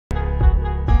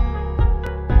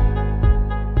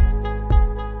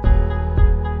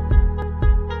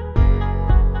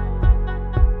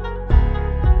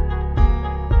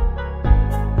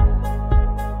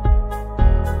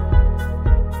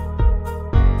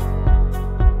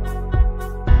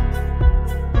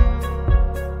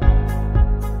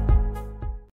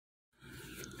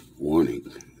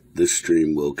This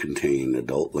stream will contain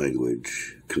adult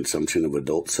language, consumption of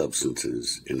adult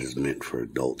substances, and is meant for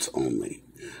adults only,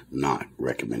 not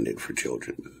recommended for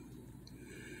children.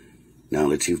 Now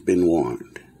that you've been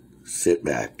warned, sit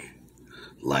back,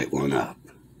 light one up,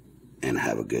 and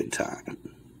have a good time.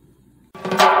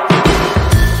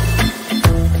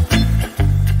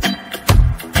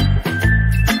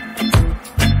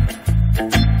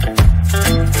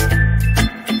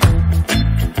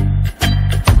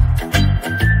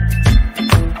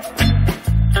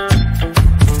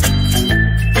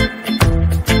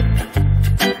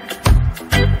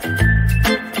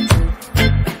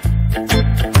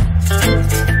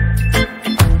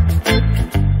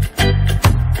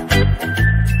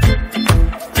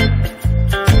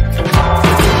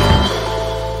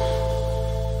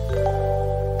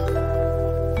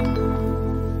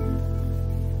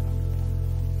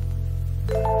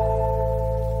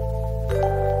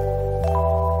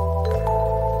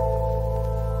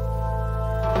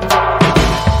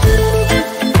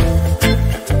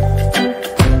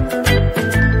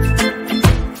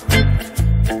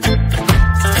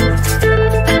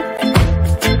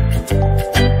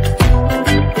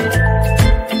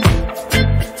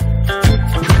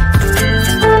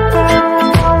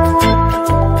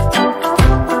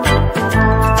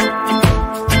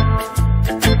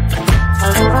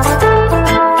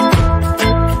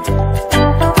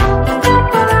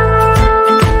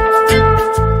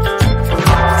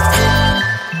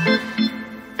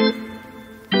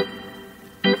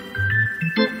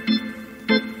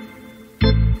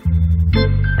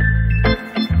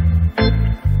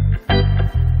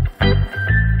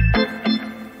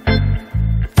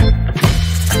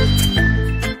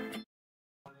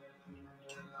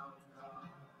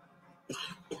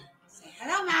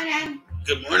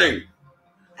 Good morning.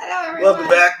 Hello, everyone. Welcome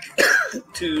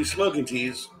back to Smoking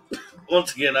Teas.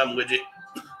 Once again, I'm Widget.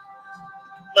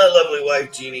 My lovely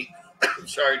wife, Jeannie.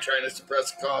 Sorry, trying to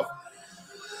suppress a cough.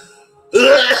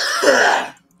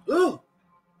 Ooh.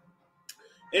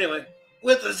 Anyway,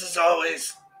 with us as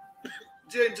always,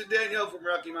 James and Danielle from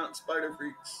Rocky Mountain Spider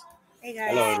Freaks. Hey,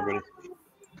 guys. Hello, everybody.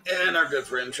 And our good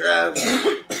friend, Trav.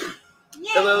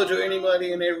 Hello to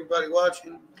anybody and everybody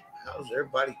watching. How's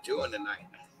everybody doing tonight?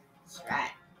 That's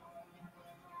right.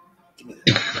 Give me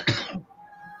that.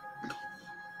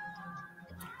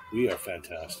 We are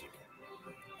fantastic.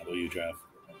 How about you, Trav?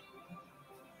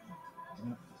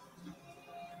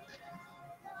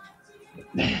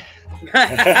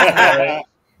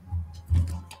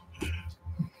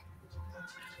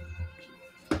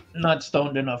 Not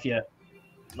stoned enough yet.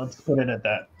 Let's put it at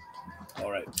that. All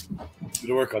right.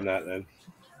 Gonna work on that then.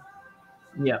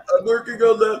 Yeah. I'm working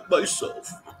on that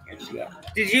myself. Yeah.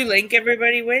 Did you link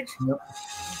everybody, Widge? Yep.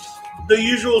 The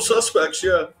usual suspects,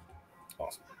 yeah.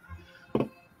 Awesome.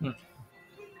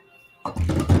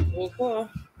 Cool.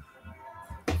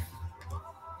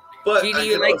 But Do I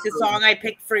you can like also- the song I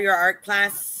picked for your art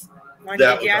class? One,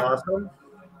 That did was ya? awesome.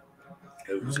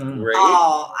 It was Mhm. great.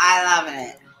 Oh, I love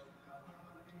it.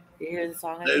 You hear the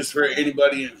song I That is picked for you?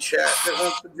 anybody in chat that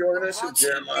wants to join us. If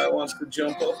Jeremiah wants to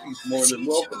jump up, he's more than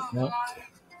welcome. Yep.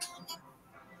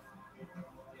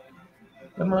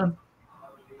 Come on.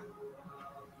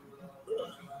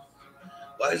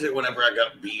 Why is it whenever I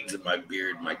got beads in my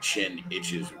beard, my chin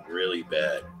itches really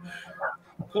bad?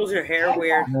 Pulls your hair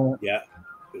weird. Yeah.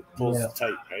 It pulls Yeah.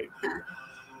 tight, right?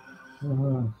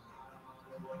 Mhm.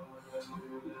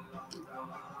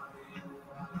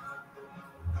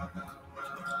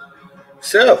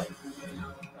 So,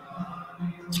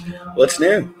 what's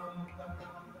new?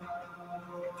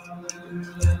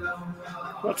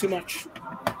 Not too much.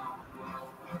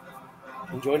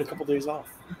 Enjoying a couple days off.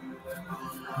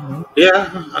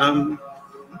 Yeah, I'm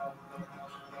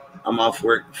off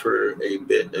work for a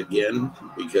bit again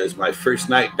because my first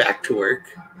night back to work,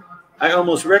 I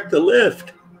almost wrecked the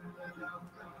lift.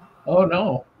 Oh,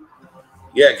 no.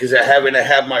 Yeah, because I happened to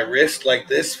have my wrist like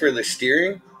this for the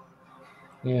steering.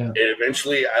 Yeah. And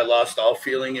eventually I lost all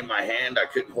feeling in my hand. I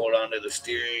couldn't hold on to the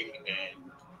steering.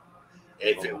 And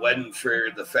if it wasn't for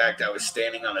the fact I was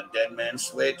standing on a dead man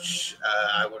switch,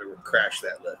 I would have crashed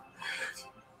that lift.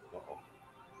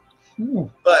 Hmm.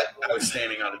 But I was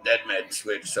standing on a dead man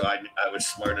switch, so I was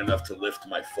smart enough to lift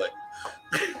my foot.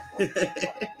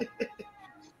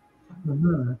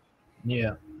 Mhm.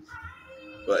 Yeah.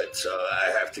 But so I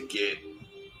have to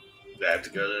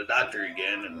go to the doctor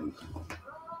again and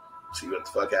see what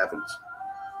the fuck happens.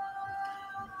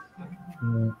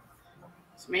 Mm.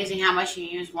 It's amazing how much you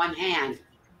use one hand.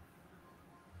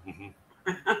 Mm-hmm.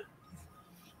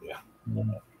 Yeah.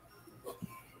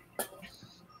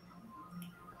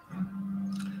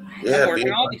 Yeah, I'm working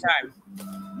being, all the time.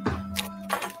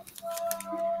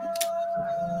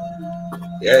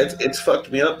 Yeah, it's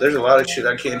fucked me up. There's a lot of shit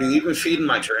I can't do. Even feeding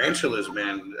my tarantulas,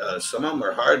 man. Some of them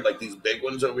are hard, like these big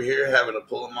ones over here, having to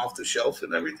pull them off the shelf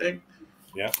and everything.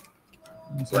 Yeah.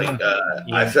 It's like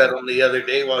Yeah. I fed them the other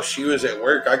day while she was at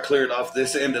work. I cleared off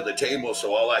this end of the table,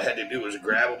 so all I had to do was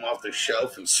grab them off the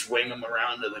shelf and swing them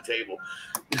around to the table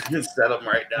and set them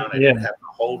right down. I didn't have to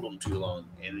hold them too long.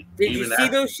 And Did you see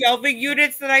those shelving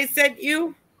units that I sent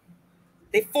you?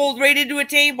 They fold right into a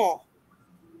table.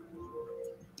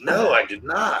 No, I did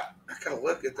not. I gotta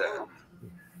look at that.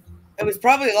 It was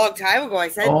probably a long time ago I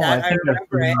said that. I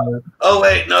remember it. Oh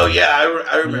wait, no, yeah,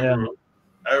 I remember.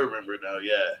 Yeah. I remember now.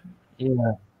 Yeah.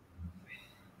 Yeah.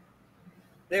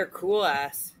 They're cool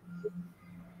ass.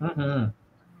 Mm-hmm.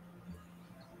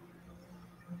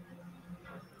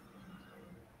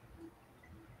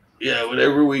 Yeah,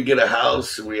 whenever we get a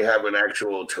house and we have an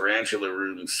actual tarantula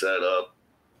room set up,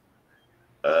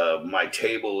 my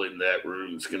table in that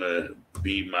room is gonna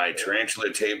be my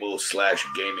tarantula table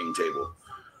 / gaming table.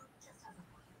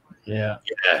 Yeah.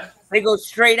 Yeah. They go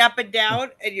straight up and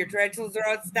down, and your tarantulas are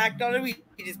all stacked on them. You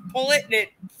just pull it, and it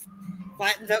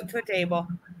flattens out to a table.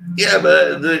 Yeah,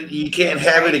 but you can't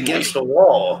have it against the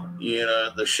wall,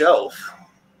 the shelf.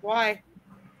 Why?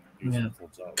 Yeah.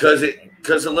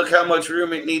 Because look how much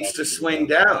room it needs to swing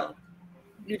down.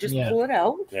 You just pull it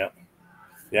out. Yeah.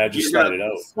 Yeah, just slide it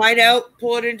out. Slide out,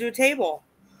 pull it into a table.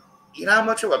 You know how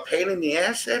much of a pain in the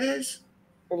ass that is?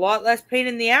 A lot less pain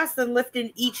in the ass than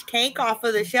lifting each tank off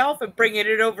of the shelf and bringing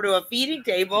it over to a feeding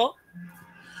table.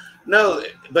 No,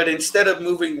 but instead of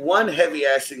moving one heavy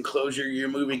ass enclosure, you're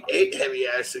moving 8 heavy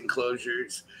ass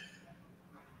enclosures.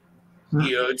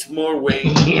 It's more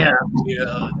weight. Yeah.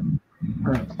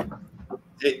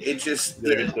 It just.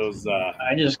 Those.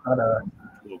 I just got a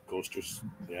little coasters.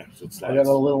 Yeah, so it I got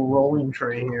a little rolling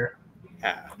tray here.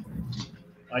 Yeah.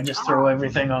 I just throw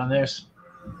everything on this.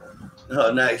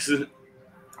 Oh, nice.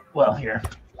 Well, here.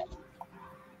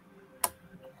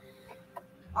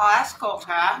 Oh, that's cool,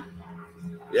 Todd.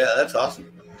 Yeah, that's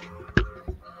awesome.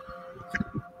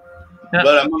 Yeah.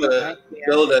 But I'm gonna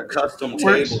build a custom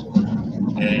table,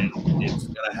 and it's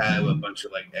gonna have a bunch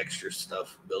of extra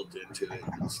stuff built into it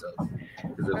and stuff,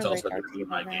 because it's also gonna be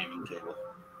my gaming table.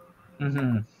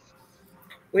 Mm-hmm.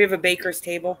 We have a baker's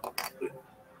table.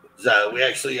 So we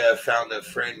actually found a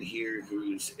friend here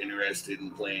who's interested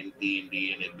in playing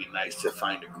D&D, and it'd be nice to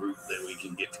find a group that we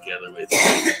can get together with.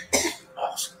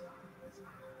 Awesome.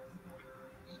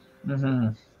 Mm-hmm.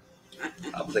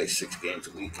 I'll play 6 games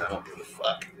a week. I don't give a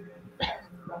fuck.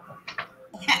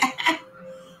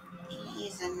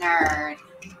 He's a nerd.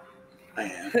 I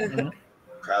am.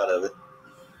 Proud of it.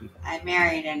 I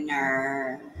married a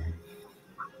nerd.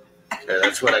 Yeah,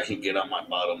 that's what I can get on my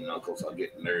bottom knuckles. I'll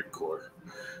get nerdcore.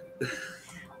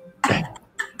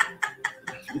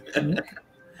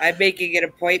 I'm making an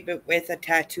appointment with a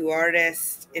tattoo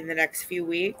artist in the next few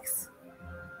weeks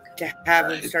to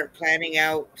have him start planning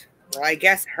out. Well, I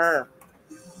guess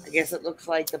it looks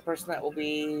like the person that will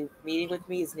be meeting with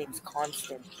me, his name's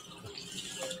Constant.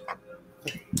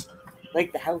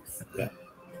 Like the house. Yeah.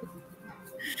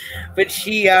 But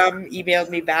she emailed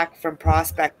me back from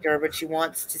Prospector, but she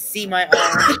wants to see my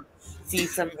arm, see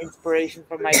some inspiration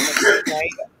from my website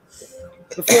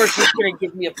before she's going to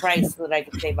give me a price so that I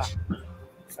can save up.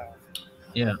 So.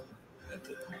 Yeah.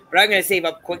 But I'm going to save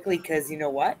up quickly because you know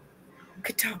what?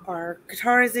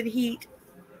 Qatar is in heat.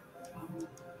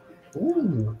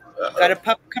 Ooh. Got a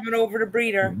pup coming over to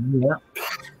breed her. Yeah.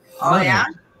 Oh, yeah?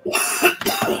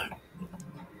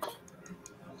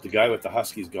 The guy with the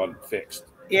Huskies got it fixed.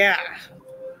 Yeah.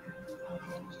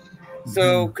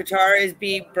 So Qatar is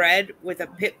being bred with a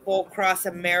pit bull cross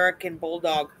American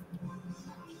bulldog.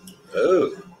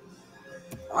 Oh.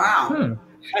 Wow.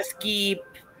 Husky.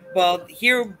 Well,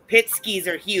 here pit skis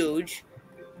are huge,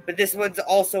 but this one's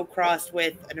also crossed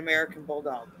with an American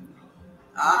bulldog.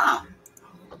 Ah.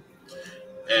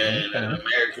 And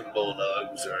American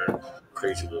bulldogs are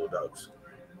crazy little dogs.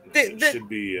 It should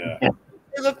be.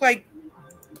 They look like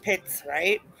pits,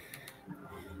 right?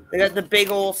 They got the big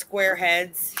old square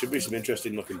heads. Should be some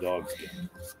interesting looking dogs.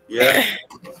 Yeah.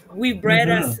 We bred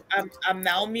a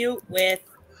Malamute with.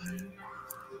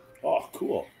 Oh,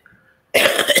 cool.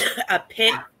 a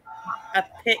pit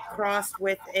crossed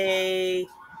with a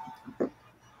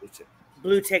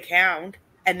blue tick hound,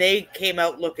 and they came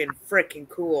out looking freaking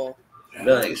cool.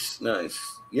 Nice.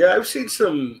 Yeah, I've seen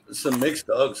some mixed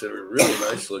dogs that are really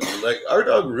nice looking. Like our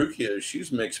dog Rukia,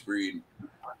 she's mixed breed.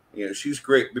 She's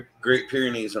great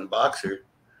Pyrenees and boxer.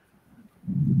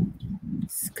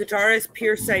 Qatar is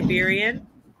pure Siberian,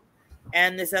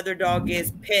 and this other dog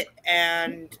is pit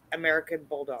and American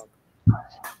bulldog.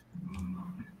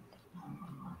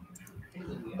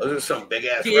 Those are some big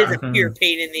ass She is a rocks. pure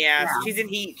pain in the ass. Yeah. She's in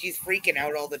heat. She's freaking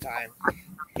out all the time.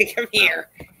 Come here.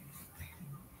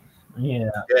 Yeah.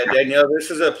 Yeah, Danielle,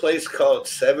 this is a place called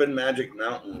Seven Magic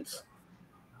Mountains.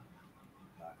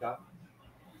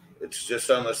 It's just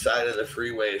on the side of the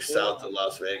freeway south of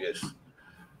Las Vegas.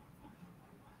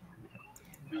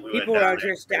 We went People down out there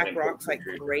here stack and rocks like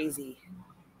pictures. crazy.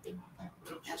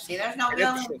 Now, see, there's no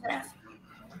wilderness.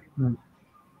 Hmm.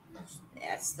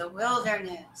 That's the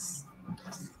wilderness.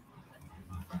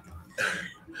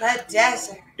 The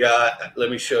desert. Yeah,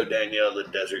 let me show Danielle the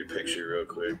desert picture real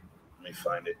quick. Let me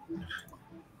find it.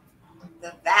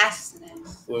 The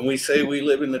vastness. When we say we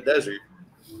live in the desert,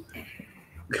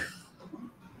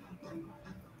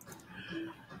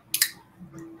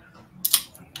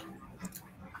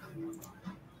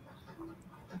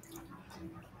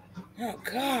 Oh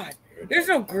God, there's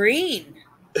no green.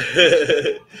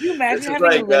 this Can you imagine is having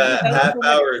like to live a without half so much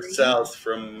hour green? south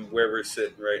from where we're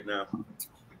sitting right now.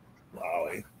 Wow.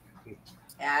 Eh?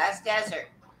 Yeah, that's desert.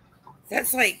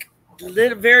 That's like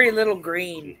very little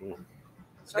green. Mhm.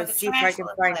 So Let's see if I can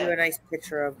find you a nice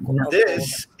picture of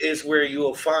This is where you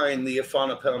will find the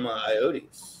Afonapelma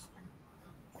iotes.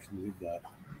 Believe that.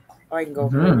 Oh, I can go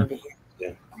Mhm. right into here.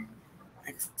 Yeah.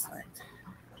 Excellent.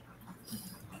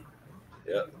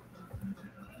 Yep.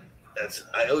 That's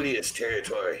Iotius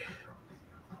territory.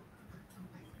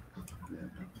 I'll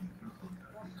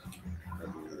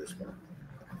give you this one.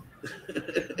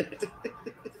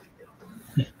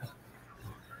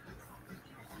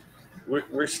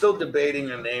 We're still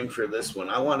debating a name for this one.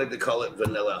 I wanted to call it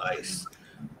Vanilla Ice.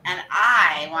 And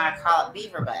I want to call it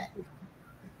beaver butt.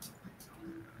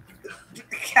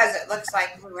 Because it looks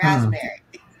like blue raspberry.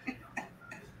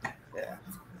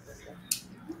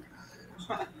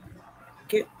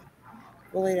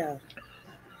 We'll lay down.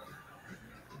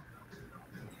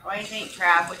 What do you think,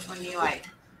 Trav? Which one do you like?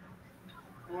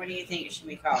 What do you think it should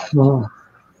be called? Oh.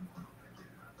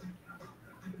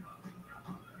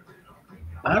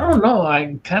 I don't know.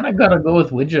 I kind of gotta go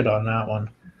with Widget on that one.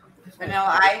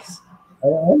 Vanilla ice? I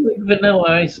like Vanilla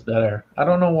Ice better. I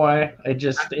don't know why. I think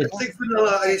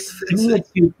Vanilla Ice fits it it.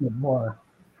 suits it more.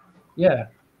 Yeah,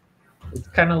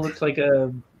 it kind of looks like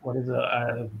a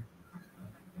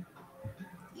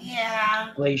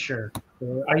Yeah. glacier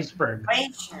or iceberg.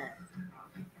 Glacier.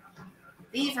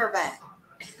 Beaver butt.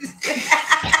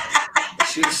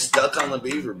 She's stuck on the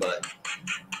beaver butt.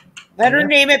 Let her Yeah.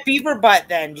 name it Beaver Butt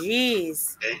then.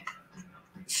 Jeez.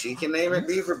 She can name it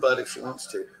beaver butt if she wants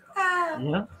to.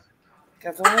 Yeah.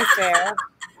 That's only fair.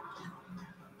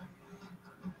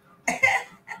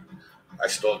 I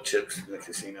stole chips from the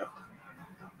casino.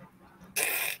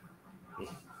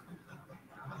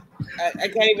 I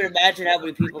can't even imagine how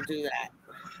many people do that.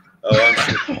 Oh, I'm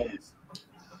sure.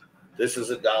 This is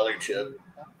 $1 chip.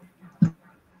 And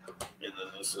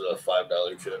then this is a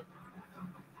 $5 chip.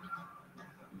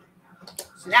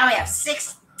 So now we have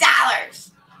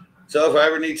 $6. So if I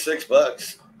ever need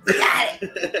 $6, Got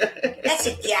it. That's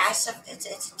a gas.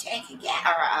 It's a tank of gas.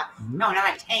 Or no,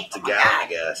 not a tank. it's a Oh my gallon God. of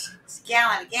gas. It's a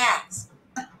gallon of gas.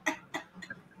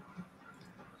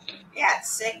 Yeah, it's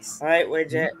 6. All right,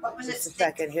 Widget. What was it? Just a 6?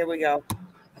 second. Here we go.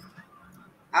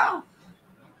 Oh.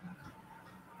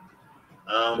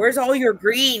 Where's all your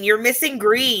green? You're missing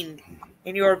green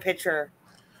in your picture.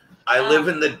 I live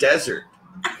in the desert.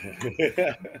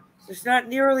 There's not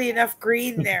nearly enough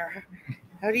green there.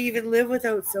 How do you even live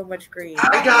without so much green?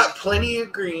 I got plenty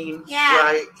of green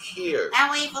right here.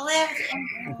 And we've lived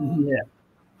in. Yeah.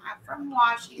 I'm from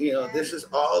Washington. You know, this is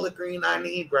all the green I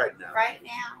need right now. Right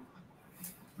now.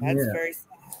 That's Yeah. very sad.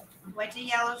 Went to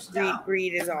Yellowstone.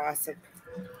 Green is awesome.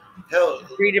 Hell,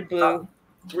 Green and blue.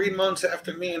 3 months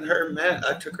after me and her met,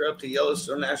 I took her up to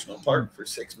Yellowstone National Park for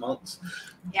 6 months.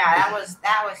 Yeah, that was.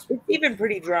 It's even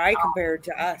pretty dry compared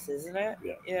to us, isn't it?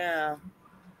 Yeah. Yeah.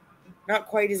 Not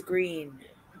quite as green.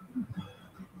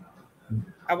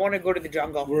 I want to go to the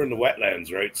jungle. We're in the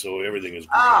wetlands, right? So everything is.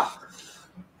 Oh.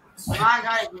 So I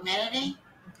got humidity.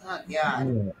 Oh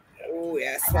God. Oh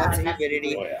yes, lots of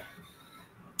humidity. Oh yeah.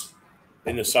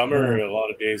 In the summer, a lot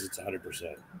of days it's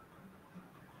 100%.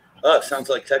 Oh, it sounds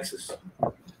like Texas.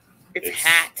 It's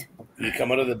hot. You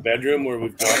come out of the bedroom where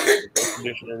we've got the air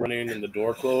conditioner running and the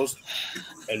door closed,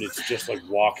 and it's just like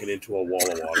walking into a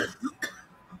wall of water.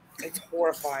 It's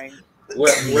horrifying.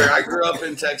 Where I grew up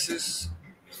in Texas,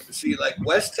 see, like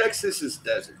West Texas is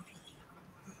desert.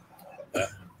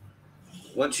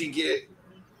 Once you get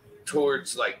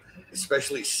towards like,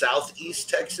 especially Southeast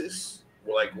Texas,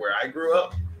 like where I grew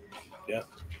up, yeah,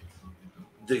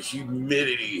 the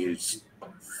humidity is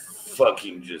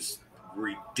fucking just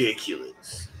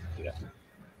ridiculous. Yeah.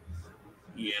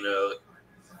 You know,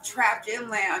 Trapped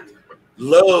inland.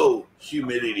 Low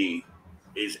humidity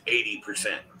is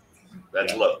 80%.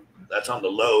 That's low. That's on the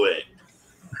low end.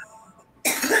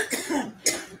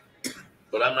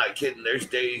 But I'm not kidding. There's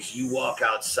days you walk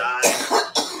outside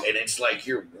and it's like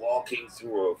you're walking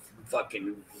through a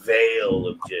fucking veil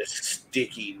of just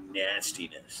sticky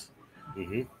nastiness.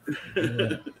 Mm-hmm.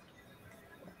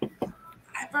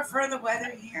 I prefer the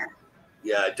weather here.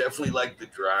 Yeah, I definitely like the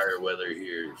drier weather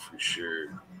here for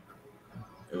sure.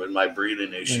 And with my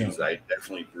breathing issues, I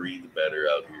definitely breathe better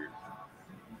out here.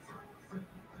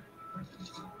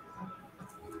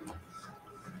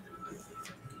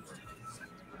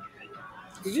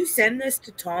 Did you send this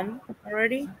to Tom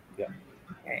already? Yeah.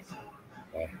 Okay.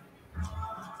 Why?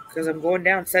 Because I'm going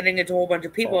down, sending it to a whole bunch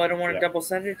of people. Oh, I don't want to yeah. double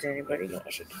send it to anybody. No, I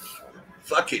should.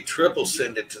 Fuck it, triple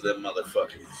send it to them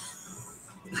motherfuckers.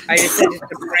 I just sent it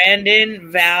to Brandon,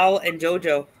 Val, and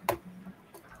JoJo.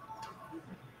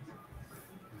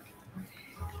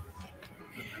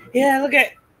 Yeah, look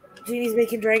at Jeannie's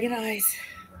making dragon eyes.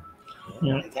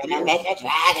 Yeah. I'm gonna make a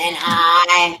dragon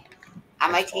eye.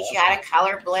 I'm gonna teach you how to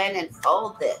color blend and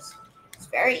fold this. It's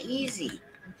very easy.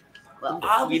 Well,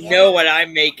 all You know what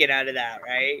I'm making out of that,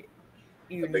 right?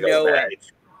 You Big know old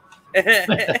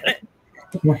it.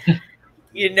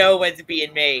 You know what's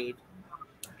being made.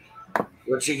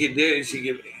 What you can do is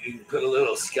you can put a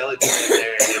little skeleton in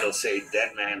there and it'll say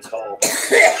dead man's hole.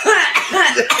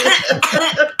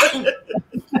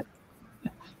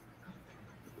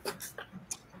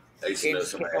 I used to know James,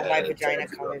 somebody get all my had a vagina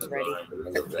tattoo colors on the ready. line with a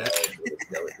bag with a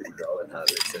skeleton drawing how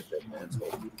they said dead man's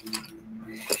hole.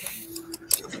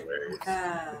 It's hilarious.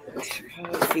 I'm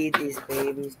gonna feed these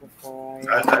babies before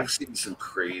I've seen some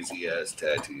crazy ass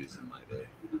tattoos in my day.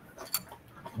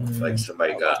 Like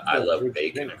somebody got "I love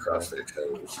bacon" across their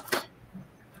toes.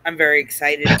 I'm very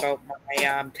excited about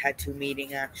my tattoo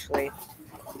meeting, actually.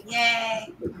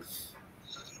 Yay!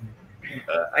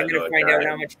 I'm going to find out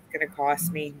how much it's going to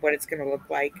cost me, what it's going to look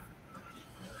like.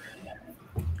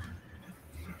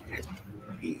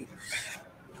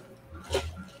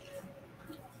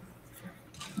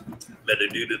 Met a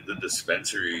dude at the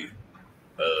dispensary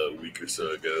a week or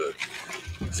so ago.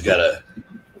 He's got a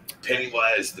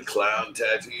Pennywise the Clown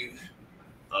tattoo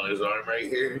on his arm right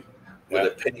here with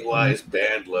a Pennywise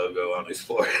band logo on his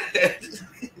forehead.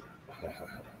 I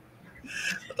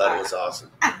thought it was awesome.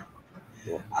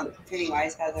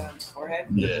 Pennywise has it on his forehead.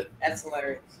 Yeah. That's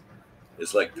hilarious.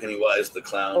 It's like Pennywise the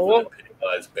Clown with a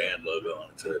Pennywise band logo on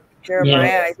its head.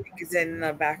 Jeremiah, I think, is in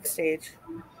the backstage.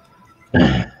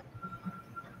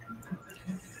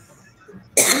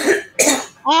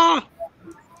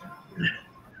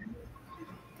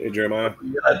 Hey, Jeremiah.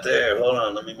 You got there. Hold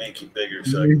on. Let me make you bigger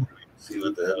so I can see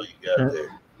what the hell you got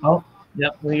there. Oh,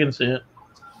 yep, we can see it.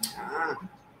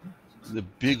 The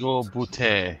big old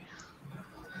bouteille.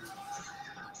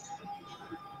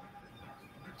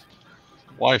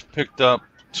 Wife picked up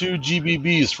 2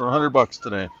 GBBs for $100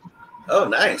 today. Oh,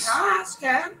 nice. Oh, that's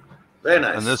good. Very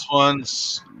nice. And this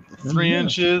one's 3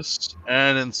 inches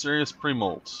and in serious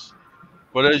pre-molts.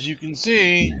 But as you can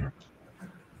see,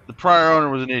 the prior owner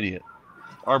was an idiot.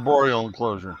 Arboreal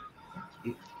enclosure.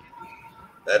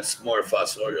 That's more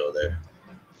fossorial there.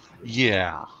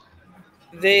 Yeah.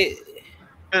 They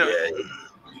Yeah, you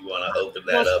want to open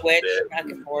that will up a switch bit. back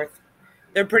and forth.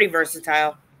 They're pretty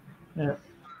versatile. Yeah,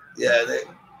 they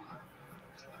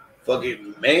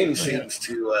fucking Maine seems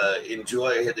to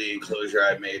enjoy the enclosure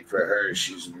I made for her.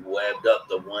 She's webbed up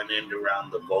the one end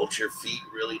around the vulture feet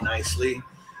really nicely,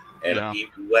 and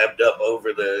even webbed up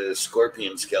over the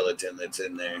scorpion skeleton that's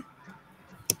in there.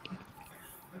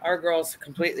 Our girl's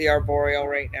completely arboreal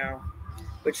right now,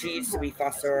 but she used to be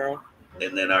fossorial.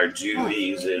 And then our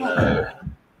Juvies in here.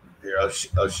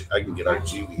 I can get our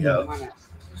Juvie out.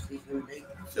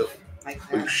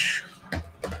 Whoosh.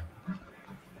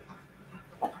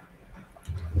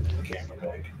 Camera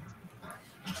bag.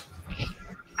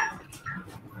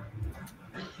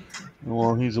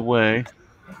 While he's away,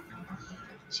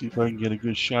 see if I can get a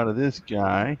good shot of this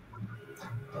guy.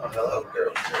 Oh, hello,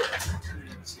 girl.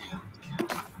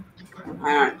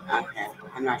 Okay.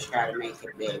 I'm not sure how to make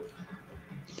it big.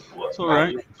 It's all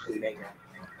right.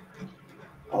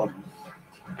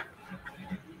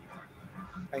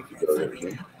 Go over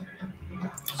here.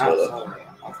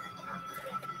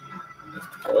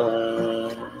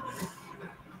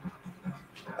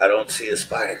 I don't see a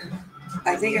spider.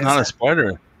 I think it's Not a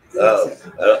spider.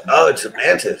 Oh, it's a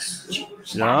mantis.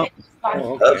 Yeah.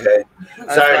 Oh, Okay.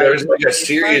 Sorry, there was like a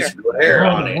serious Spider. glare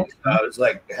on it. I was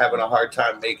like having a hard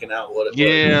time making out what it was.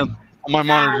 Yeah. My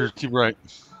monitor's too bright.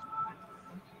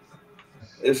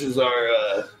 This is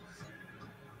our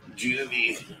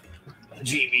GBB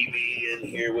in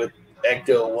here with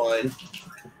Ecto 1,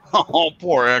 Oh,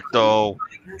 poor Ecto.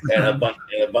 and a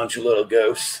bunch of little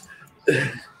ghosts. You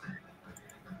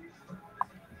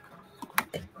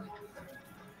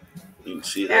can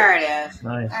see There that it is.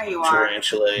 Nice. There you are.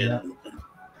 tarantula Yeah. and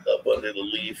up under the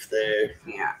leaf there.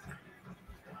 Yeah.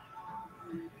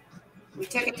 We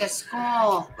took it to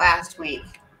school last week.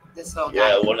 This little guy.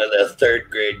 Yeah, one of the 3rd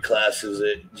grade classes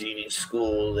at Jeannie's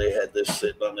school, they had this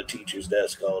sitting on the teacher's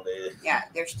desk all day. Yeah,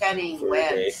 they're studying For a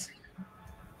day. webs.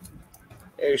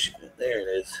 There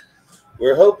it is.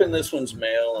 We're hoping this one's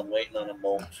male. I'm waiting on a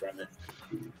molt from it.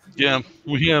 Yeah,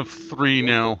 we have 3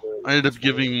 now. I ended up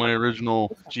giving my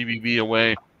original GBB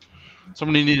away.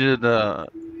 Somebody needed a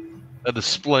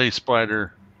display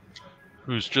spider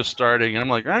who's just starting. I'm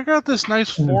like, I got this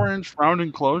nice 4-inch round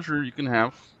enclosure you can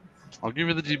have. I'll give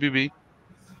you the GBB.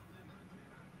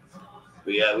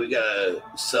 But yeah, we got a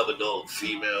sub-adult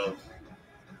female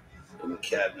in the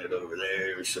cabinet over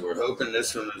there. So we're hoping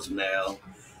this one is male.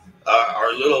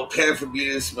 Our little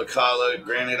Pamphibus Macala,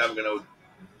 granted, I'm going to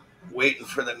waiting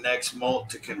for the next molt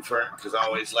to confirm, because I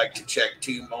always like to check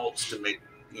 2 molts to make,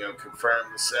 confirm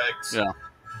the sex. Yeah.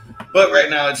 But right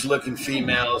now it's looking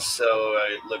female, so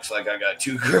it looks like I got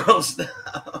 2 girls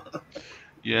now.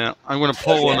 Yeah, I'm going to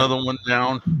pull another one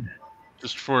down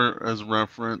just as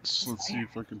reference. Let's see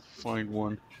if I can find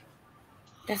one.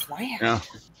 That's my house. Yeah.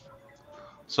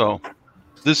 So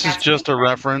this is just a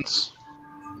reference.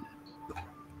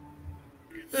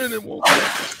 And it won't.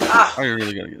 I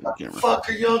really gotta get in the camera. What the fuck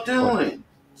are y'all doing?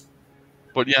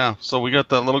 But yeah, so we got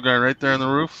that little guy right there on the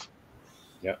roof.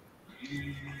 Yep.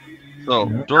 So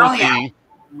Dorothy,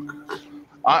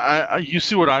 I you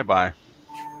see what I buy.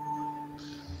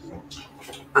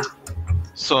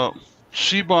 So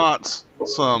she bought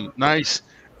some nice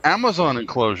Amazon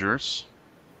enclosures,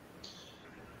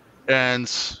 and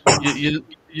you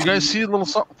guys see a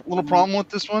little problem with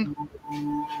this one?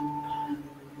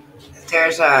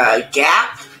 There's a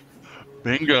gap.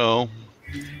 Bingo.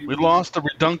 We lost a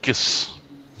Redunkus.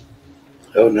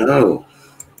 Oh no.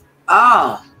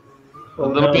 Oh. A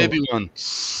little baby one.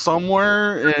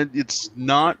 Somewhere, and it's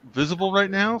not visible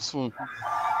right now, so...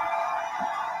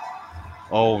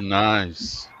 Oh,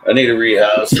 nice. I need to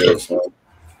rehouse this one.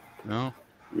 No?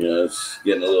 Yeah, it's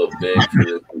getting a little big for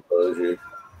this enclosure.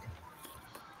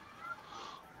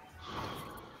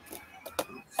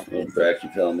 Little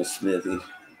brachypelma smithy.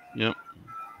 Yep.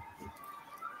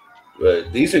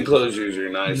 But these enclosures are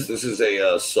nice. This is a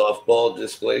softball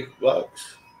display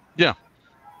box. Yeah.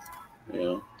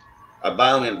 I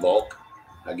buy them in bulk.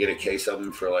 I get a case of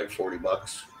them for like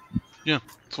 $40. Yeah,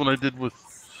 that's what I did with.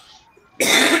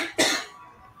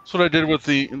 That's what I did with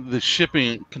the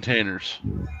shipping containers.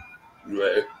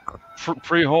 Right.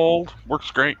 Pre-hold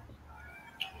works great.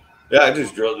 Yeah, I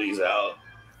just drilled these out.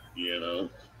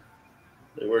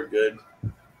 They work good.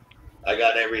 I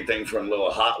got everything from little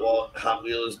Hot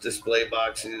Wheels display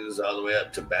boxes all the way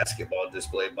up to basketball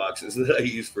display boxes that I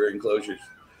use for enclosures.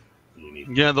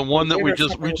 Yeah, the one that we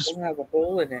just have a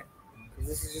hole in it, because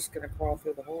this is just gonna crawl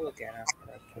through the hole again after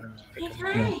I put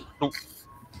it.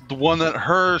 The one that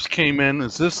hers came in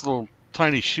is this little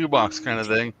tiny shoebox kind of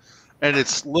thing, and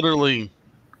it's literally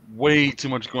way too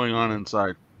much going on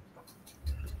inside.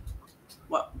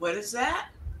 What is that?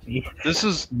 This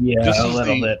is a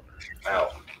little bit.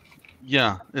 Wow.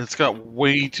 Yeah, it's got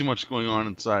way too much going on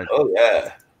inside. Oh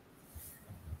yeah.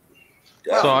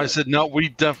 So I said, no, we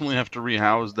definitely have to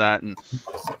rehouse that, and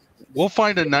we'll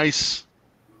find a nice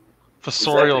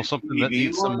fossorial, something that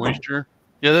needs some moisture.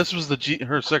 Yeah, this was the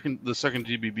second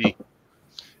GBB.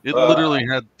 It literally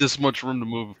had this much room to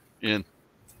move in.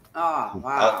 Oh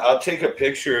wow! I'll take a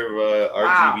picture of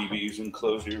our GBB's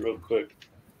enclosure real quick.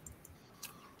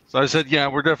 So I said, yeah,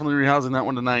 we're definitely rehousing that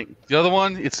one tonight. The other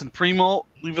one, it's in pre-molt.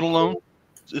 Leave it alone.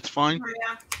 It's fine.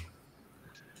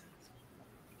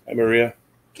 Hi, Maria.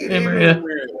 Hey, Maria.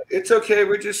 It's okay.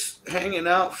 We're just hanging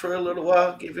out for a little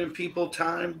while, giving people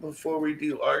time before we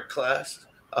do art class.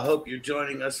 I hope you're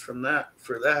joining us for that.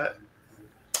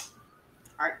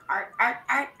 Art.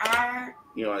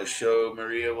 You want to show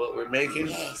Maria what we're making?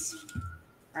 Yes.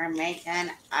 We're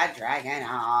making a dragon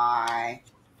eye.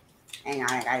 Hang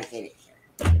on, I gotta get it here.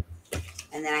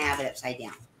 And then I have it upside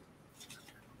down.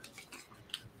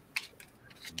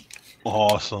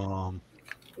 Awesome.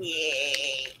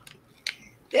 Yay.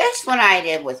 This one I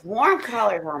did with warm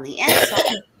colors on the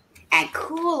inside and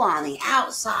cool on the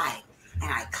outside.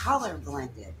 And I color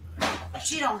blended. But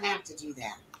you don't have to do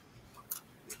that.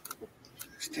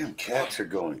 These damn cats are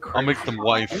going crazy. I'll make them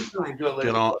wife.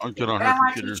 Get on But her I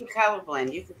want to computer. teach you color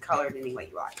blend. You can color it any way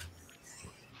you like.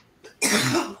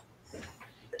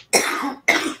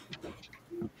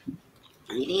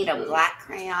 You need a black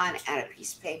crayon and a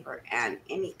piece of paper and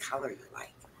any color you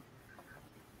like.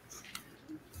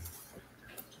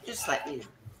 Just let me know.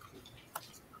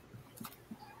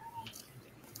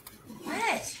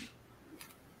 What?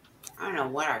 I don't know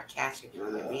what our cats are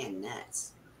doing. They're being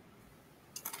nuts.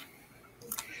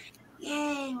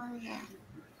 Yay, we're here.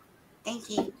 Thank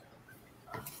you.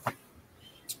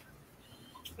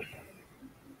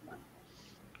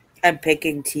 I'm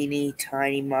picking teeny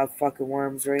tiny motherfucking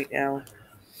worms right now.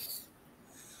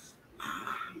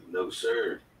 No,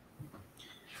 sir.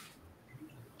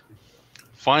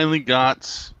 Finally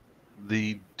got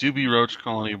the Doobie Roach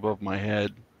colony above my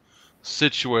head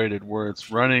situated where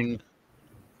it's running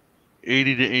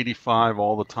 80 to 85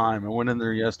 all the time. I went in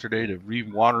there yesterday to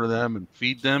re-water them and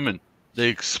feed them, and they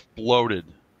exploded.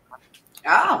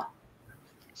 Oh.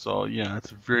 So, yeah,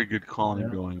 it's a very good colony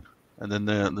going. And then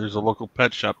there's a local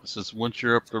pet shop that says, once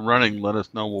you're up and running, let us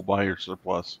know. We'll buy your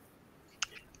surplus.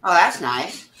 Oh, that's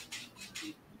nice.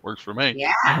 Works for me.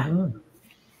 Yeah. Mhm.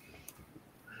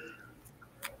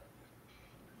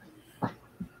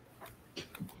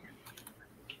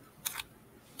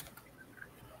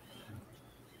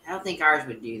 I don't think ours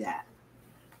would do that.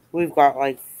 We've got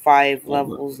like 5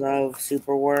 levels of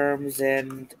super worms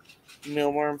and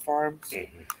mealworm farms.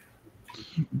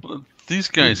 But these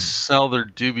guys sell their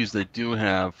doobies they do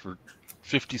have for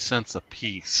 50 cents a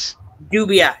piece.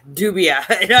 Dubia. They're dubia.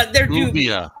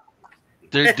 Dubia.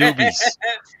 They're doobies.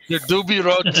 They're doobie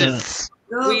roaches.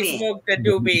 We Ruby. smoke the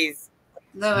doobies.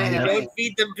 No, wait, Yeah. wait. Don't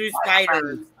feed them to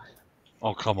spiders.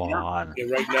 Oh, come on. Yeah,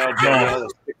 right now, Danielle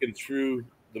is sticking through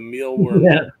the mealworm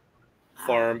Yeah.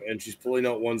 farm, and she's pulling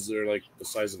out ones that are like the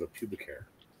size of a pubic hair.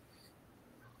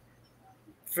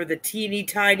 For the teeny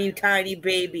tiny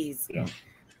babies. Yeah.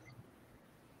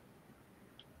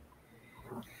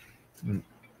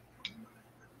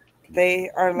 They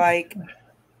are like,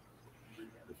 If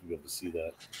you'll be able to see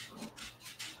that.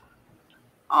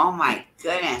 Oh my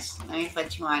goodness. Let me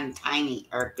put you on tiny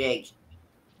or big.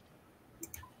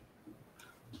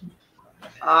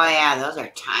 Oh yeah, those are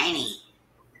tiny.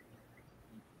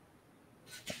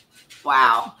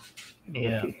 Wow.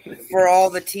 Yeah. for all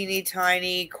the teeny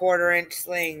tiny 1/4-inch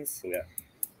slings. Yeah.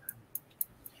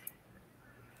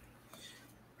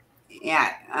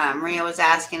 Yeah, Maria was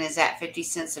asking, is that 50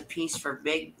 cents a piece for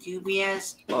big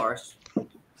dubias or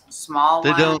small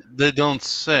They ones? don't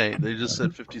say. They just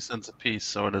said 50 cents a piece,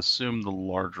 so I'd assume the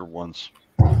larger ones.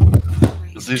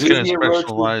 'Cause these guys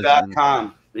specialize in...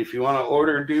 DubiaRoaches.com. If you want to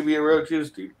order Dubia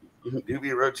Roaches,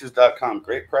 DubiaRoaches.com.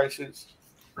 Great prices.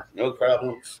 No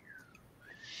problems.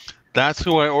 That's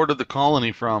who I ordered the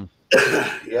colony from.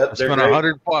 Yep, I spent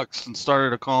 $100 and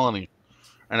started a colony.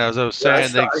 And as I was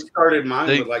saying, I started mine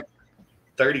with like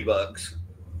 $30.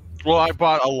 Well, I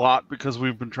bought a lot because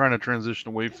we've been trying to transition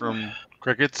away from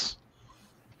crickets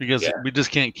because we just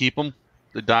can't keep them.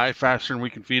 They die faster than we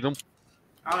can feed them.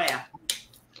 Oh, yeah.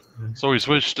 So we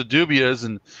switched to dubias,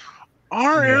 and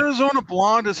our Arizona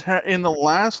blonde has had, in the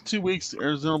last 2 weeks, the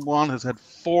Arizona blonde has had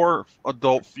 4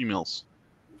 adult females.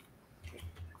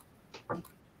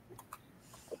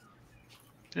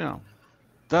 Yeah.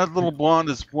 That little blonde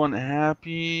is one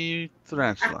happy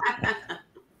tarantula.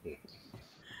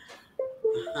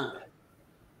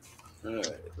 All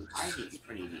right. I think it's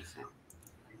pretty decent.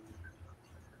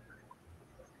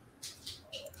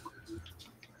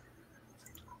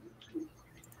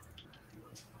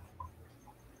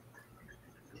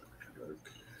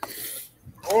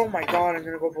 Oh my god, I'm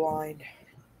gonna go blind.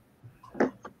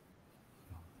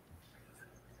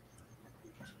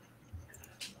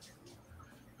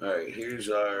 All right, here's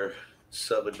our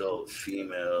subadult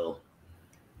female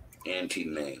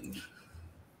anti-name.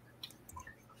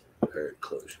 Her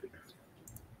closure.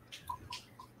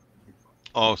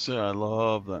 Oh, see, I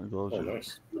love that Oh, closure.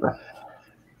 nice.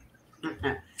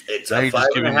 It's Now a you're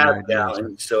just giving me 5.5 ideas.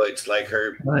 gallon, so it's like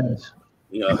her, Nice.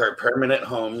 her permanent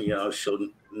home. She'll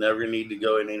never need to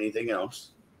go in anything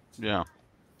else. Yeah.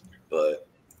 But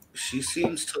she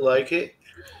seems to like it.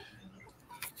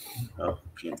 Oh,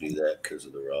 can't do that because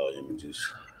of the raw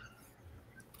images.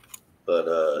 But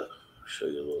show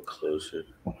you a little closer.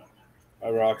 Hi,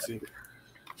 Roxy.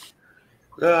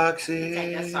 Roxy.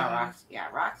 I guess not Roxy. Yeah,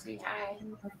 Roxy, hi.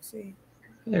 Let's see.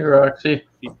 Hey, Roxy.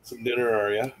 Eating some dinner,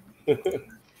 are ya? How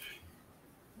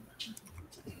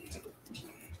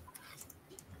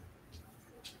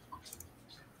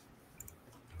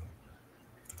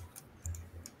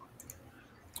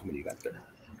many you got there?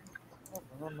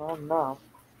 Not enough.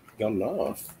 Got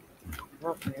enough.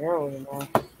 Not nearly enough.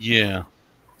 Yeah.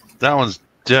 That one's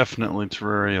definitely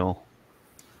terrestrial.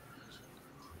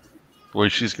 Boy,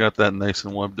 she's got that nice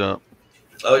and webbed up.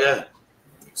 Oh yeah.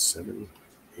 7,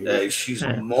 She's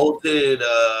molted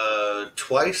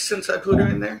twice since I put her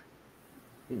in there,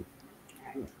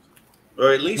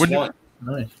 or at least one.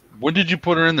 Nice. When did you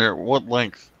put her in there? What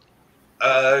length?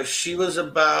 She was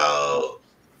about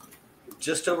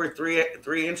just over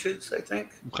 3 inches, I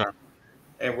think. Okay.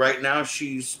 And right now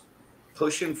she's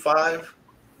pushing 5.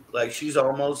 Like she's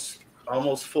almost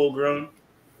full grown.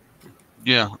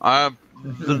 Yeah.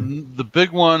 The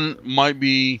big one might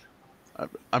be.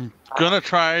 I'm gonna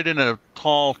try it in a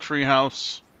tall tree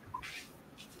house.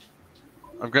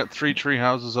 I've got 3 tree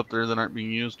houses up there that aren't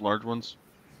being used, large ones.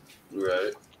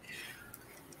 Right.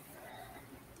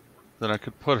 That I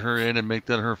could put her in and make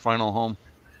that her final home.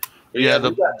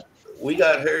 Yeah, we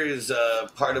got her as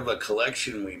part of a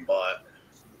collection we bought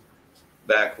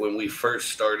back when we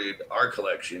first started our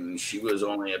collection. She was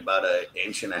only about 1.5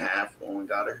 inches when we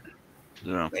got her.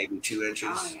 Yeah. Maybe 2 inches.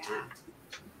 Oh, yeah.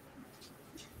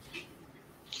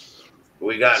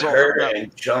 We got her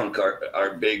and Chunk,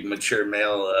 our big mature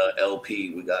male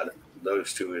LP. We got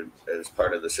those two as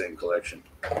part of the same collection.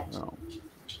 Oh.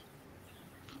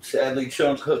 Sadly,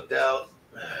 Chunk hooked out,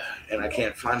 and I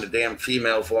can't find a damn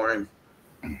female for him.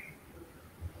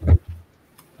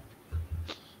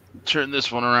 Turn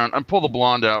this one around. I pull the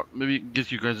blonde out. Maybe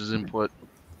get you guys' input.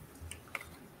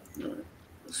 All right.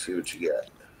 Let's see what you got.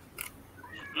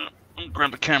 I'll grab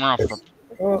the camera off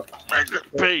the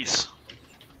face.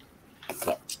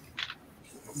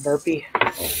 Burpee.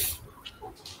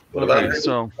 What about her?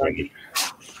 So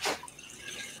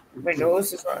My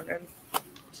nose is running.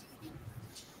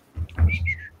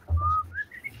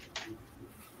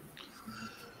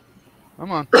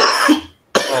 come on.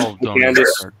 Oh, don't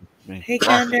Candace. start me. Hey, Off the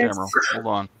Candace. camera. Hold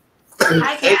on.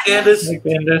 Hi, Hey, Candace.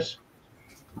 Candace.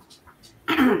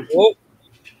 Hey, Candace. Oh,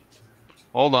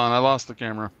 Hold on. I lost the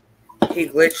camera. he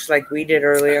glitched like we did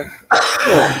earlier.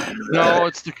 No,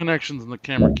 it's the connections in the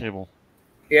camera cable.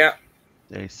 Yeah,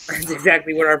 They that's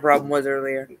exactly what our problem was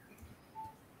earlier.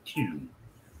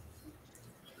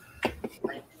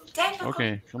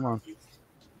 Okay, come on.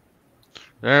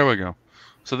 There we go.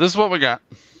 So this is what we got.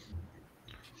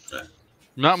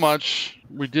 Not much.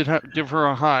 We did give her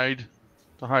a hide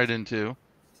to hide into,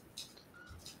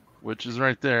 which is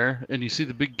right there. And you see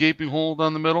the big gaping hole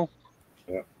down the middle?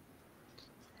 Yeah.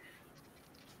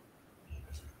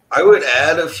 I would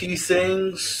add a few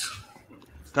things.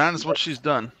 That is what she's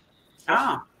done.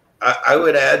 Oh, I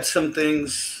would add some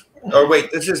things. Or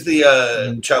wait, this is the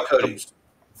Chowcodes.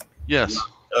 Yes.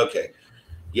 Okay.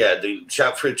 Yeah, the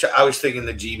chop for I was thinking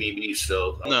the GBB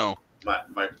still. No.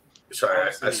 My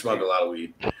sorry, I smoke a lot of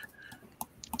weed.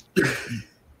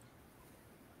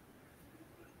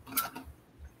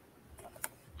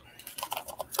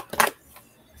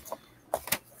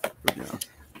 Yeah.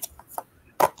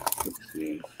 Let's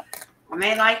see. and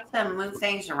they like to move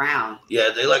things around. Yeah,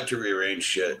 they like to rearrange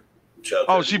shit. Chowcodes.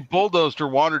 Oh, she bulldozed her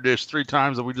water dish 3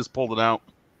 times and we just pulled it out.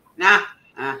 Nah.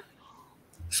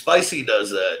 Spicy does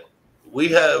that. We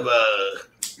have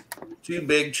 2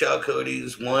 big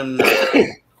Chowcodes, one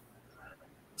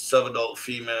subadult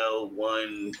female,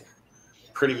 one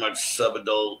pretty much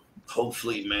subadult,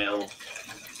 hopefully male.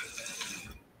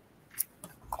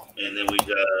 And then we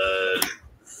got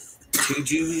 2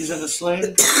 juvies in a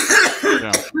sling,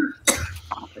 Yeah.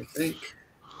 I think.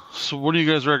 So what do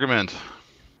you guys recommend?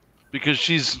 Because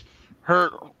she's her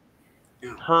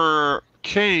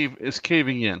cave is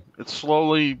caving in. It's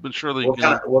slowly but surely. What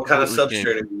kind of completely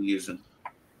substrate cave. are you using?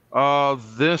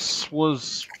 This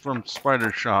was from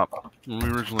Spider Shop when we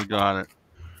originally got it.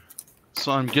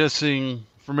 So I'm guessing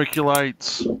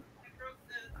vermiculites.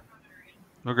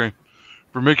 Okay,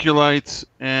 vermiculites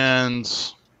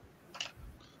and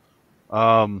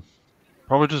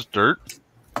probably just dirt.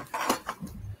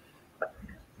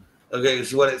 Okay,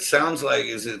 so what it sounds like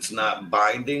is it's not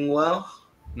binding well.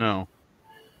 No.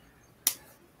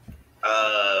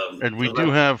 And we do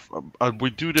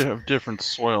have different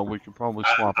soil. We could probably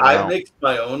swap it I out. mixed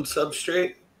my own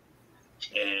substrate,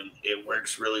 and it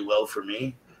works really well for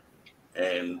me.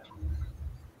 And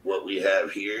what we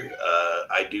have here,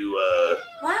 I do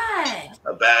What?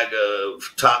 a bag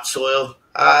of topsoil.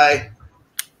 But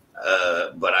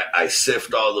I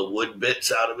sift all the wood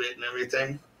bits out of it and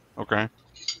everything. Okay.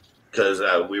 Because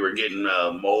we were getting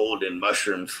mold and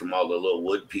mushrooms from all the little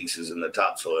wood pieces in the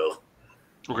topsoil.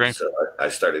 Okay. So I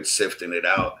started sifting it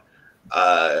out.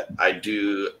 I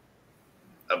do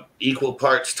equal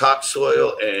parts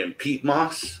topsoil and peat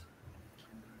moss.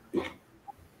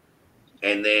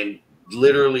 And then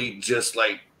literally just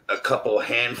like a couple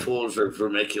handfuls of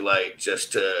vermiculite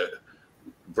just to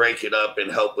break it up and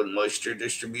help with moisture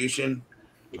distribution.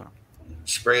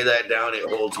 Spray that down. It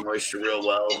holds moisture real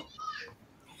well.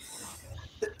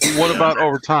 What about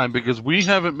over time? Because we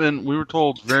haven't been. We were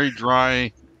told very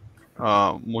dry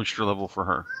moisture level for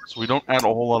her, so we don't add a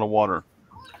whole lot of water.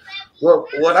 Well,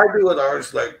 what I do with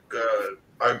ours, like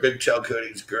our big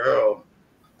Chalcotes girl,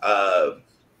 uh,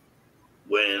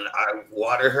 when I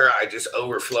water her, I just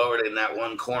overflow it in that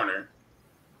one corner.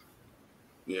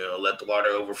 Let the water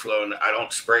overflow, and I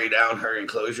don't spray down her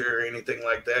enclosure or anything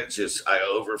like that. Just I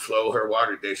overflow her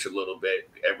water dish a little bit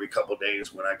every couple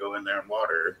days when I go in there and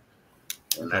water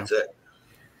her, and that's it.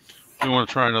 We want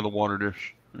to try another water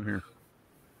dish in here.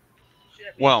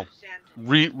 Well,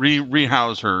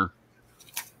 rehouse her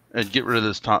and get rid of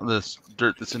this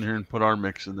dirt that's in here and put our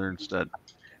mix in there instead.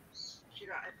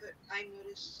 I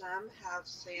noticed some have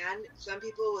sand. Some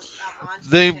people want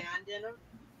They- sand in them.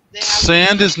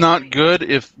 Sand is not good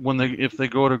if they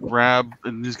go to grab,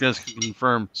 and these guys can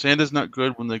confirm, sand is not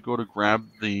good when they go to grab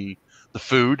the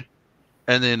food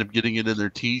and they end up getting it in their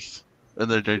teeth and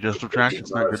their digestive tract.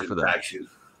 It's not good for them.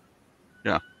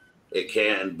 Yeah. It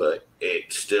can, but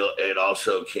it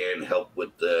also can help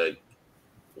with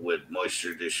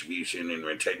moisture distribution and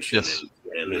retention. Yes.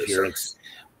 and adherence.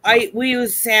 We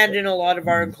use sand in a lot of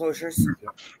our enclosures.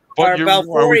 But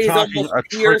are we is talking almost a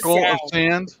pure trickle of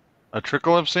sand. sand? A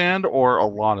trickle of sand or a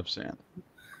lot of sand?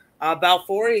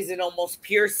 Balfour is in almost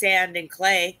pure sand and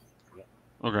clay.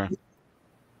 Okay.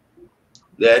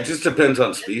 Yeah, it just depends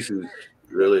on species,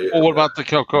 really. Well, what about the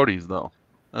Chalcotes, though?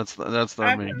 That's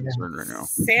their main concern right now.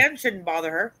 Sand shouldn't bother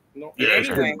her. No. Yeah, it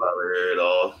shouldn't bother her at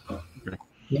all.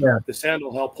 Yeah. The sand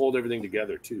will help hold everything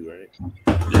together too, right?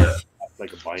 Yeah.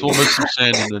 Like a binder. So we'll mix some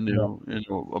sand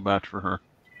into a batch for her.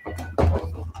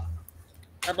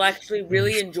 I'm actually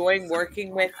really enjoying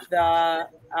working with the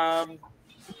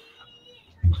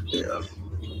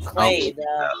clay.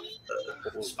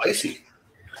 Spicy.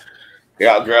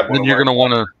 Yeah, I'll grab one. Then you're going to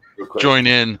want to join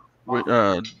in.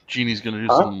 Jeannie's going to do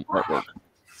some artwork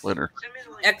later.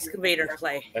 Excavator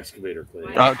clay. Excavator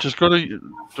clay. Just go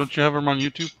to. Don't you have them on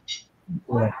YouTube?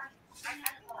 Yeah.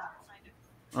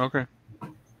 Okay.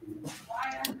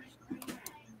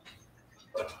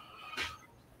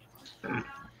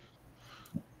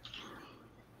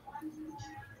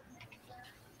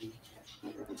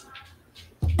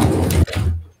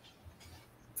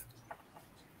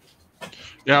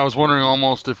 Yeah, I was wondering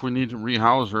almost if we need to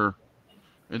rehouse her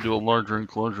and do a larger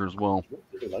enclosure as well.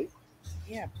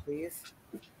 Yeah, please.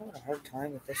 I'm having a hard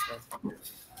time with this one.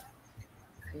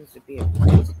 Seems to be a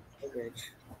crazy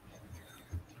garbage.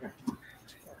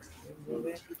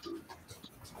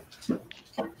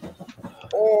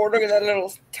 Oh, look at that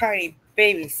little tiny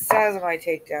baby size of my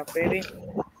takedown, baby.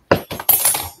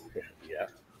 Yeah.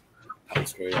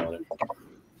 That's great on it.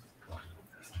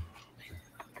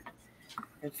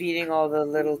 And feeding all the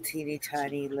little teeny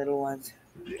tiny little ones.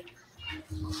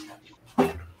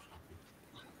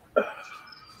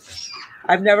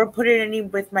 I've never put it in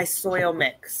with my soil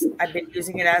mix. I've been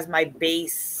using it as my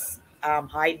base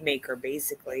hide maker,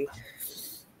 basically.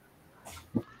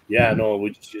 Yeah, no,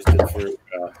 we just used it for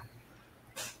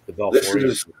the Balfour. This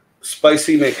is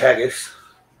spicy McHaggis.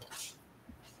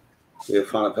 We have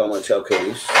Phonopelma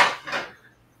chalcotes.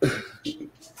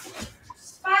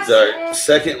 It's our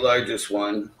second largest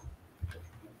one.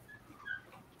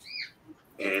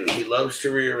 And he loves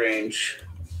to rearrange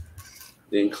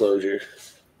the enclosure.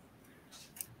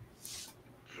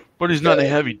 But he's not a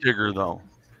heavy digger, though.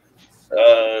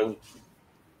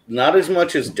 Not as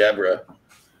much as Deborah.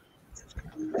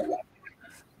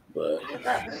 But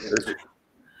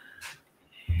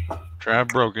Trav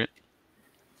broke it.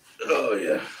 oh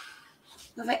yeah.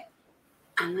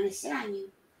 I'm gonna sit on you.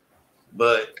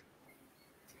 But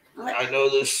I know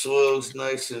this soil's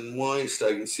nice and moist.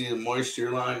 I can see the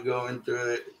moisture line going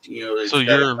through it. So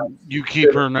you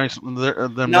keep her nice, them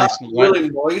not nice and wet. really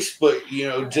moist, but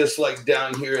just like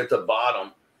down here at the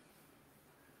bottom.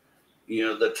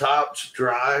 The top's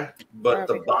dry, but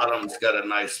the bottom's got a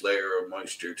nice layer of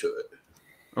moisture to it.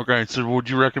 Okay, so would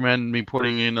you recommend me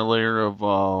putting in a layer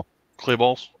of clay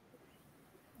balls?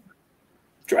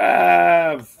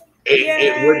 Trav!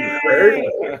 It wouldn't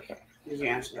hurt. Did you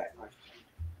answer that question?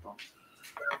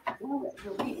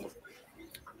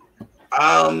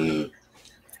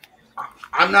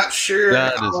 I'm not sure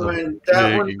That is that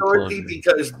big one, Dorothy, enclosure.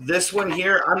 because this one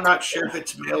here, I'm not sure if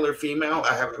it's male or female.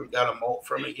 I haven't got a molt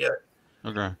from it yet,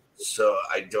 Okay. so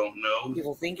I don't know.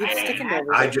 People think it's sticking And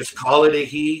over I there. just call it a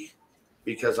he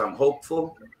because I'm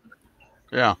hopeful.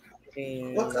 Yeah.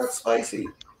 What's up, Spicy?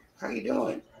 How you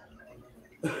doing?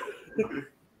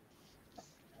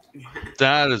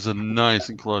 That is a nice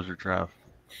enclosure, Trav.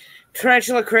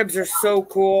 Tarantula cribs are so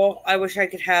cool. I wish I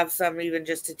could have some even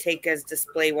just to take as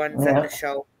display ones at the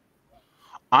show.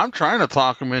 I'm trying to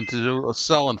talk them into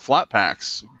selling flat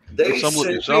packs. They Assemble it sent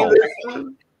me yourself. this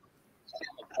one,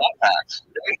 Flat packs.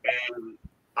 and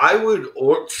I would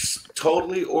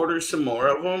totally order some more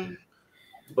of them.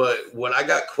 But what I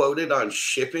got quoted on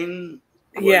shipping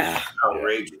was Yeah.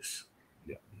 outrageous.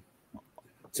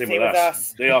 Same with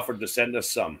us. They offered to send us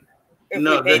some If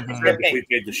No, we paid they- the if shipping. we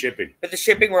paid the shipping. But the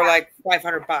shipping were like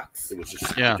 $500. It was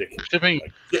just Yeah. ridiculous. Shipping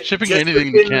Like, shipping Just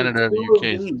anything to to send me Canada and the 2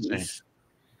 UK of is insane. these-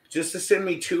 Just to send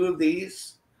me 2 of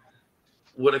these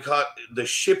would have cost, the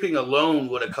shipping alone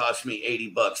would have cost me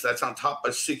 $80. That's on top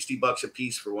of $60 a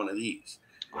piece for one of these.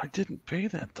 I didn't pay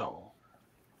that though.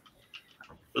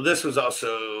 But this was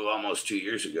also almost 2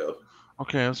 years ago.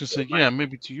 Okay, I was gonna say yeah,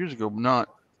 maybe 2 years ago, but not.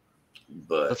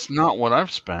 But That's not what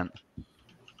I've spent.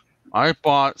 I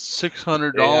bought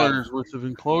 $600 worth of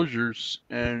enclosures,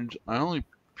 and I only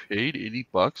paid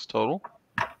 $80 total.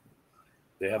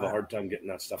 they have a hard time getting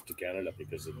that stuff to Canada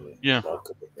because of the Yeah. bulk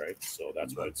of it, right? So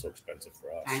that's why it's so expensive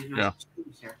for us. I know. Yeah.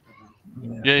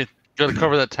 Yeah. Yeah, you got to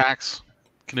cover that tax,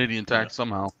 Canadian tax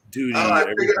somehow. Duty. I figured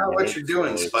everything, out what right? you're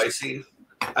doing, So Spicy.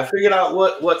 I figured out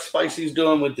what Spicy's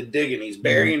doing with the digging. He's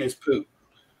burying his poop.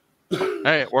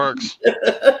 Hey, it works.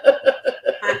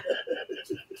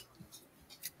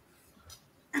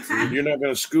 You're not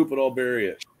going to scoop it, I'll bury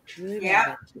it.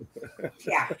 Yeah.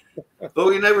 Yeah. But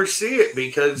we never see it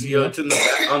because it's in the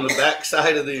back, on the back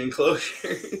side of the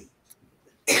enclosure.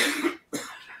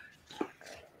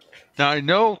 Now I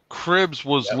know Cribs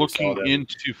was Yeah, we saw looking that.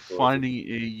 into finding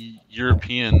a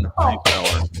European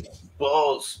retailer.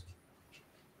 Balls.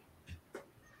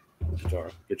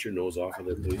 Tara, get your nose off of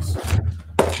it, please.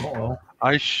 Oh,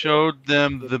 I showed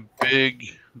them the big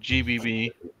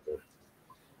GBB.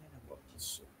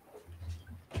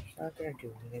 Not gonna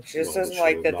do anything. She just No, doesn't she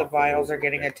like was that the not gonna vials do are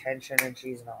getting anything. attention and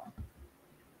she's not.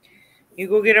 You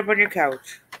go get up on your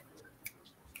couch.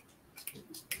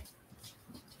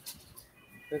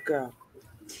 Good girl.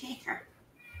 Here.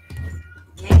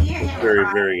 Get here, Very,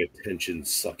 Hillary. very attention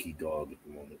sucky dog at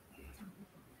the moment.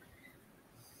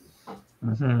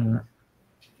 mhm.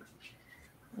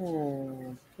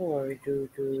 Oh, poor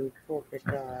doo-doo, poor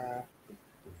guitar.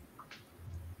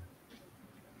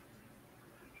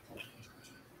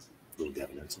 Little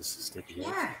Gavinensis is sticking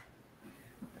out. Yeah.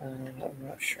 I'm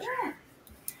not sure.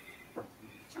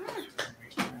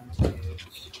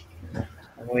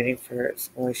 I'm waiting for its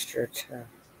moisture to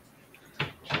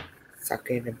suck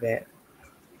in a bit.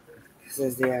 This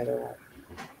is the other one.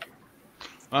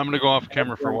 I'm gonna go off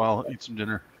camera for a while, eat some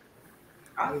dinner.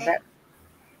 Okay.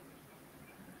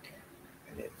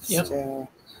 It's Yep. still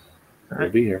We'll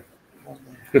be here. on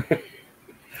there.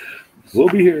 We'll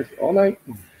be here all night.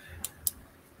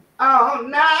 All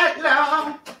night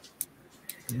long.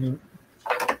 Mhm.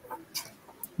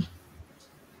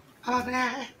 All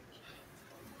right.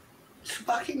 Just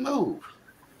fucking move.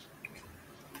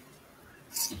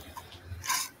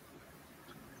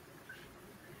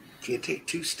 Can't take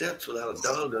 2 steps without a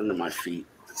dog under my feet.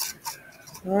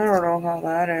 I don't know how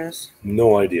that is.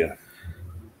 No idea.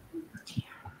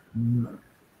 Mm.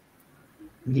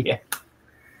 Yeah.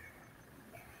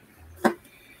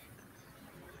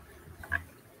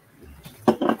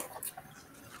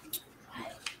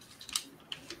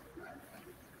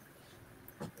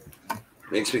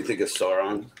 Makes me think of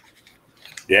Sauron.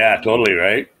 Yeah, totally,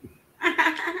 right?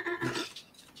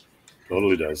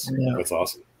 Totally does. Yeah. That's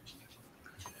awesome.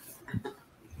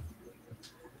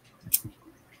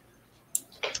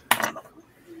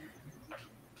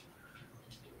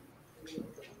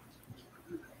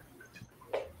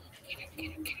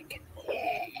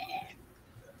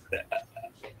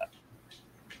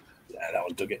 Yeah, that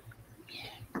one took it.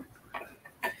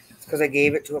 It's because I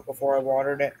gave it to it before I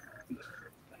watered it.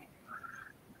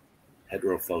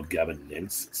 Heterophil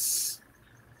Gavinensis.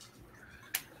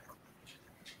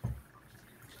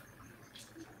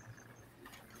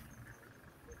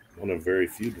 One of very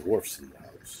few dwarfs in the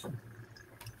house.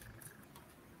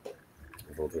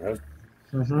 Although there has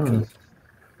Mhm.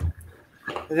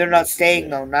 But they're not staying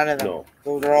though, none of them. no.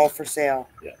 Those are all for sale.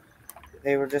 Yeah.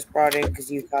 They were just brought in because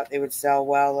you thought they would sell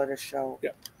well at a show.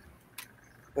 Yeah.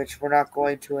 Which we're not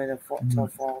going to in the till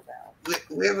fall now.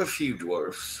 We have a few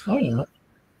dwarfs. Oh yeah.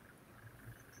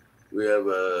 We have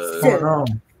Oh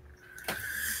no.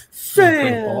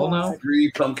 Play ball now?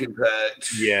 3 pumpkin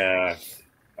patch. Yeah,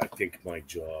 I think my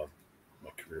job,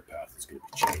 my career path is going to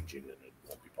be changing, and it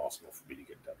won't be possible for me to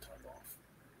get that time off.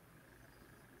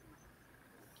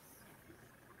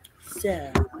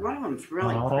 So, One of them's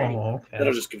really pretty. Oh, That'll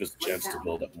okay. just give us a chance to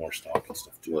build up more stock and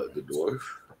stuff too. What, the dwarf?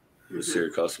 The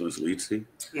Syracosimus Leetsy?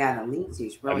 Yeah, the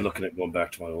Lindsay's I'm really. looking at going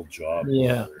back to my old job.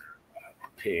 Yeah.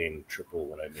 Paying triple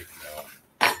what I make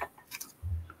now.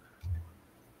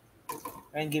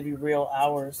 and give you real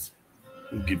hours.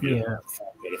 We'll give you Yeah.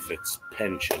 benefits,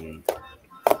 pension.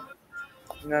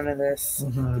 None of this.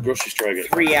 The grocery store, I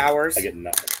get 3 hours. I get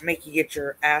nothing. Make you get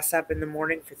your ass up in the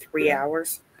morning for 3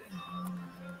 hours.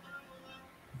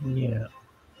 Yeah.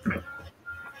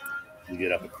 You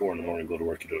get up at 4 in the morning, go to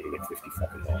work, you don't get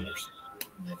 $50.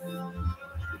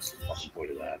 What's the fucking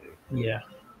point of that? Yeah.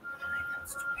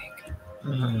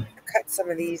 Cut some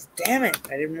of these. Damn it.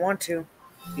 I didn't want to.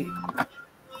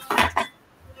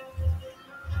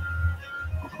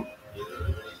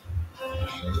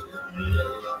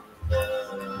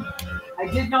 I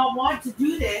did not want to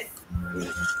do this.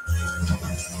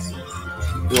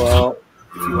 Well,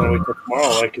 if you want to wait till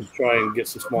tomorrow, I could try and get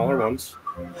some smaller ones.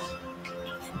 I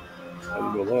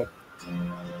can go look.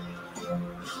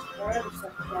 I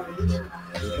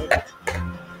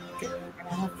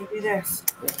don't have to do this.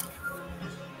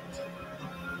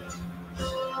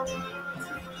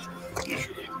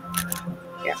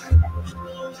 Yeah.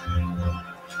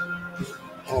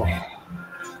 Oh.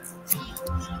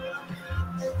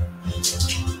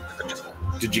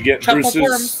 Did you get Chuckle Bruce's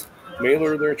worms.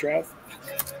 mailer there, Trav?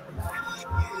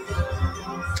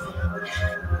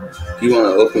 You want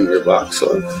to open your box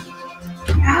up?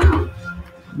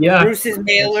 Yeah. Bruce's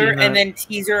mailer I've seen and then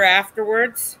teaser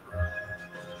afterwards.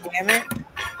 Damn it.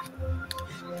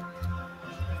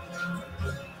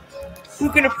 Who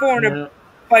can afford Yeah. a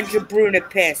bunch of Bruna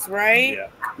piss, right? Yeah.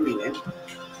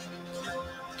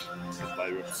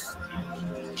 Virus.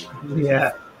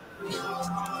 Yeah.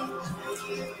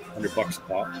 $100 a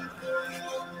pop.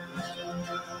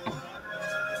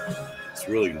 It's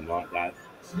really not that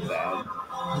bad.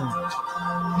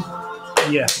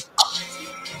 Yeah.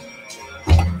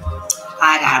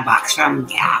 I got a box from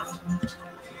Gap.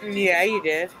 Yeah, you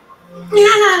did. Open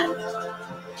it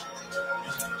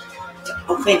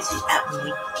up.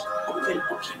 Open.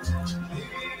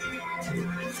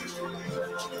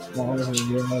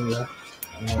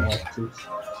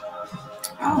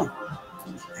 Oh.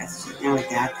 That's now we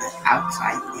got the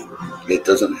outside thing. It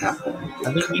doesn't happen.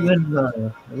 I think even I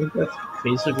think that's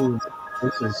basically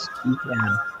this is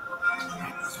Pecan.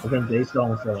 I think they sell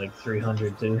them for like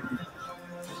 300 too.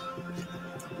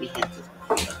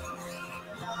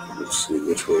 Let's see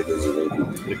which way does it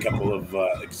open. A couple of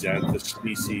Xanthus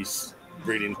species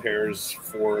breeding pairs,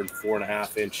 4 and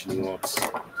 4.5 inch, and he wants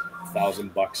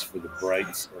 $1,000 for the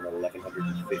brights and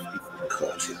 1,150 for the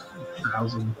culture.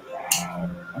 1,000.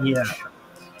 Yeah.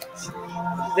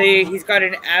 He's got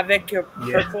an Avic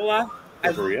Purpura.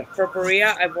 Purpurea.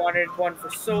 Purpurea. I've wanted one for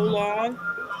so long.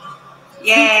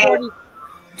 Yay!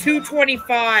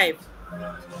 225.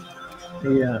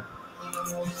 Yeah.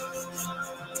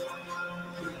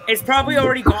 It's probably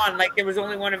already gone. Like there was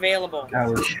only one available.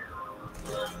 Ouch.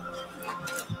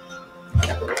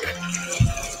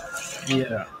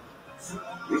 Yeah.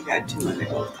 We got 200.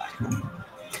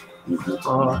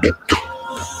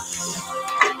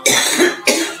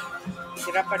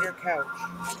 Get up on your couch.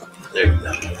 There you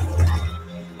go.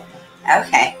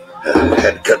 Okay.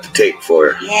 Had to cut the tape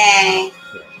for her. Yay.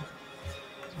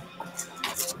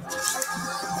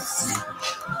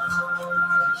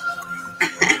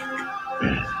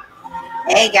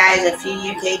 Hey guys, a few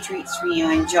UK treats for you.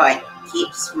 Enjoy.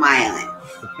 Keep smiling.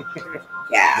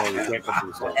 Yeah. No, we can't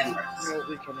come to this house. No,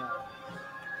 we cannot.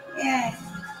 Yeah.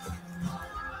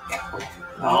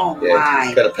 Oh Yeah,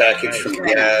 my. got a package from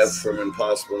goodness. Gav from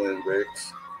Impossible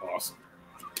Inverts. Awesome.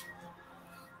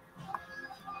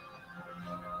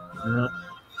 Yeah.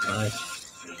 Nice.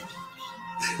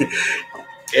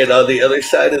 And on the other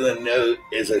side of the note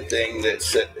is a thing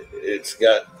that's it's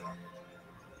got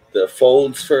the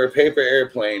folds for a paper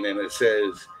airplane, and it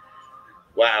says,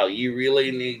 "Wow, you really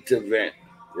need to vent.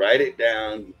 Write it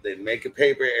down, then make a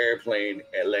paper airplane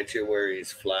and let your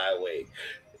worries fly away."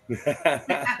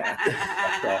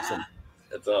 That's awesome.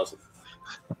 That's awesome.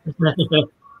 I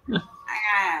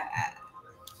got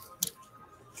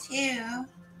 2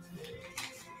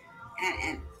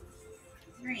 and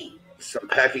 3. Some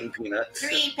packing peanuts.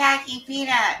 3 packing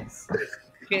peanuts.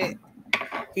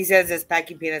 He says this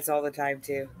packing peanuts all the time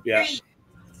too. Yeah.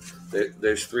 3.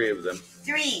 There's 3 of them.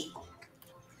 3.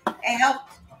 It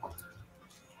helped.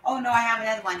 Oh no, I have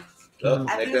another one. Oh,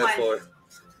 I make blew that one. 4.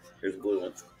 Here's a blue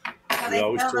one. So We they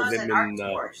always sell told those him in Art in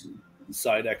stores.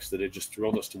 Side X that it just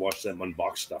thrilled us to watch them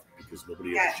unbox stuff because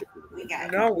nobody Yeah, ever shipped it. we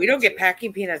got No, we don't get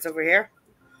packing peanuts over here.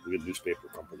 We get newspaper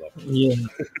crumpled up Yeah.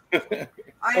 Orange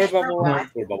Or bubble purple.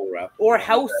 wrap. or bubble wrap Or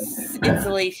house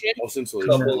insulation. house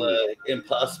insulation. Couple of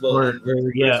Impossible Or-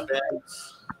 Inverts yeah.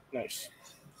 bags. Nice.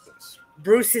 Nice.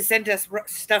 Bruce has sent us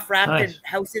stuff wrapped in Nice.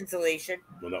 house insulation.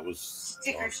 Well, that was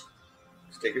Stickers.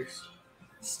 Stickers.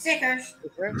 Stickers.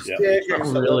 Yeah. Stickers. I Oh,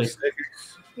 love really?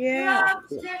 stickers. Yeah. Love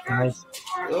stickers. Nice.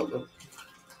 Oh,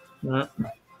 Yeah.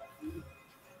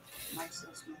 My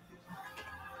sister.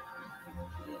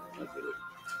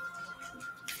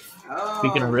 Oh,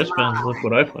 Speaking of wristbands, my. look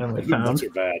what I finally found. Those are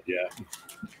bad, yeah.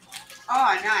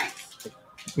 Oh, nice.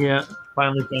 Yeah,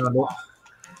 finally found it.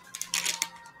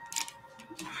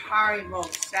 Haribo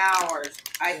sours.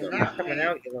 I They're can't not coming wait.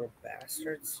 out, you little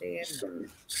bastards. Seeing. some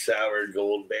sour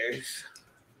gold bears.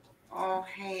 Oh,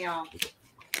 hell.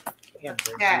 Yeah,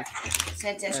 Yeah.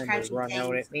 Since it's trying to crunchy run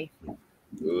out things. at me.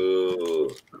 Ooh,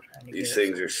 Trying to these get it.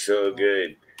 things are so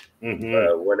good.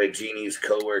 Mm-hmm. One of Jeannie's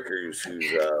coworkers, who's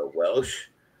Welsh,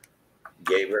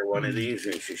 gave her one of these,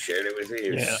 and she shared it with me.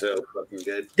 It was Yeah. so fucking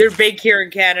good. They're big here in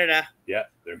Canada. Yeah,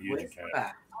 they're huge in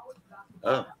Canada.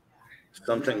 Oh,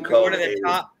 something They're called one of the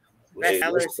top best a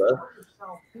sellers. whisper.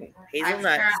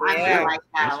 Hazelnuts. I'm Yeah. gonna like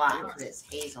that a lot because it's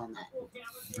hazelnut.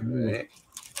 Right.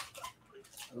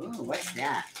 Ooh, what's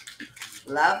that?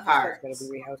 Love heart. That's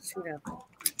gotta be house too now.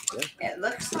 It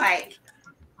looks like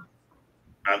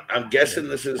I'm guessing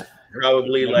this is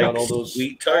probably Got like all those-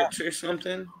 sweet tarts or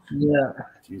something. Yeah.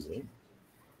 Jeez,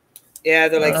 Yeah,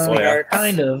 they're like yeah. sweethearts.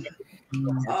 Kind of.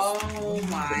 oh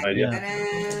my idea.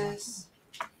 goodness.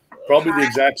 Probably the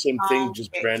exact same thing, Oh,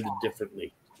 just Kit branded Kat.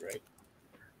 differently, right?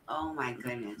 Oh my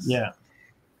goodness. Yeah.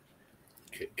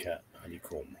 Kit Kat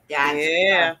honeycomb. That's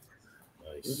Yeah.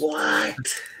 Nice. What?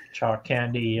 Chalk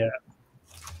candy. Yeah.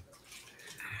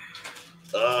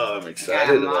 Oh, I'm We got a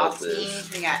excited about this.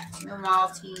 Maltese. We got 2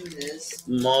 Maltesers.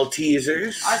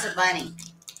 Maltesers. Oh, it's a bunny.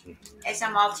 It's a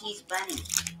Maltese bunny.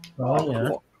 Oh, yeah.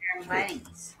 They're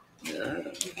bunnies. Yeah.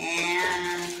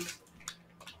 And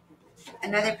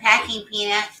another packing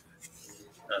peanut.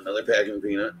 Another packing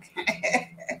peanut.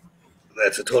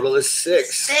 That's a total of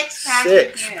 6. Six packing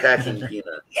Six peanuts. packing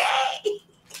peanuts. Yay!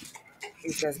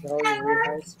 These guys got all your weird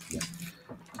house. And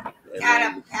Got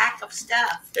then a pack of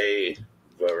stuff. a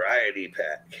variety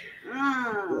pack.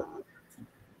 Mm.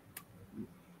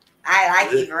 I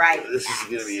like the variety. This is packs.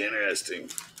 going to be interesting.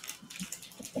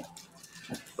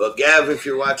 Well, Gav, if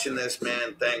you're watching this,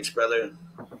 man, thanks, brother.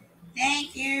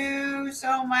 Thank you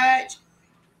so much.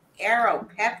 Arrow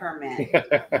peppermint.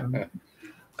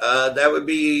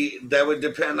 That would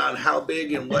depend on how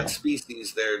big and what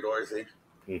species there, Dorothy.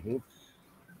 Mm-hmm.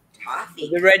 Toffee.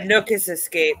 The red nook has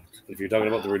escaped. If you're talking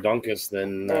about the redunculus,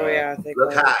 then Oh yeah, they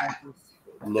Look call it high.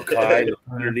 Rockies. look high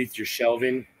underneath your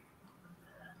shelving.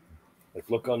 Like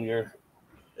look on your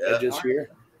Yeah. edges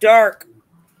here. Dark.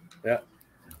 Yeah.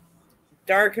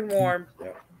 Dark and warm.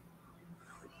 Boy.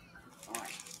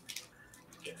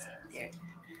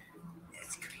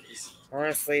 That's crazy.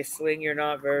 Honestly, Sling, you're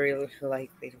not very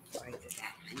likely to find it.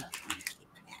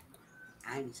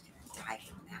 I'm just gonna die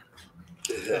from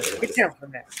that. Get down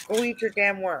from that. Go eat your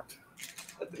damn worm.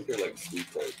 I think they're like sweet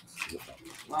tarts.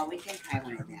 Well, we can try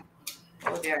one of them.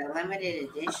 Oh, they're limited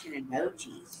edition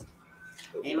emojis.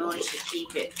 Maybe we should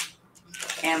keep it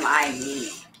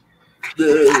MIV.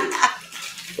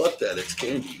 Fuck that, it's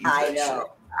candy. Eat I that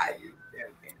know.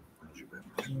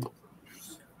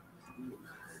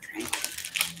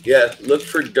 shit. Yeah, look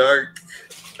for dark,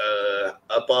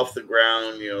 up off the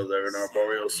ground, the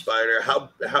arboreal spider. How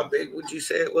big would you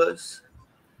say it was?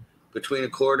 Between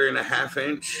 1/4 and 1/2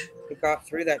 inch? It got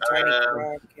through that tiny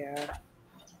crack, yeah.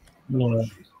 Yeah.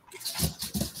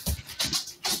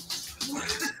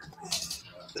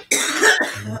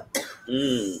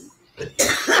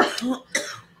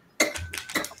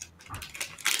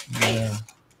 Yeah.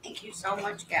 Thank you so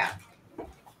much, Gab. Okay,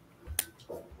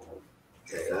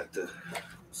 I have to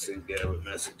send Gab a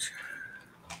message.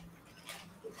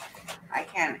 I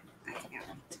can't.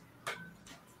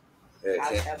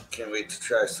 Yeah, can't wait to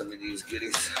try some of these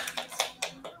goodies.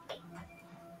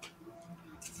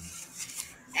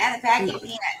 And the packing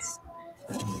peanuts.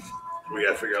 We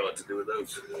gotta figure out what to do with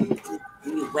those.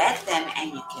 You wet them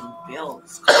and you can build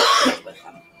sculptures with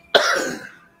them.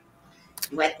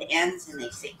 You wet the ends and they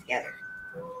stick together.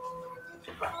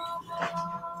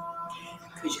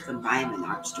 Because you can buy them in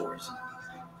art stores.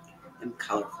 Them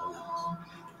colorful ones.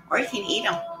 Or you can eat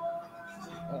them.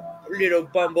 Little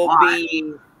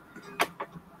bumblebee.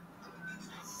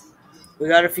 We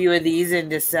got a few of these in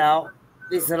to sell.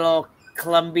 These little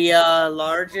Columbia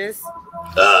larges.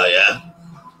 Oh, yeah.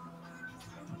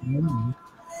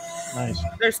 Nice.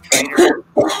 They're spider.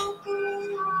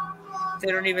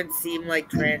 They don't even seem like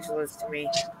tarantulas to me.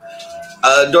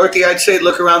 Dorothy, I'd say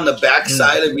look around the back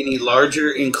side of any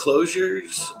larger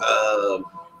enclosures.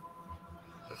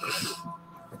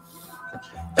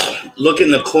 Look in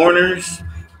the corners.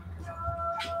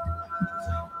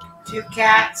 2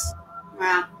 cats.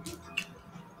 Well,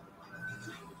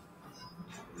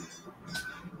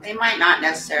 They might not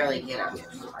necessarily get up.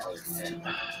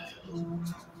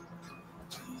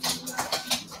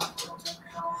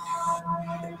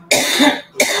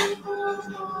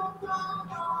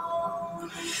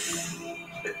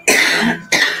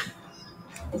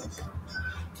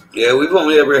 Yeah, we've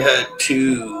only ever had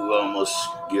 2 almost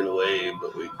get away,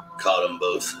 but we caught them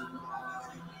both.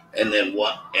 And then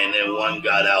one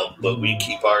got out, but we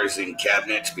keep ours in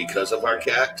cabinets because of our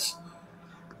cats.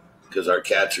 Because our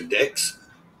cats are dicks.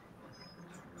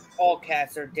 All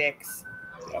cats are dicks.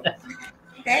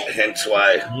 Hence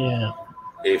why, Yeah.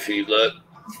 if you look,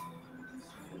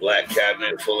 black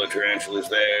cabinet full of tarantulas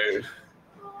there,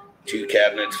 2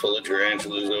 cabinets full of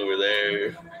tarantulas over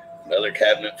there, another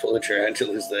cabinet full of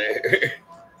tarantulas there.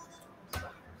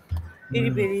 Itty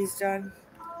bitty's done.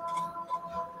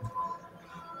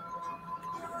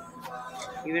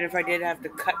 Even if I did have to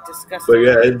cut disgusting. But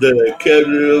yeah, the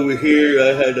cabinet over here,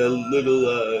 I had a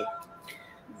little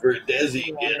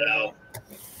Verdesi get out.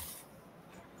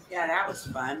 Yeah, that was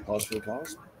fun. Pause for the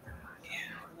cause.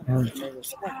 You're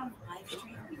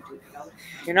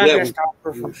not Yeah, gonna stop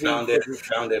her We from found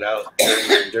it out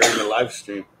during the live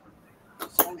stream.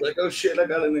 Like, oh shit, I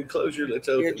got an enclosure. Let's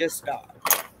You open. just stop.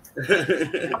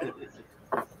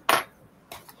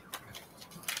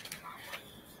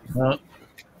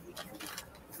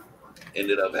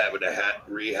 Ended up having to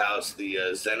rehouse the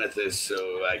Zenithus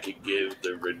so I could give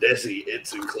the Redesi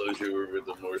its enclosure with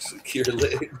a more secure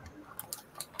lid.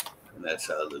 And that's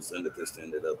how the Zenithus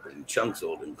ended up in Chunk's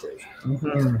old enclosure.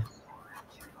 Mm-hmm.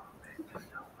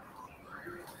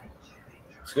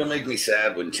 It's going to make me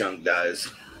sad when Chunk dies.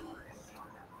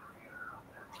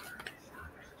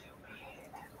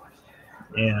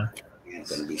 Yeah. It's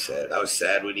going to be sad. I was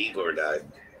sad when Igor died.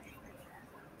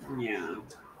 Yeah.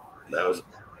 That was...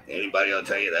 Anybody will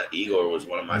tell you that Igor was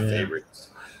one of my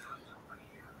favorites.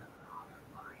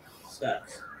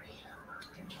 Sucks.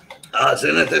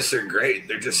 Zenithus are great.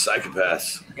 They're just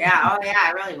psychopaths. Yeah, oh yeah,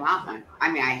 I really want one.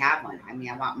 I mean, I have one. I mean,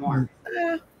 I want more.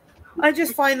 I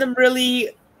just find them really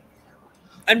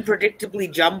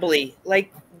unpredictably jumbly.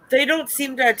 Like, they don't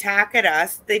seem to attack at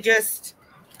us. They just,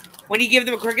 when you give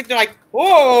them a cricket, they're like,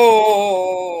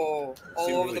 whoa, all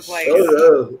over the place.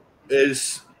 Oh no.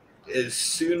 As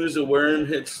soon as a worm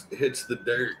hits the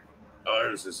dirt,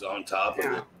 ours is on top of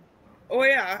it. Oh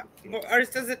yeah, ours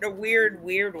does it in a weird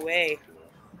way.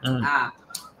 They are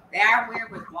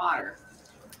weird with water.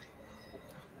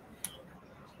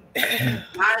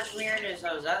 Not as weird as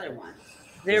those other ones.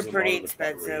 They're pretty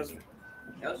expensive.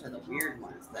 Those are the weird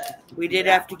ones that we did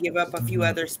have to give up a few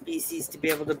other species to be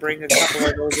able to bring a couple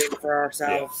of those in for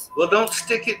ourselves. Well, don't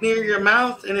stick it near your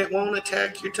mouth and it won't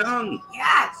attack your tongue.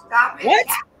 Yeah, stop it. What?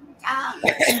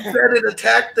 You said it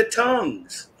attacked the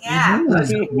tongues. Yeah. Don't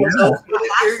put it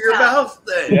near your mouth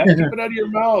then. Yeah, keep it out of your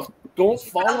mouth. Don't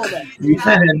follow that.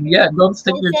 Yeah, don't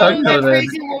stick your tongue that out there.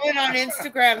 crazy woman on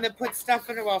Instagram that puts stuff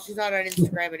in her. Well, she's not on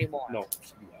Instagram anymore. No.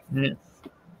 Yeah.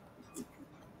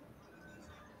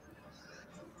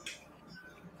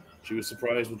 She was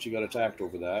surprised when she got attacked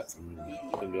over that and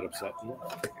didn't get upset.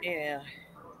 Yeah.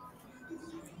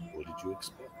 What did you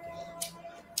expect?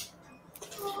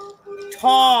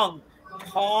 Tong.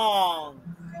 Oh,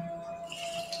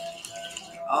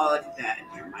 look at that.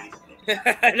 Never mind.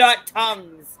 Not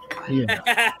tongues. Yeah.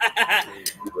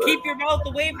 Keep your mouth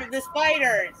away from the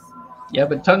spiders. Yeah,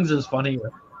 but tongues is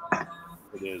funnier.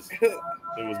 It is. It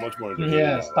was much more entertaining.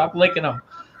 Yeah, stop licking them.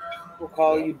 We'll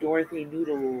call you Dorothy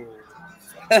Noodle.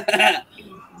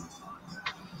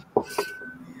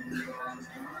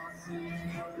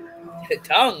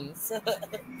 Tongues.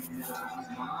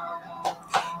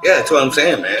 Yeah, that's what I'm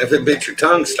saying, man. If it bit your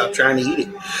tongue, stop trying to eat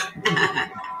it.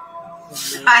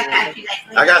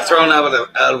 I got thrown out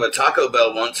of a Taco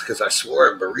Bell once because I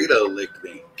swore a burrito licked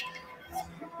me.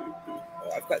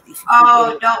 Oh, I've got these.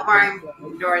 Oh, don't worry,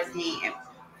 Dorothy.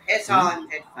 It's all in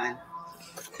good fun.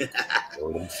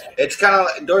 It's kind of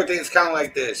like, Dorothy, it's kind of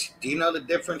like this. Do you know the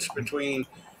difference between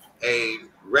a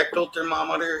rectal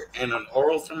thermometer and an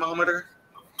oral thermometer?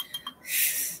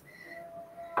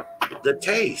 The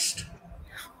taste.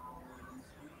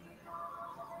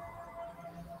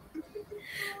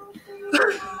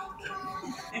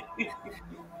 You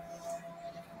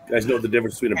guys know what the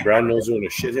difference between a brown noser and a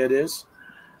shithead is?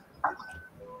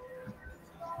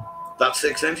 About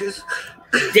 6 inches?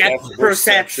 Depth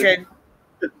perception.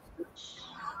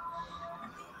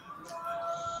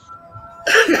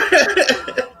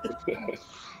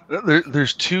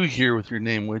 There's 2 here with your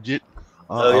name widget.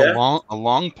 Oh, yeah? A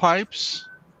long pipes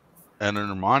and an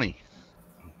Armani.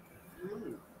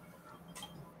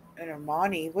 An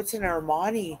Armani? What's an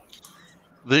Armani?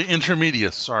 The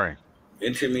intermediate, sorry.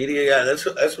 Intermediate, yeah, that's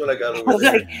what I got I over was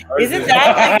there. like, isn't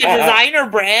that like a designer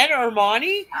brand,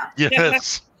 Armani?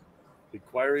 Yes.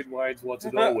 Inquiring minds want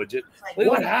to know, Widget. Wait,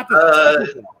 What what? happened to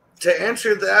Templeton? To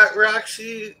answer that,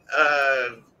 Roxy,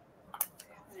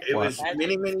 it What? was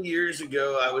many, many years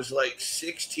ago. I was like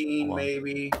 16, Hold on.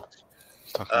 maybe.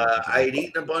 He's talking about I had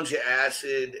eaten a bunch of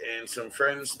acid, and some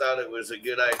friends thought it was a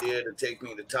good idea to take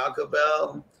me to Taco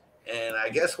Bell. And I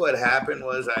guess what happened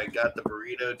was I got the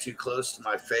burrito too close to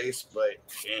my face, but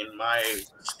in my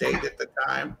state at the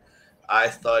time, I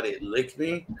thought it licked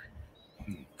me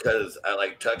because I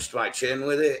like touched my chin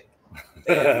with it.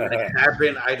 And when it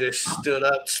happened, I just stood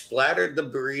up, splattered the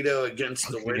burrito against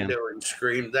the Again. window, and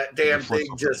screamed, "That damn thing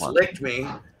just licked me!"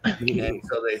 And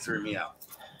so they threw me out.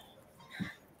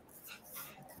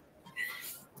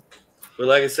 But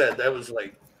like I said, that was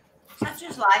like Such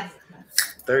is life.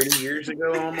 30 years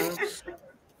ago almost.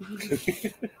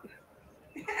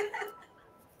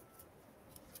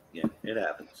 Yeah, it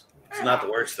happens. It's not the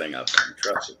worst thing I've done,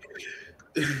 trust me.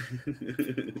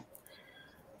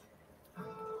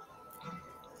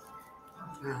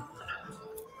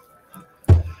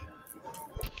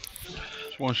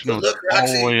 Just want you to know Look, it's all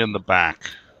Roxy. the way in the back.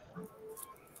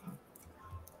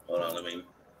 Hold on, let me.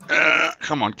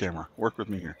 Come on, camera. Work with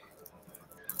me here.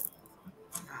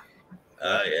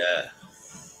 Oh yeah.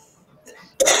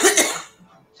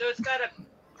 So it's got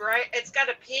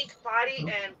a pink body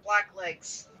and black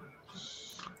legs.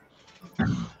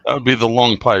 That would be the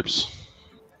long pipes.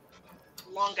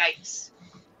 Longites.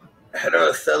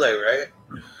 Heterocele, right?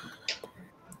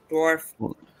 Dwarf.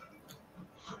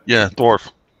 Yeah,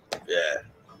 dwarf. Yeah.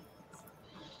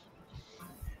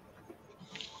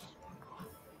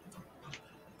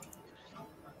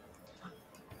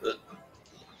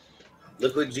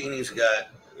 Look what Jeannie's got,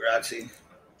 Roxy.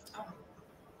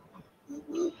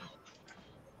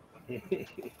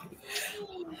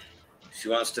 She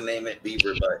wants to name it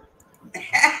Beaver Butt.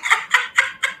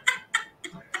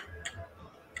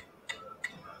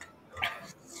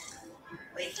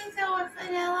 We can go with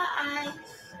vanilla ice.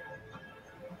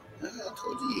 I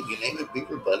told you you can name it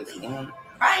Beaver Butt if you want.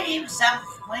 Probably name yourself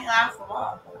wing off the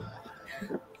wall.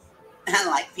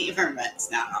 Like Beaver Butt's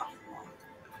not off the wall.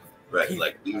 Right,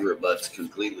 like Beaver Butt's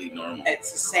completely normal.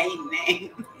 It's the same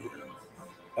name.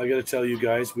 I got to tell you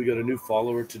guys, we got a new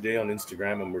follower today on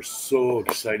Instagram, and we're so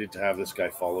excited to have this guy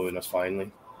following us finally.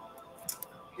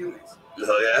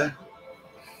 Oh yeah?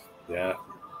 Yeah.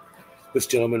 This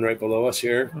gentleman right below us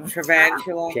here,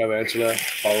 Travantula. Travantula,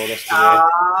 followed us today.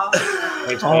 Oh.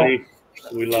 Thanks, buddy.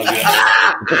 We love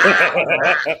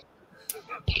you.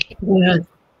 Yeah.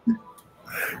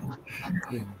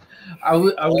 I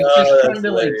was just trying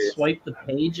to like hilarious. swipe the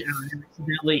page and I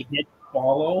accidentally hit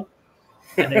follow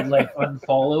and it like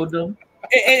unfollowed them.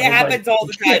 It I was happens like, all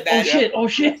the time, Oh man. shit! Oh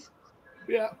shit!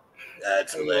 Yeah.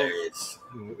 That's hilarious.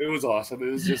 It was awesome.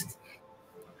 It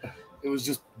was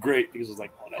just great because it was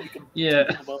like, oh, now we can Yeah.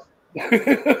 talk about.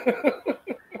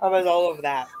 I was all over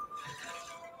that.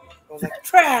 I was like,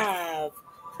 Trav.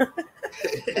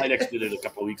 I next did it a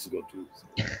couple of weeks ago too.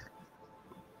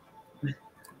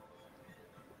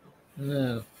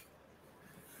 Yeah.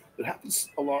 It happens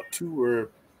a lot too, where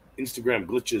Instagram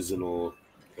glitches and it'll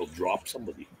drop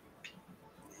somebody.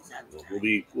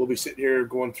 We'll be sitting here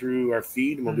going through our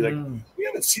feed and we'll be like, we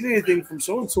haven't seen anything from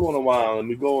so and so in a while, and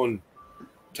we go and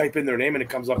type in their name and it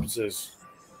comes up and says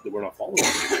that we're not following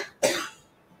them.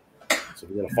 So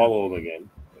we're gonna follow them again.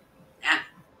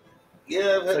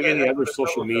 Yeah, It's like any other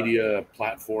social media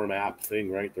platform app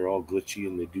thing, right? They're all glitchy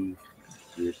and they do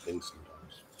weird things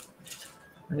sometimes.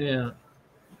 Yeah.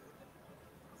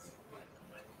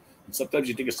 And sometimes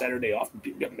you take a Saturday off and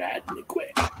people get mad and they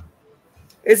quit.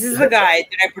 This is the guy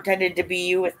that I pretended to be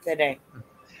you with today.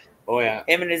 Oh yeah,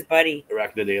 Him and his buddy.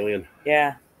 arachnid alien.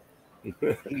 Yeah.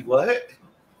 What?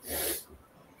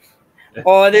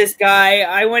 Oh, this guy.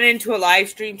 I went into a live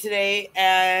stream today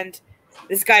and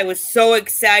this guy was so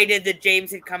excited that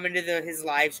James had come into his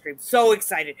live stream. So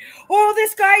excited. Oh,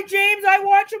 this guy, James, I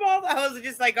watch him all. I was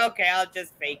just like, okay, I'll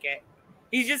just fake it.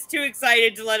 He's just too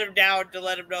excited to let him down, to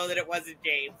let him know that it wasn't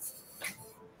James.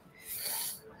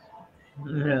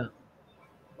 Yeah.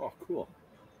 Oh, cool.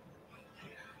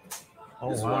 Oh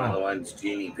This is one of the wow. ones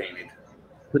Jeannie painted.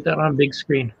 Put that on big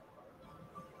screen.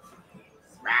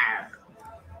 Rawr.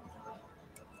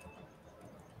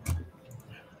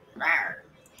 Rawr.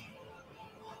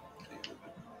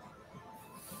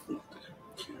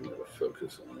 Can't really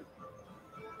focus on it.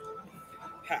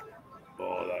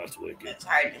 Oh, that's wicked. It's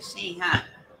hard to see, huh?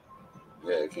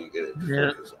 Yeah, I can't get it to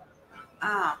Yeah. focus on it.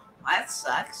 Oh, that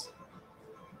sucks.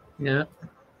 Yeah.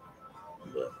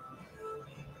 But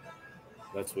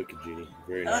That's wicked, Jeannie.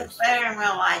 Very It looks nice. better in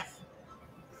real life.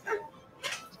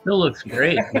 Still looks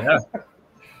great. Yeah.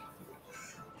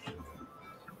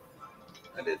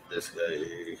 I did this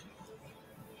guy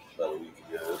about a week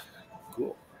ago.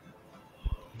 Cool.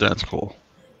 That's cool.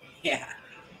 Yeah.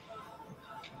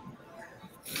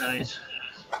 Nice.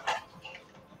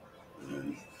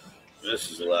 And this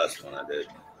is the last one I did.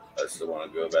 I still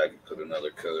want to go back and put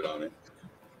another coat on it.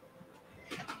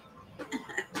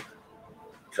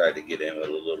 Tried to get in with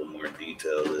a little more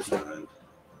detail this time.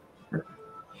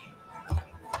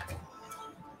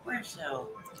 We're so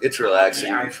It's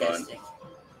relaxing and fun. artistic.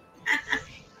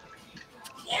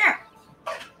 Yeah.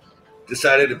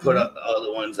 Decided to put up all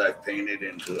the ones I've painted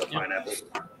into a pineapple.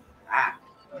 Ah,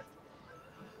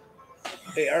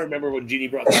 Hey, I remember when Jeannie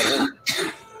brought that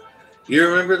home. You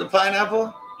remember the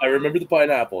pineapple? I remember the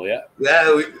pineapple, yeah.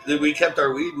 Yeah, we kept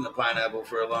our weed in the pineapple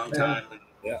for a long time.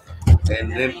 Yeah.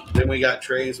 And then we got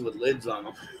trays with lids on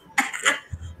them.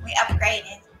 we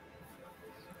upgraded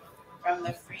from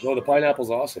the free. No, the pineapple's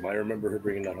awesome. I remember her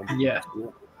bringing that home. Yeah.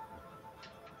 Cool.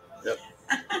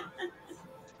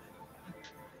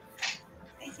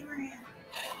 Thank you, Maria.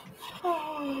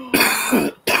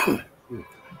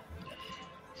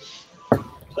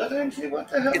 What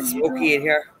the hell? It's smoky in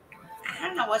here. I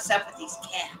don't know what's up with these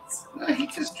cats. No, he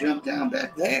just jumped down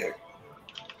back there.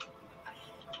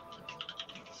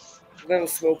 A little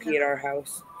smoky in our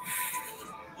house.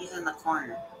 He's in the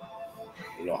corner.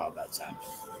 You know how that's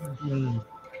happened. Mm.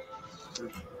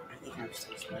 I think I'm so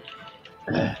slow.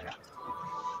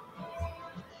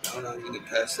 No, you can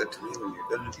pass that to me when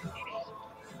you're done.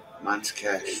 Mine's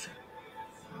cached.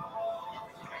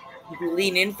 If you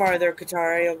lean in farther,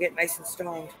 Katara, you'll get nice and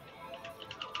stoned.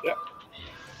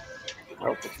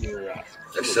 Well, if you're, I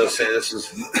still say this is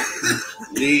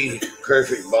the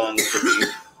perfect bong for me.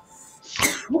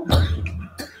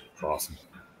 awesome.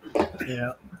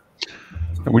 Yeah.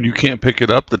 And when you can't pick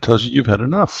it up, that tells you you've had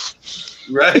enough.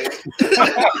 Right?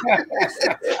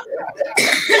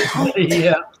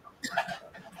 Yeah.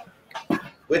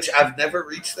 Which I've never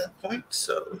reached that point,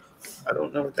 so I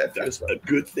don't know what that feels That's a like.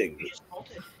 good thing.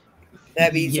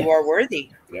 That means you are worthy.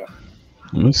 Let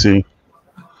me see.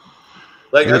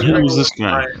 Like, I Who was remember this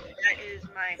guy? That is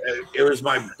my. it was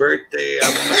my birthday, I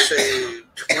want to say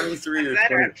 23 or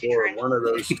 24, one of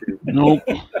those two. Nope.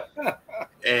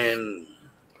 And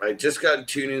I just got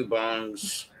 2 new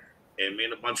bongs, and me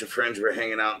and a bunch of friends were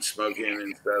hanging out and smoking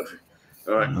and stuff.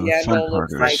 All right. Yeah, Fun no, it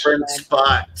looks partners. My like friend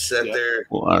Spot sat Yeah. there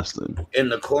Last thing. in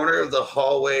the corner of the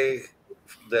hallway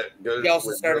that goes He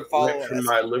also started went following from us.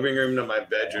 my living room to my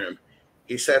bedroom.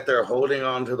 He sat there holding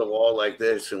on to the wall like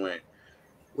this and went,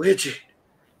 "Widget,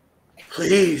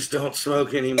 please don't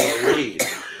smoke any more weed."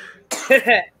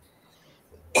 And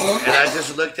I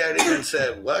just looked at him and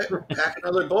said, "What? Pack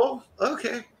another bowl?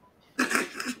 Okay."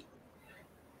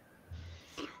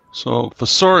 So,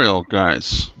 Fossorial,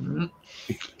 guys.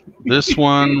 This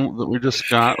one that we just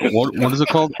got, what is it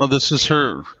called? Oh, this is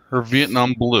her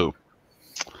Vietnam Blue.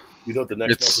 You know what the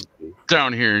next It's message is?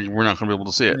 down here. We're not going to be able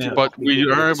to see it. Yeah. But we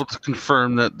are able to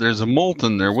confirm that there's a molt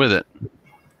in there with it.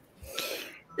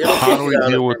 It'll How kick do we you out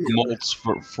deal with the eventually.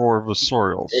 molts for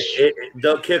Fossorials?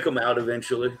 They'll kick them out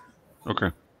eventually.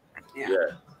 Okay. Yeah.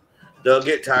 They'll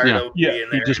get tired Yeah. of being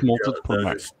there. You just molt it, put 'em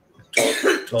They'll back.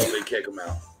 just totally kick them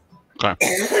out.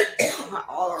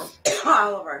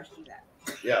 all of ours do that.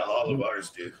 Yeah, all of ours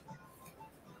do.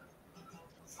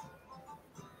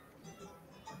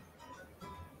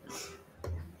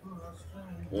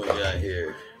 What we got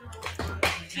here?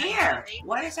 Here,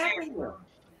 what is that for you?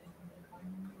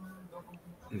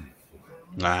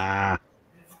 Nah.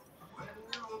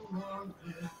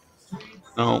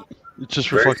 No, it's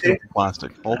just reflective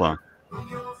plastic. Hold on.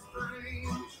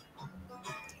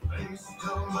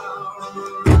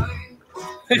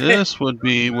 This would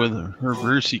be with her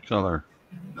Brucey color.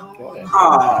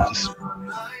 Oh,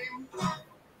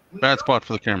 Bad spot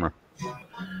for the camera.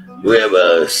 We have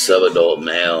a sub-adult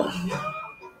male.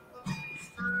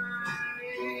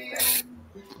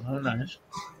 Oh, nice.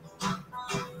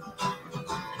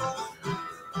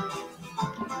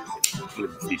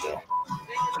 Female.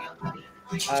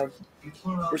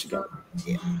 Where's she going?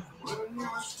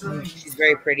 She's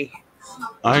very pretty.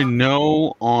 I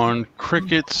know on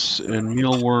crickets and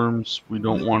mealworms, we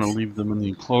don't want to leave them in the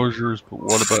enclosures, but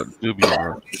what about dubia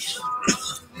roaches?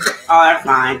 oh, they're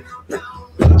fine.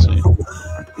 Let's see.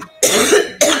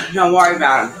 Don't worry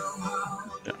about them.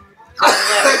 Yeah.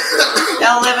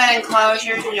 They'll live in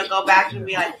enclosures, and you'll go back and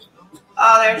be like,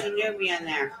 "Oh, there's a newbie in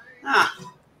there." Huh?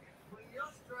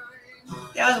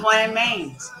 There was one in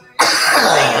Maine's. They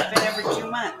have been there for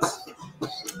 2 months.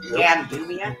 Yeah,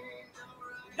 dubia.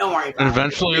 Don't worry about And them.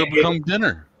 eventually it'll become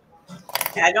dinner.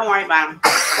 Yeah, don't worry about them.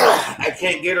 I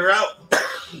can't get her out.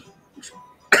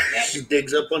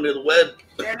 digs up under the web,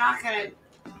 They're not gonna.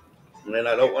 and then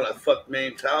I don't want to fuck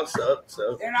Maine's house up.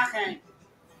 So They're not gonna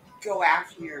go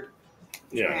after your.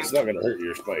 Yeah, it's not going to hurt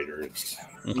your spider. It's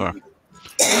Okay. Not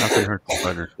gonna hurt the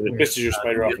spider. if it pisses your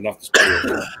spider off enough, the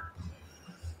spider.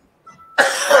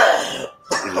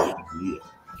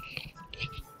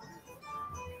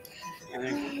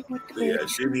 yeah,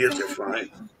 CBS are fine.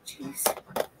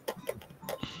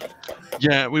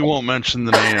 Yeah, we won't mention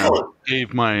that I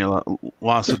gave my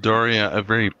Lacidoria a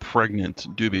very pregnant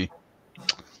Dubia.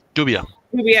 Dubia.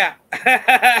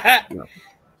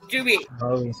 Dubie.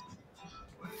 Oh,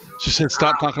 She said,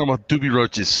 "Stop talking about doobie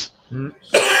roaches."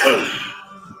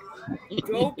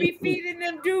 Don't be feeding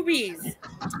them doobies.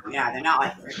 Yeah, they're not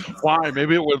like crickets. Why?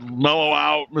 Maybe it would mellow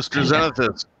out Mr.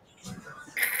 Zenithus.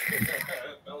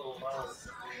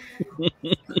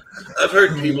 I've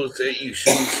heard people say you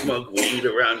shouldn't smoke weed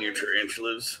around your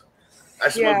tarantulas. I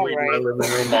smoke weed in my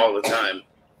living room all the time.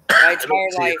 My I entire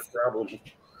don't see life. a problem.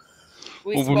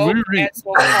 We Well, when smoke we read- and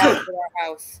smoke pot in our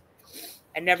house.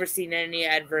 I've never seen any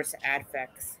adverse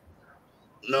effects.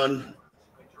 None.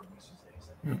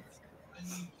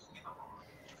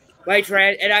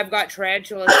 And I've got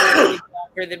tarantulas that are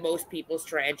longer than most people's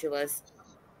tarantulas.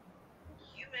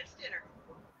 You missed dinner.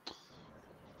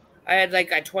 I had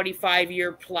like a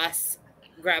 25-year plus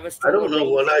grab a I stool. don't know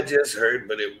what I just heard,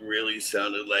 but it really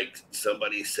sounded like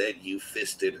somebody said you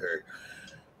fisted her.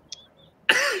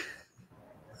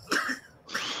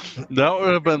 That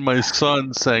would have been my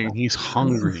son saying he's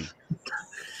hungry.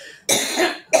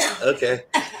 Okay.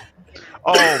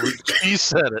 Oh, he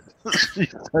said it. She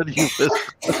said you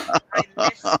missed.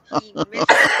 He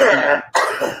missed.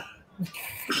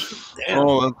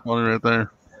 Oh, that's funny right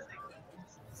there.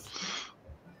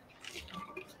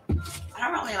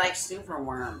 I don't really like super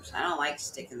worms. I don't like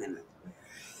sticking them.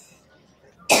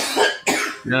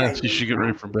 Yes, you should get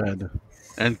ready for bed.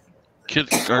 And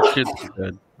our kids to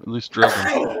bed. At least drug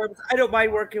them. I don't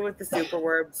mind working with the super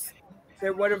worms.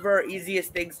 They're one of our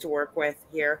easiest things to work with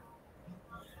here.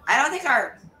 I don't think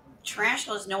our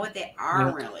tarantulas know what they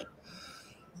are really.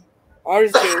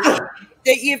 Ours do.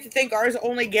 You have to think ours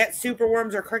only get super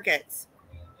worms or crickets.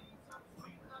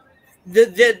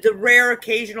 The rare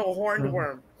occasional horned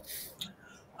worm.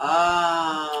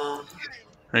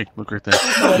 Hey, look right there.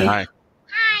 Say hi.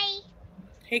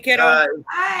 Hey kiddo. You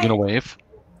Hi. gonna wave?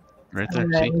 Right there.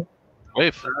 See?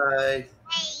 Wave. Hi.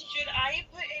 Should I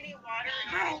put any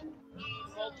water in the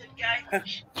molted guy?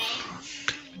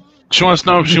 She wants to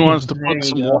know if she wants to There put you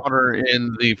some go. water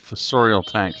in the fossorial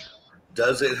tank.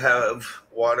 Does it have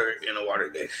water in a water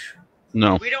dish?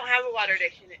 No. We don't have a water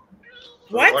dish in it.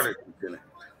 What? Water dish in it.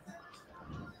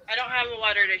 I don't have a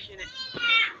water dish in it.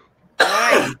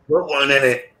 Why? Put one in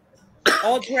it.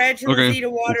 All tarantulas Okay, need a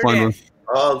water we'll find dish.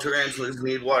 All tarantulas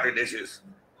need water dishes.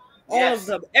 All Yes. of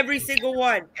them. Every single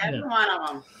one. Every one of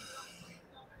them.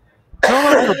 Tell All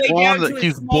her the the way blonde down to that as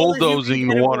keeps small as you bulldozing can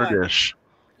the get it water on. dish.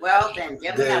 Well, then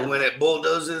give them Then another. when it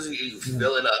bulldozes, you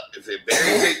fill it up. If it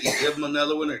buries it, you give them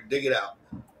another one or dig it out.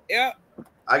 Yeah.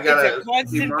 I got It's a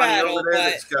constant Imani battle, over there but-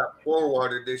 that's got 4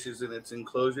 water dishes in its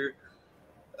enclosure.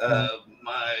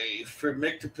 My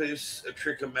Firmictopus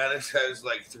trichomatis has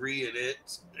like 3 in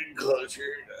its enclosure.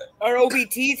 Our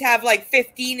OBTs have like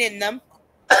 15 in them.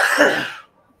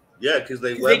 Yeah, because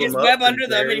they 'Cause web they just them up web and under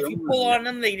them, and bury if you them. pull on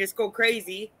them, they just go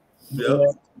crazy. Yep.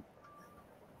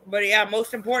 But yeah,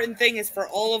 most important thing is for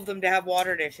all of them to have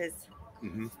water dishes.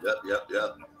 Yep.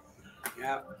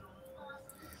 Yeah.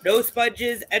 No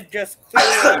sponges and just clear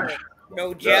water.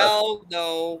 No gel,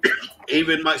 no.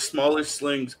 Even my smaller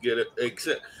slings get it.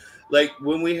 Except, like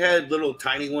when we had little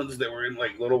tiny ones that were in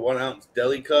like little 1-ounce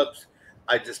deli cups,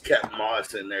 I just kept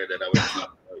moss in there that I would keep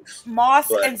moist. Moss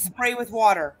But- and spray with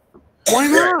water. Why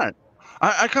not?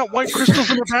 I got white crystals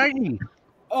in a baggie.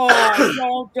 Oh,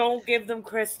 no, don't give them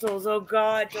crystals. Oh,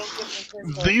 God, don't give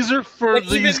them crystals. These are for But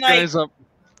even, these like- guys up.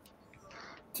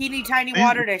 Teeny tiny These-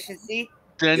 water dishes, see?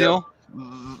 Daniel,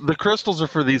 the crystals are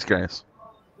for these guys.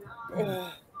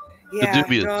 Ugh. Yeah,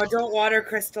 dubious. no, don't water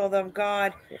crystal them,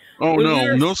 God. Oh, When no. we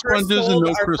were No first sponges and sold no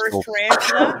our crystals. First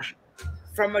tarantula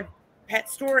from a pet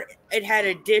store, it had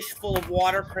a dish full of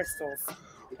water crystals.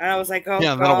 And I was like, oh,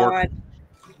 Yeah, that'll work.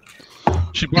 God.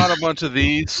 She bought a bunch of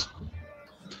these.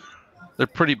 They're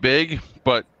pretty big,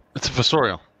 but it's a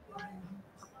fossorial.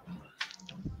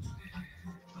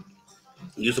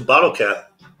 Use a bottle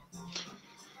cap.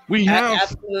 We have.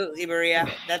 Absolutely, Maria.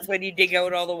 That's when you dig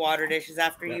out all the water dishes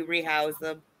after you rehouse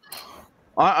them.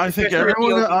 I think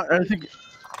Especially with everyone. the I think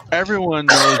everyone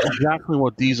knows exactly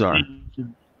what these are.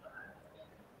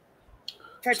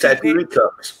 Tattooing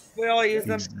cups. We all use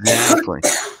them. Exactly.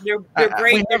 They're We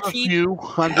great. They're have a cheap. few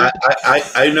hundred.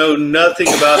 I know nothing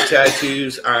about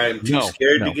tattoos. I'm too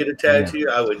scared to no. get a tattoo.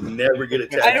 I would never get a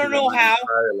tattoo. I don't know in my how,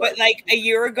 entire life. but like a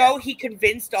year ago, he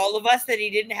convinced all of us that he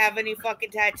didn't have any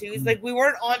fucking tattoos. Like we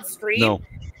weren't on stream, No.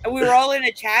 and we were all in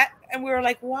a chat, and we were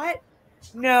like, "What?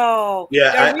 No."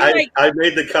 Yeah, Are we, I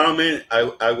made the comment.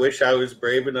 I wish I was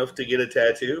brave enough to get a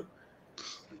tattoo.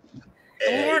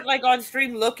 and we weren't like on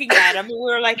stream looking at him. We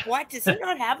were like, "What? Does he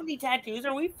not have any tattoos?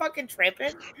 Are we fucking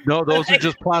tripping?" No, those are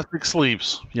just plastic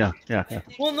sleeves. Yeah.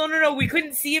 Well, no. We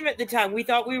couldn't see him at the time. We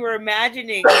thought we were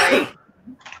imagining. Like,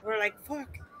 we were like, "Fuck,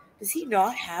 does he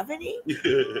not have any?"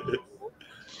 I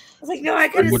was like, "No, I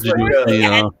could have Would you sworn do he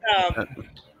had the, some."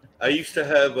 I used to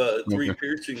have 3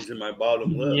 piercings in my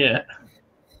bottom lip. Yeah.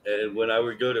 And when I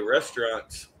would go to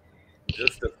restaurants,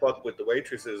 just to fuck with the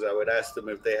waitresses, I would ask them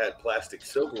if they had plastic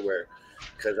silverware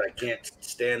because I can't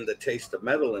stand the taste of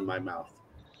metal in my mouth.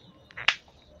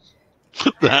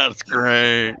 That's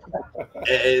great.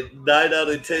 And 9 out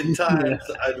of 10 times,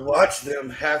 I'd watch them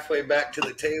halfway back to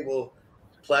the table,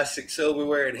 plastic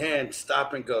silverware in hand,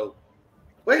 stop and go,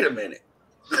 "Wait a minute."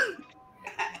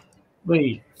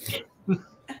 Wait.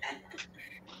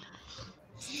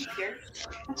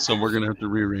 So we're gonna have to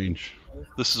rearrange.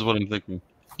 This is what I'm thinking.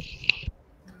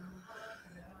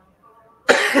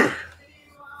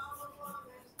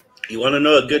 You want to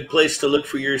know a good place to look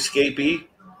for your escapee?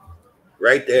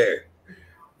 Right there.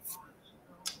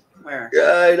 Where?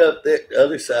 Right up there.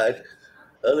 Other side.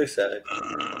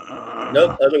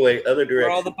 Nope, other way, other Where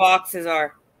all direction. the boxes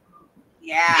are.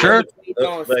 Yeah. Sure.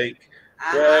 Oh, like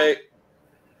right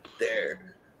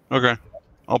there. Okay.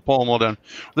 I'll pull them all down.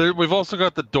 We've also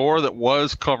got the door that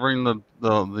was covering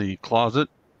the closet,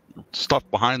 stuff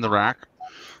behind the rack.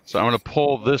 So I'm going to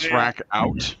pull this rack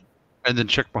out and then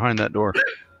check behind that door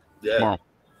tomorrow.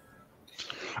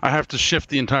 I have to shift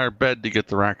the entire bed to get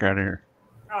the rack out of here.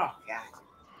 Oh,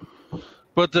 God.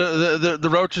 But the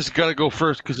roaches got to go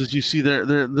first because, as you see, they're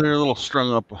a little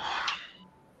strung up.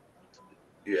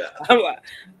 Yeah.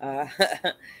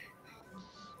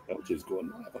 Roaches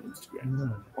going live on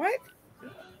Instagram. What?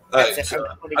 All right, so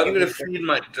I'm going to feed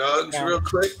my dogs real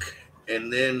quick,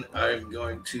 and then I'm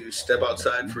going to step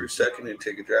outside for a second and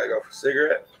take a drag off a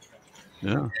cigarette.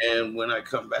 Yeah. And when I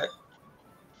come back,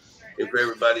 if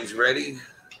everybody's ready,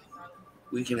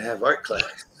 we can have art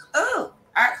class. Oh,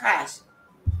 art class.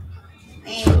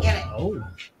 We need to get it. Oh,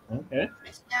 okay.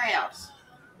 Scenarios.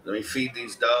 Let me feed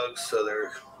these dogs so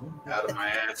they're out of my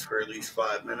ass for at least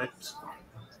 5 minutes.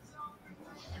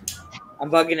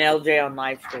 I'm bugging LJ on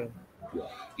live stream.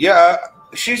 Yeah,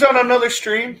 she's on another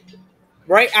stream.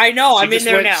 Right? I know. I'm in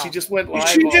there now. She just went live.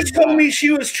 She just told me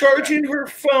she was charging her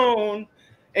phone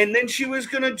and then she was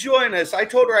going to join us. I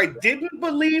told her I didn't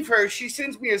believe her. She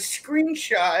sends me a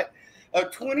screenshot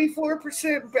of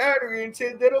 24% battery and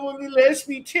said that'll only last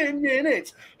me 10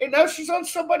 minutes. And now she's on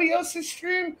somebody else's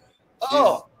stream.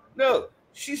 Oh, no,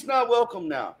 she's not welcome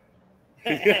now.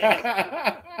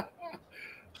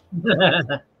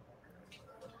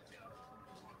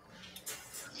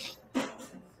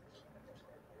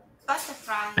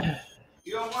 Butterfly.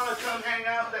 You don't want to come hang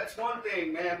out, that's one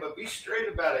thing, man, but be straight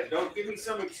about it. Don't give me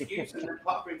some excuse and then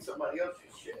pop in somebody else's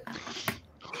shit.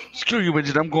 Screw you,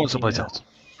 Widget. I'm going someplace else.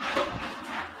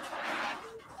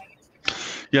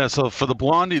 Yeah, so for the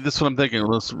Blondie, this is what I'm thinking. I'm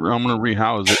going to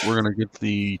rehouse it. We're going to get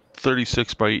the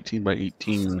 36 by 18 by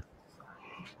 18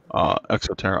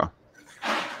 Exoterra.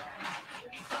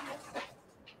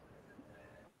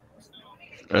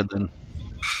 And then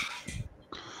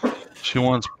she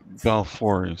wants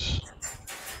Balfours.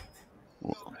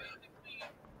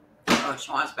 Oh,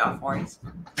 she wants Balfours.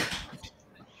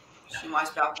 She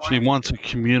wants Balfours. She wants a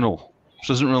communal.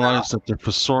 She doesn't realize that they're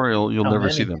fossorial. You'll never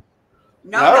see them.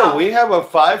 No, we have a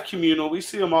 5 communal. We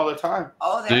see them all the time.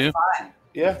 Oh, Do they're you? fun.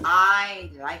 Yeah.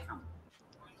 I like them.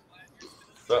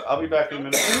 So I'll be back in a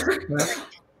minute.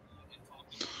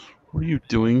 What are you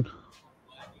doing?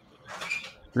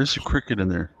 There's a cricket in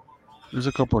there. There's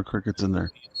a couple of crickets in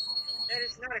there. That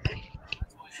is not a good.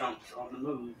 Chunks on the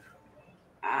move.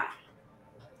 Ah.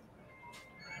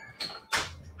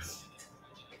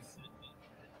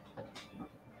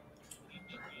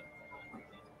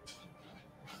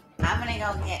 I'm gonna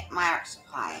go get my art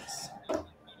supplies.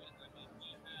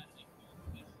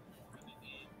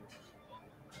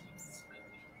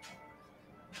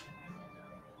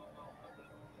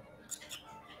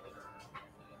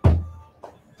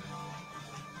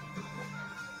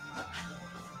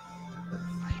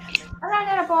 Hello,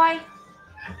 little boy.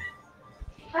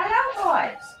 Hello,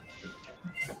 boys.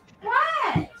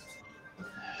 What?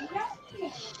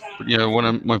 But yeah,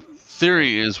 my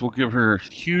theory is we'll give her a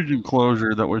huge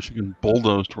enclosure that way she can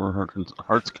bulldoze to her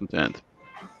heart's content.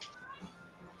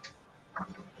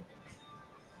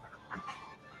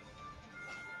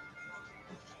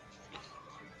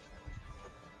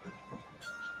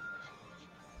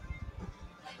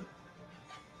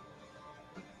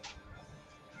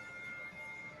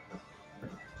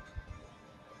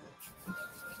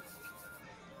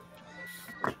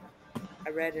 I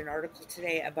read an article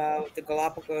today about the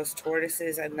Galapagos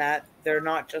tortoises and that they're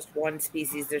not just one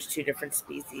species, there's two different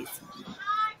species.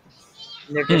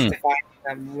 And they're just defining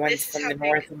them. One's from the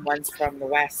north and one's from the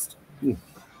west.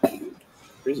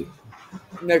 Crazy.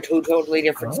 And they're two totally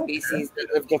different species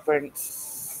that live different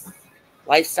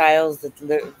lifestyles, that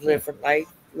live different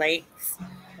life lengths.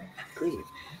 Crazy.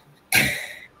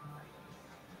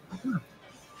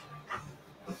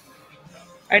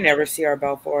 I never see our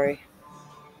Balfouri.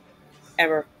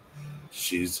 Ever.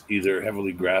 She's either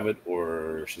heavily gravid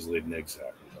or she's laid an egg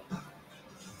sac.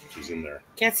 She's in there.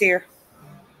 Can't see her.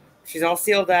 She's all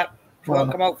sealed up. She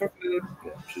won't come out for food.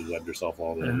 Yeah, she's webbed herself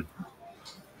all in.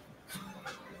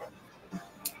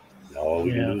 Now all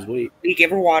we can do is wait. We give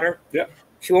her water. Yeah.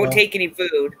 She won't take any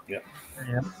food. Yeah.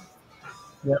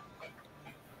 Yeah.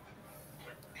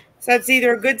 So that's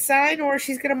either a good sign or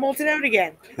she's going to molt it out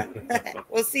again.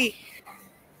 We'll see.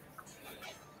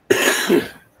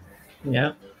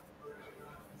 Yeah.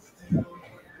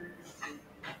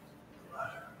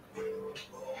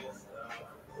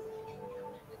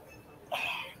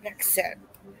 Next set.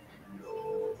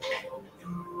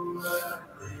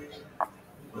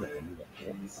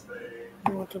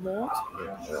 You want the malt?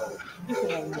 You can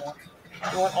have the malt.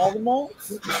 You want all the malts?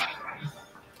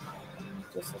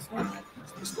 Just this one?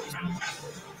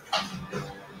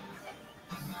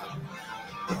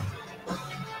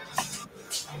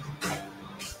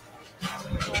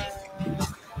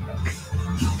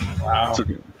 Wow.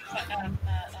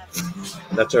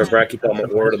 That's our brachypelma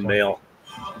aorta male.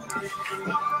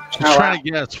 Just trying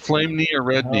to guess, flame knee or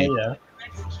red knee? Yeah.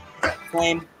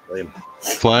 Flame.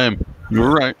 Flame. You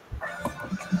were right.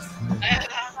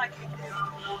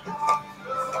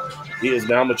 He is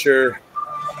now mature.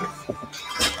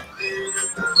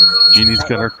 Jeannie's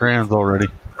got her crayons already.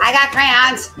 I got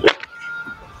crayons.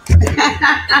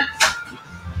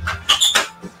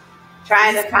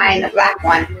 Trying to find the black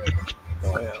one.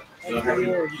 Oh, yeah.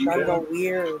 Weird. You gotta go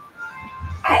weird.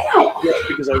 I know. Yeah,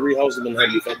 because I rehoused them and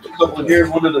had them fed them. Well, here's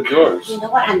one of the drawers. You know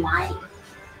what I'm like?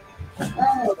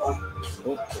 Oh.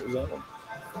 Oh, there's that one.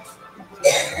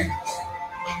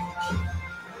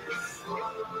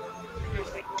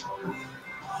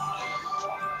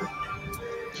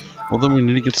 Well, then we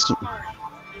need to get some.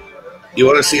 You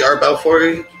want to see our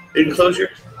Balfouri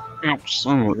enclosure?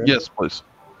 Yes, please.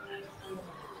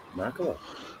 Mackerel.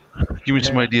 Give me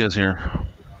some ideas here.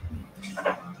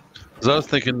 Because I was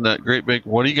thinking that great big.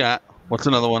 What do you got? What's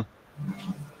another one?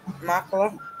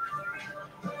 Makala.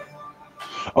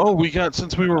 Oh, we got,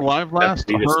 since we were live last,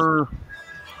 her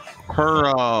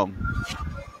curly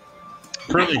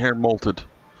hair molted,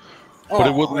 but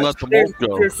it wouldn't let the molt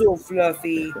go. They're so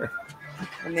fluffy.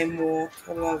 And they molt.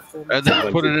 I love them. And then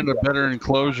we put it in a better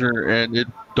enclosure, and it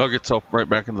dug itself right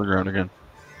back into the ground again.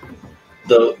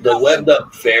 The webbed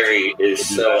up fairy is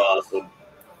so awesome.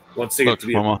 Once they get Look, to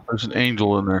be Mama, there's an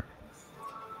angel in there.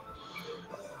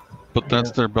 But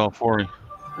that's their Balfouri.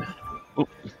 Oh.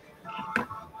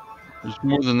 There's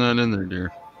more than that in there,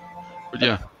 dear. But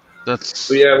yeah, that's...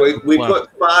 So yeah, we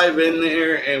put 5 in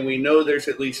there, and we know there's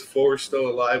at least 4 still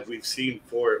alive. We've seen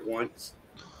 4 at once.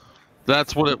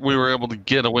 That's what we were able to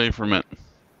get away from it.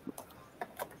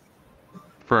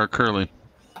 For our curly.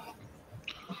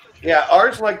 Yeah,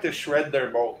 ours like to shred their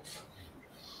bolts.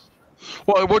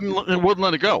 Well, it wouldn't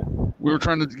let it go. We were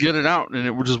trying to get it out, and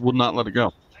it just would not let it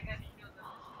go.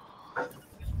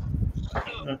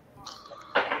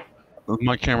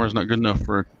 My camera's not good enough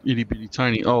for itty bitty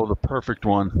tiny. Oh, the perfect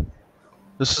one.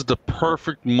 This is the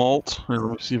perfect molt. Here,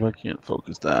 let me see if I can't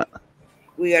focus that.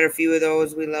 We got a few of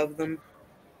those. We love them.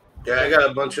 Yeah, I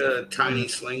got a bunch of tiny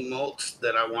sling molts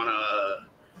that I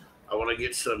wanna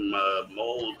get some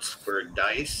molds for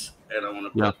dice, and I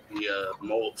want to put the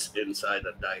molds inside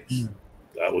the dice.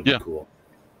 That would be cool.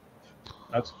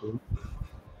 That's cool.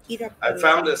 I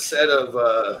found a set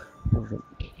of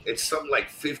it's something like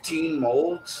 15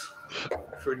 molds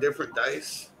for different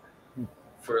dice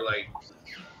for like,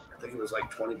 I think it was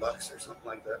like $20 or something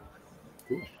like that.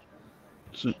 Cool.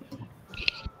 So,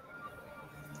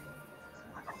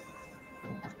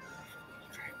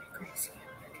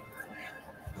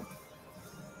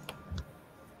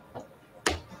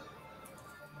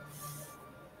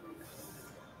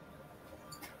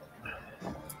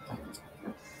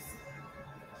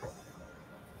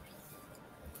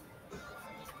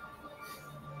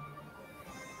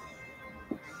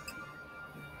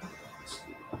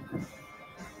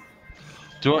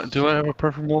 Do I have a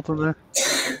perfect molt in there?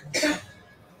 So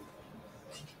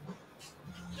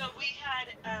we had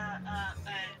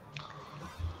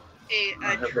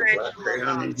a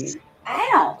tarantula.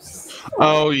 Ow.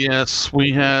 Oh yes,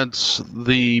 we had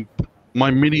my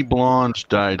mini blonde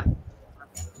died.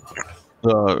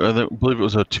 I believe it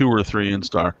was a 2 or 3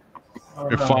 instar. Oh,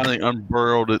 It no. finally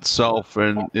unburrowed itself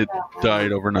and it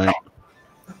died overnight.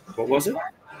 What was it?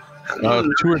 2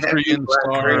 or 3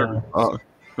 instar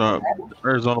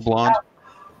Arizona blonde.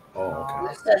 Oh, okay.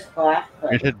 This says black,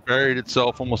 but It had buried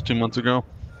itself almost 2 months ago.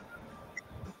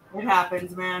 It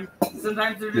happens, man.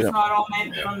 Sometimes they're just Yeah. not all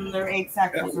meant from their egg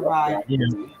sac to survive.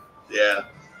 Yeah.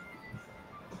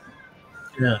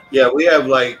 Yeah. Yeah, we have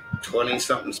like 20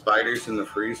 something spiders in the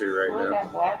freezer right look now.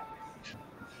 at black.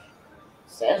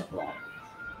 Says black.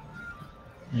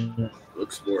 Yeah.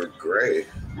 Looks more gray.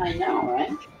 I know,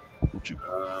 right?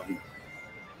 Um,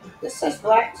 This says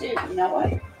black too. You know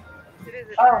what? It is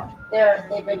a Oh,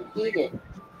 they've been heated.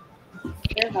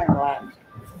 Here's my black.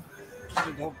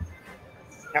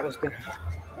 That was good.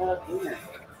 Oh, here.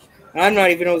 I'm not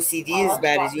even OCD as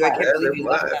bad as you. I can't Yeah, believe you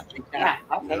they're looked black. at like Yeah.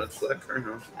 that. Okay. that's black right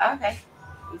now. Okay.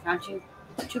 You found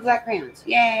two black crayons.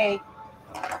 Yay!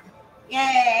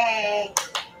 Yay!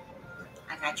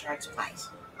 I got your art supplies.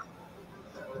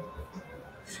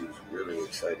 She's really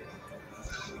excited.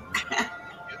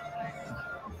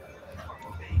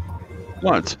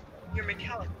 What? your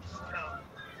metallic.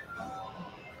 Oh.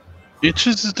 It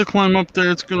chooses to climb up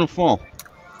there, it's gonna fall.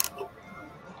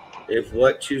 If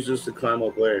what chooses to climb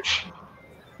up where?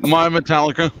 My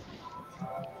Metallica.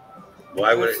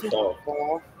 Why would it fall?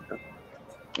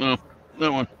 Oh,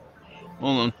 that one.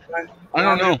 Hold on. I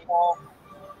don't know.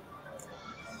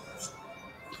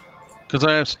 Because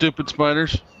I have stupid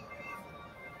spiders.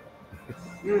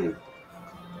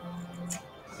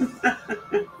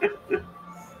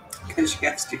 Because you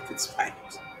got stupid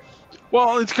spiders.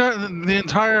 Well, it's got the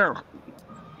entire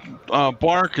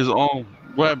bark is all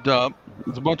webbed up.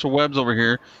 There's a bunch of webs over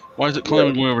here. Why is it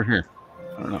climbing way over here?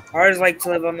 I don't know. Ours like to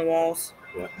live on the walls.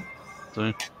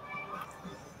 See?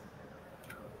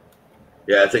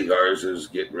 Yeah, I think ours is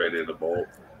getting ready to bolt.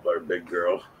 Our big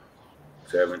girl.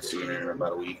 So I haven't seen her in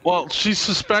about a week. Well, she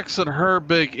suspects that her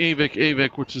big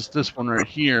Avic, which is this one right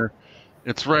here,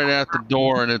 it's right at the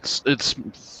door, and it's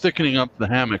thickening up the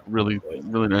hammock really,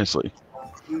 really nicely.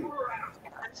 That's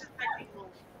a technical.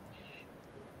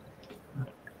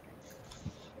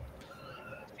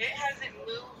 It hasn't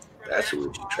moved from That's that what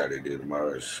we should try to do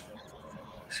tomorrow is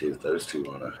see if those two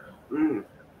want to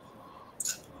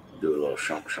do a little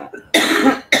shump.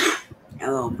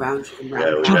 Hello, brown chicken Yeah,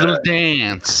 brown. we Do a gotta little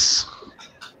dance.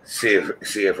 see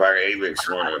if our Avics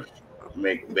want to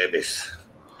make babies.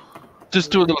 Just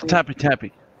do a little tappy.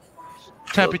 Tappy,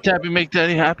 make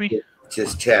daddy happy.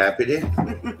 Just tap it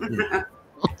in.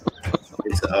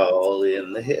 It's all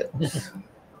in the hips.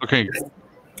 Okay.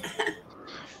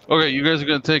 Okay, you guys are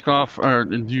going to take off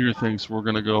and do your things. We're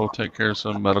going to go take care of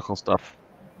some medical stuff.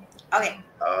 Okay.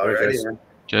 All right. guys.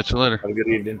 Catch you later. Have a good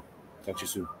evening. Talk to you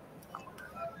soon.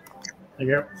 Take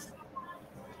care.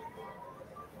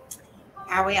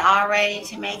 Are we all ready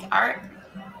to make art?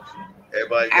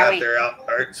 Everybody Are got we- their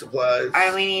art supplies.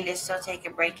 Or we need to still take a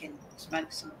break and smoke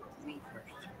some weed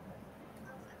first?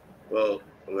 Well,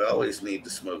 we always need to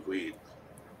smoke weed.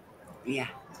 Yeah.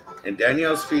 And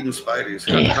Danielle's feeding spiders.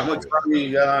 How much time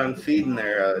you got on feeding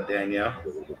there, Danielle?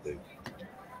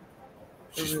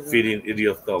 She's feeding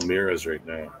Idiothelmiras right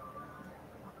now.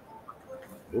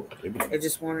 Oh, maybe. I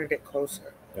just wanted it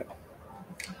closer. Yeah.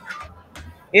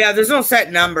 Yeah, there's no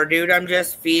set number, dude. I'm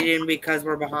just feeding because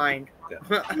we're behind. Needs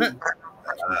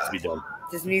to be done.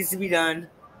 Just needs to be done.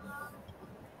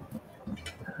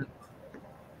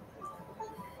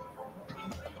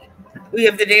 We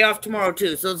have the day off tomorrow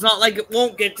too, so it's not like it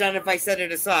won't get done if I set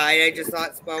it aside. I just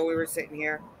thought while we were sitting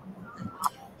here,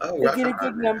 Oh, we'll get a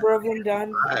good number of them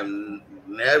done. I'm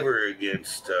never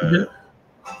against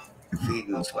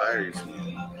feeding spiders.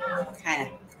 Kind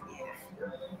of.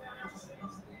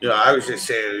 You know, I was just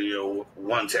saying, you know,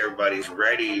 once everybody's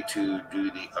ready to do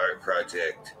the art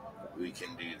project, we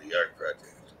can do the art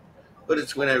project. But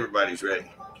it's when everybody's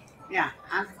ready. Yeah,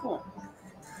 I'm cool.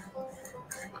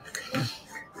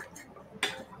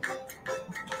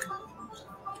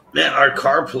 Man, our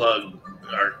car plug,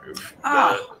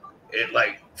 Oh. it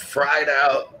like fried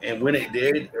out, and when it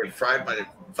did, it fried my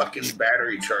fucking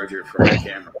battery charger for my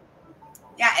camera.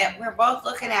 Yeah, we're both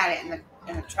looking at it in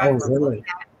the truck. Oh, We're really? looking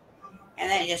at it, and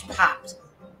then it just popped.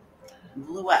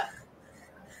 Blew up.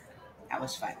 That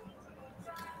was fun.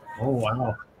 Oh,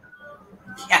 wow.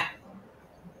 Yeah.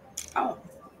 Oh.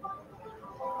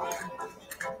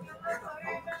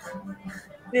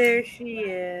 There she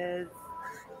is.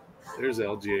 There's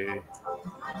LJ.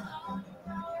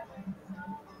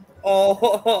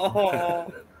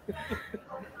 Oh.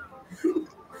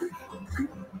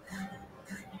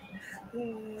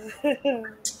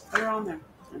 Put her on there.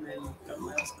 And then don't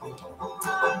let us go.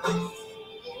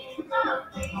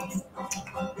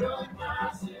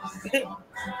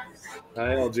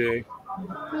 Hi, LJ.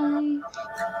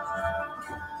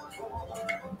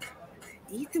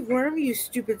 Eat the worm, you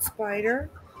stupid spider.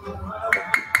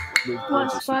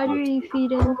 What spider are you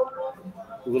feeding?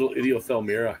 Little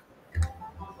Idiothelmira.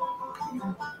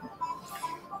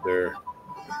 They're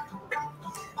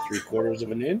 3/4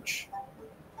 of an inch.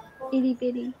 Itty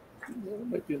bitty. Well, it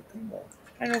might be a thing now.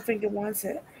 I don't think it wants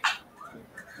it.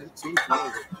 It seems to be.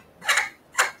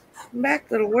 Come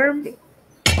back, little worm.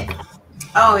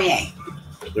 Oh, yay.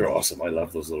 They're awesome. I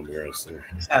love those little mirrors there.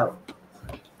 So,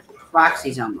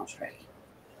 Roxy's almost ready.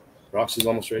 Roxy's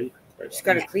almost ready. Right. She's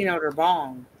got to clean out her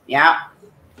bong. Yeah.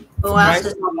 Who else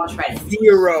is almost ready?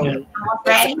 Zero. Almost That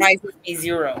ready? surprises me,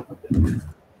 zero.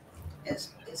 Is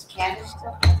Candace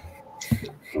still?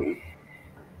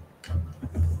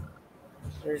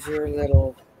 There's your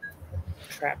little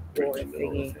trap door Right in the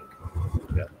middle, I thingy. think.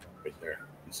 Yeah, right there.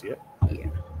 You see it? Yeah.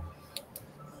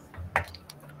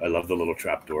 I love the little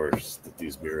trap doors that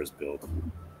these mirrors build.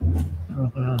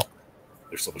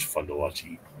 They're so much fun to watch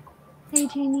eat. Hey,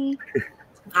 Jeannie.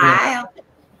 Hi.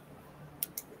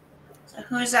 So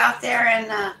who's out there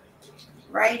in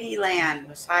righty land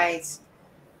besides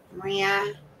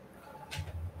Maria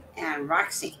and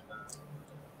Roxy?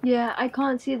 Yeah, I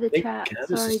can't see the think chat. Candace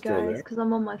is Sorry, still guys, there. because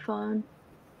I'm on my phone.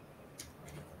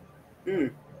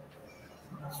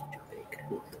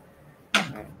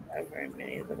 Not very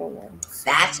many little ones.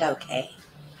 That's okay.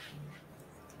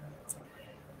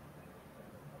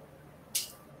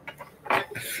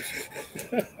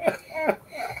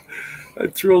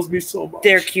 That thrills me so much.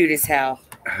 They're cute as hell.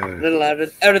 Little out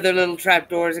of their little trap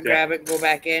doors and Yeah. grab it and go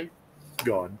back in.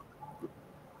 Gone.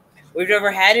 We've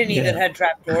never had any Yeah. that had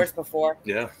trap doors before.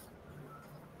 Yeah.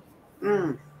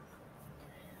 Mm.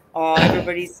 Oh,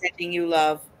 everybody's sending you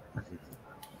love.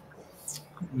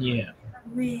 Yeah.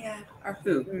 Maria or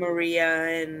who?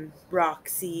 Maria and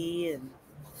Roxy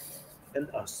And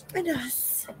us. and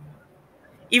us.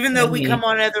 Even though And we me. come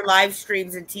on other live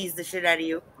streams and tease the shit out of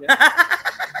you.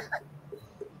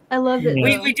 I love it.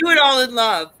 Yeah. we do it all in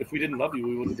love. If we didn't love you,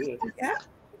 we wouldn't do it.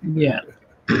 Yeah.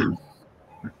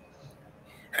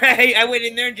 I went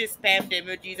in there and just spammed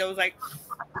emojis. I was like,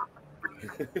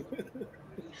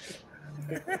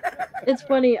 It's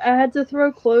funny. I had to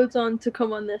throw clothes on to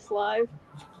come on this live.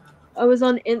 I was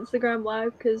on Instagram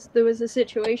live because there was a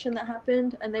situation that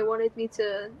happened and they wanted me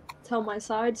to tell my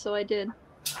side, so I did.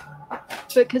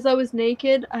 But because I was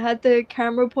naked, I had the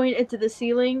camera pointed to the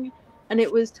ceiling and it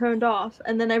was turned off.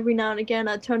 And then every now and again,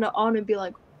 I'd turn it on and be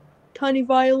like, "Tiny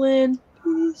violin,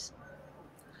 please."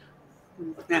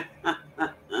 Because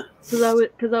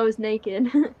I was naked.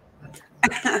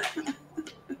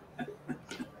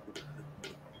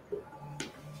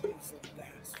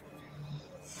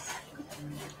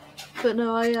 But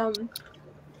no,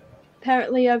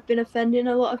 apparently I've been offending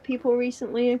a lot of people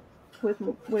recently with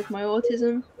my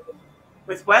autism.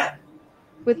 With what?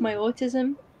 With my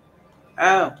autism,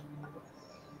 Oh.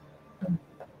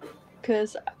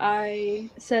 because I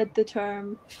said the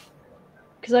term.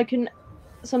 Because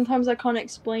sometimes I can't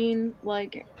explain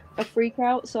like a freak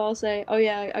out, so I'll say, "Oh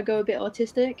yeah, I go a bit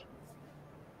autistic."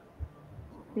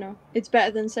 You know, it's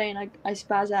better than saying I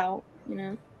spaz out. You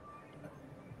know.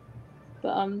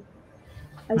 But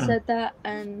I said that,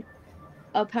 and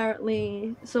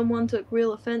apparently someone took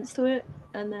real offense to it,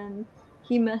 and then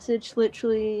he messaged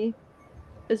literally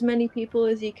as many people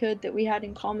as he could that we had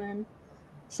in common,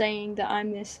 saying that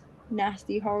I'm this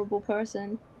nasty, horrible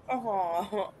person.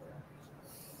 oh,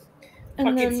 And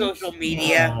fucking then, social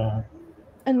media.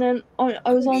 and then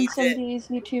I was on Needs it. somebody's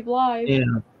YouTube live, Yeah.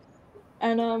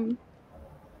 and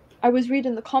I was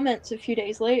reading the comments a few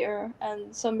days later,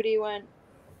 and somebody went,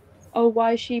 "Oh,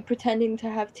 why is she pretending to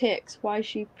have tics? Why is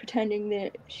she pretending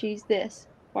that she's this?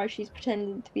 Why is she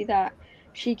pretending to be that?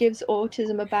 She gives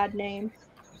autism a bad name."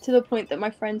 To the point that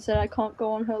my friend said I can't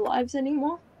go on her lives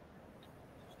anymore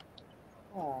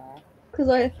Aw. because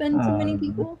I offend too many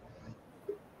people.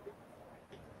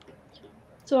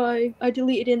 So I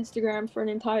deleted Instagram for an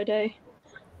entire day.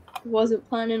 Wasn't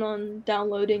planning on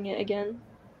downloading it again.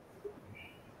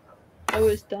 I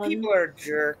was done. People are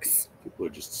jerks. People are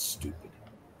just stupid.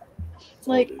 That's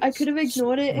Like, all it I is. could have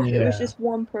ignored it if it was Yeah. just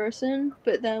one person,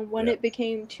 but then when Yeah. it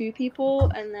became two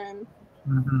people and then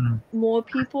Mhm. more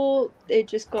people, it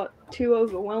just got too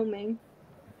overwhelming.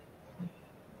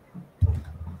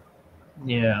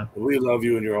 Yeah. We love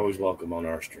you, and you're always welcome on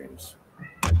our streams.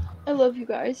 I love you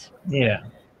guys. Yeah.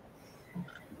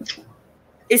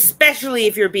 Especially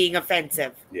if you're being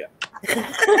offensive. Yeah.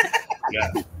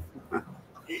 Yeah.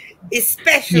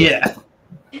 Especially. Yeah.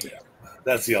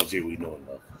 That's the LG we know and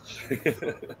love.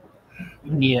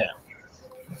 Yeah.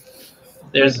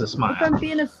 There's a If smile.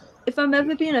 if I'm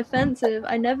ever being offensive,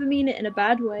 I never mean it in a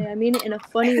bad way. I mean it in a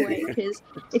funny way. Because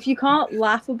if you can't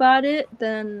laugh about it,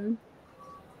 then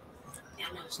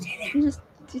you just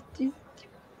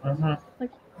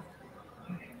like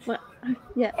what?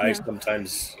 Yeah. I no.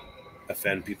 sometimes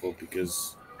offend people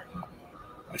because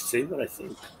I say what I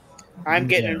think. I'm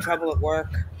getting in trouble at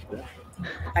work.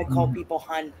 I call people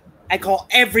hun. I call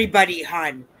everybody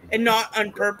hun. And not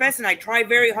on purpose. And I try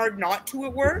very hard not to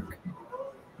at work.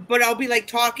 But I'll be like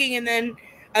talking and then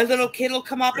a little kid will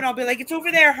come up and I'll be like, it's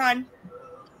over there, hun.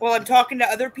 Well, I'm talking to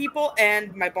other people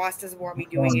and my boss doesn't want me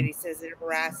doing it. He says it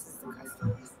harasses the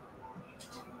customers.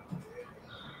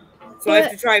 So I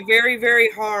have to try very, very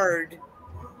hard.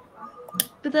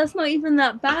 But that's not even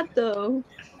that bad, though.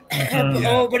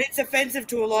 Oh, but it's offensive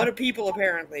to a lot of people,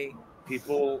 apparently.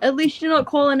 People. At least you're not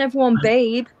calling everyone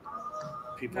babe.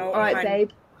 People. No, All right, hun. babe.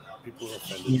 People are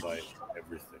offended by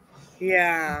everything.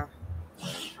 Yeah.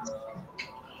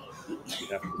 You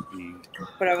have to be.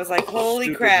 But I was like, holy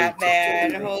Stupid crap, big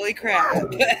man. total. Holy crap.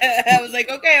 I was like,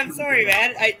 okay, I'm sorry,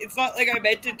 man. It's not like I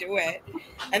meant to do it.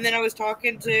 And then I was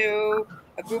talking to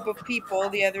a group of people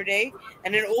the other day,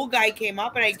 and an old guy came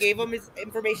up, and I gave him his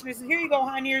information. I said, here you go,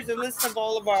 hon. Here's a list of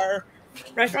all of our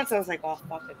restaurants. I was like, oh,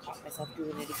 fuck, I caught myself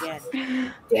doing it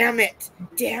again. Damn it.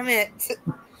 Damn it.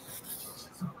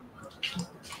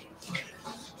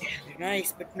 They're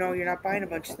nice, but no, you're not buying a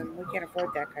bunch of them. We can't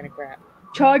afford that kind of crap.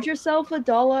 Charge yourself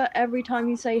 $1 every time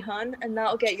you say hun, and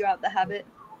that'll get you out the habit.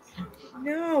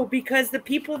 No, because the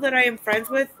people that I am friends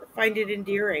with find it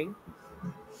endearing.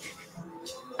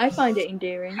 I find it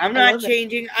endearing. I'm I not love it.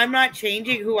 changing. I'm not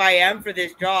changing who I am for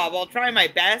this job. I'll try my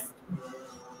best.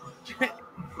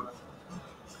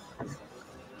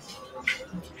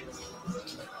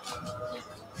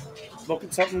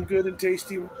 Smoking something good and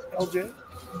tasty, LJ?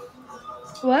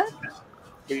 What?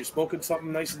 Are you smoking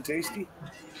something nice and tasty?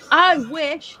 I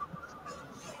wish.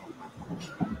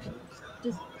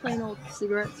 Just plain old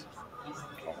cigarettes.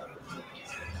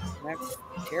 That's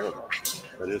terrible.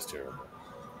 That is terrible.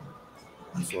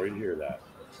 I'm sorry to hear that.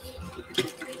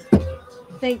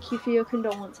 Thank you for your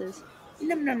condolences.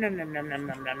 Num, num, num, num, num, num,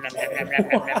 num, num, num, num, num, num,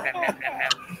 num, num, num,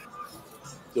 num.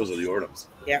 Those are the Ortums.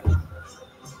 Yeah.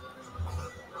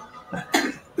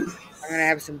 I'm gonna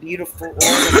have some beautiful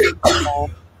ornaments.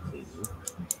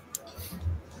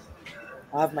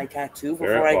 I'll have my tattoo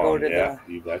before I go to yeah,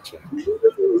 you betcha.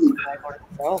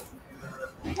 I'll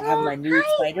have my new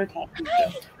spider tattoo.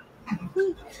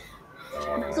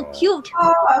 So cute.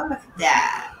 Oh, look at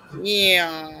that.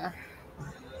 Yeah.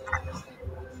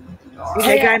 You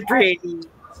think I'm pretty?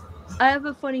 I have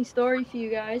a funny story for you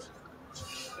guys.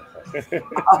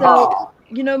 Oh. So,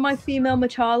 you know my female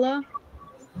Machala?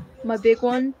 My big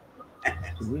one?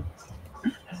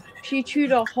 She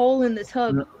chewed a hole in the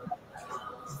tub.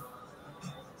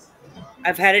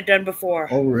 I've had it done before.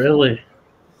 Oh, really?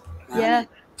 Yeah.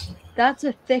 That's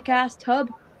a thick-ass tub.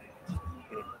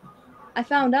 I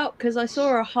found out because I saw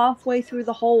her halfway through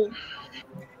the hole.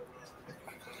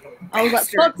 I was like,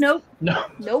 fuck, nope. No.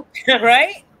 Nope.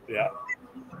 Right? Yeah.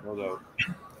 No doubt.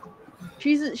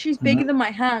 She's bigger than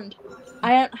my hand.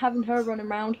 I ain't having her run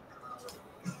around.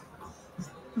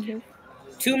 Nope.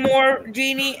 2 more,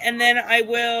 Jeannie, and then I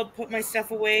will put my stuff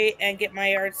away and get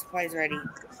my art supplies ready.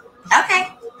 Okay.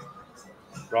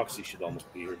 Roxy should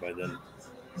almost be here by then.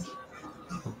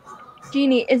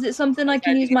 Jeannie, is it something I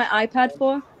can use my iPad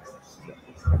for?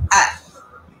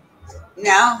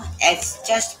 No, it's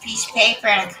just a piece of paper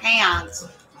and crayons.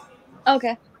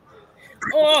 Okay.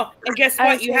 Oh, and guess I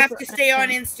what? You have also- to stay on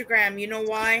Instagram. You know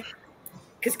why?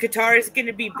 Because Qatar is going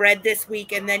to be bred this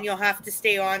week, and then you'll have to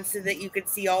stay on so that you can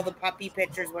see all the puppy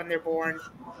pictures when they're born.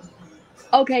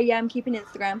 Okay, yeah, I'm keeping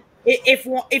Instagram.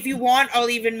 If you want,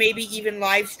 I'll even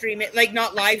live stream it. Like,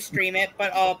 not live stream it,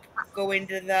 but I'll go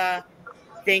into the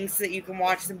things so that you can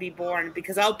watch them be born,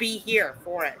 because I'll be here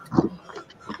for it.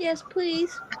 Yes,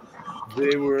 please.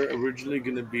 They were originally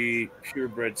going to be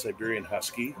purebred Siberian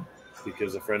Husky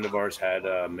because a friend of ours had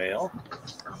a male.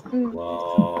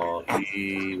 Well,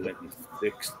 he went and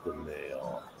fixed the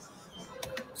male.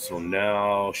 So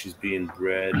now she's being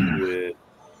bred with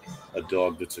a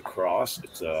dog that's a cross.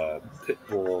 It's a pit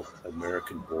bull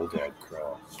American bulldog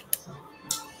cross.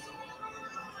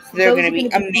 They're Those going to are be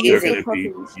gonna be They're amazing. going to be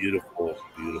puppies. beautiful,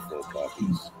 beautiful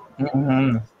puppies.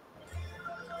 Mm-hmm.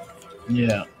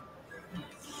 Yeah.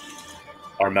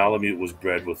 our Malamute was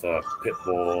bred with a pit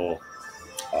bull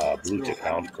blue tick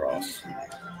hound cross,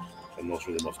 and those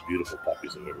were the most beautiful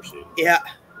puppies I've ever seen. Yeah.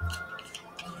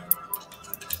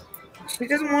 He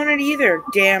doesn't want it either.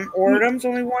 Damn Ordums,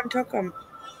 only one took him.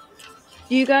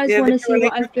 Do you guys Yeah, want to they see really-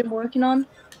 what I've been working on?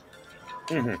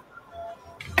 Mm-hmm.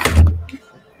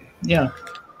 Yeah.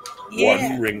 Yeah.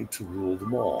 One ring to rule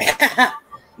them all.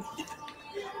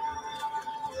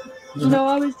 You know,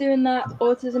 I was doing that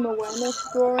autism awareness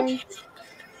drawing.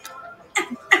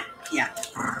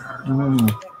 Mm.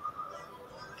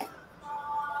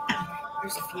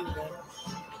 There's a few then.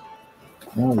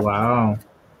 Oh wow.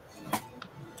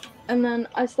 And then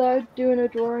I started doing a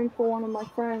drawing for one of my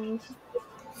friends.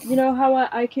 You know how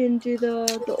I can do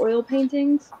the oil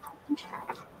paintings?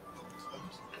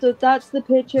 So that's the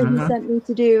picture he Mhm. sent me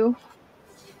to do.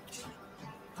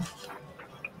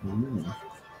 Mm.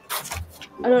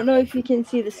 I don't know if you can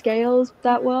see the scales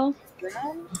that well,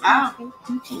 Oh.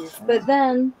 but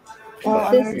then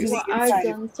Well, this I'm is gonna what just I've inside.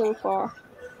 done so far.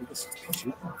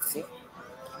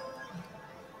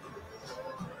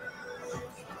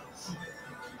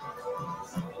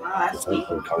 Oh, that's neat.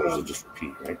 The colors will just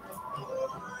repeat, right?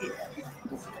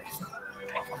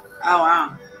 Oh,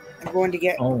 wow. I'm going to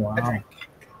get Oh wow.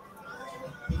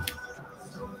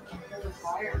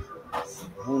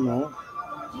 Oh no.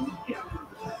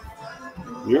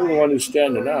 You're the one who's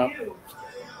standing up.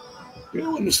 You're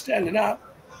the one who's standing up.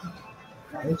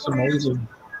 That's amazing.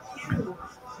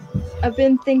 I've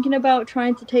been thinking about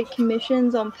trying to take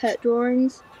commissions on pet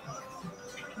drawings,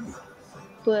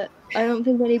 but I don't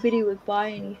think anybody would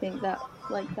buy anything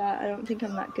like that. I don't think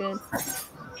I'm that good.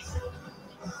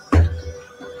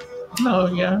 No,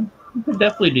 yeah. You could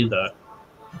definitely do that.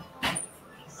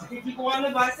 Did you go on the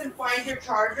bus and find your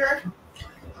charger?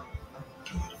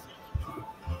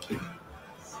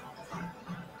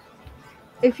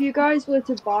 If you guys were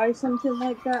to buy something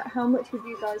like that, how much would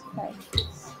you guys pay?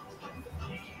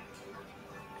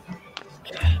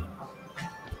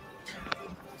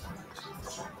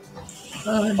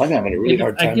 I'm having a really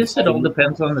hard time. I guess it all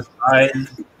depends on the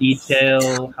size,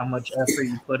 detail, how much effort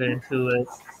you put into it.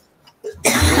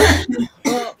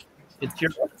 Well, It's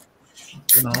your,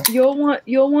 you know.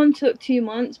 your one took 2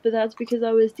 months, but that's because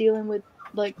I was dealing with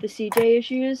like the CJ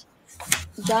issues.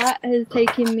 That has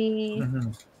taken me.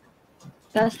 Mhm.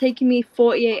 That's taken me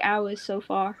 48 hours so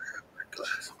far.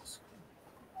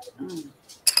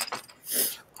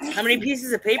 How many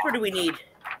pieces of paper do we need?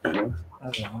 Oh,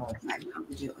 wow.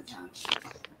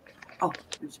 Oh,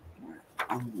 there's more.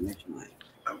 Oh, there's mine.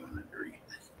 I want to agree.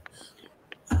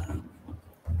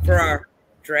 For our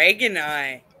dragon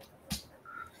eye.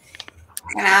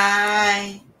 Can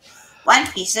I? One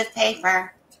piece of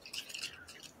paper.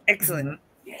 Excellent.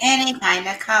 Any kind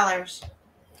of colors.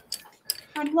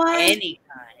 And one Any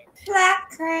kind. black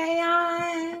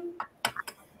crayon.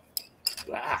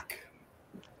 Black.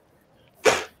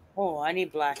 Oh, I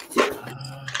need black too.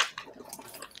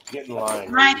 Get in line.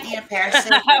 Might need a pair of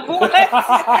scissors. What?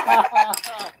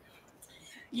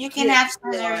 You can have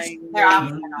scissors. They're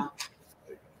optional.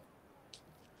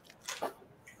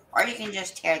 Or you can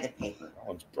just tear the paper. That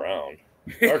one's brown.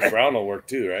 Dark brown will work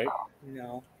too, right?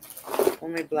 No.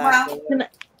 Only black. Well,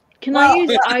 Can I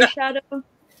use eyeshadow?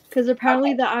 Because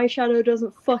apparently the eyeshadow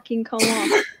doesn't fucking come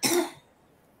off.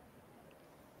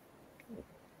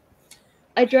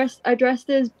 I dressed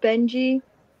as Benji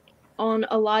on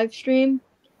a live stream.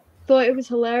 Thought it was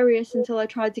hilarious until I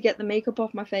tried to get the makeup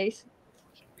off my face.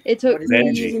 It took What is me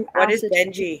Benji? using What is acid.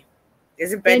 Benji?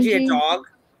 Isn't Benji a Benji- dog?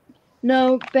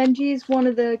 No, Benji's one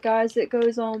of the guys that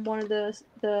goes on one of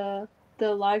the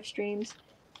live streams.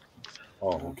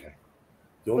 Oh, okay.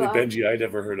 The only Well, Benji I'd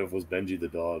ever heard of was Benji the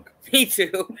dog. Me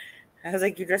too. I was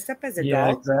like, you dressed up as a Yeah,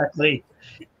 dog? exactly.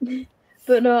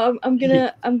 But no, I'm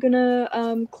gonna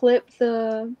clip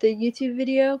the YouTube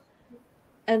video,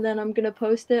 and then I'm gonna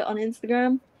post it on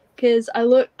Instagram. Cause I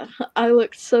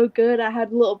looked so good. I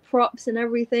had little props and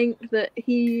everything that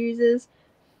he uses,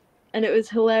 and it was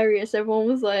hilarious. Everyone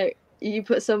was like, "You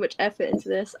put so much effort into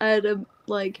this." I had a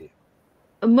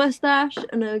mustache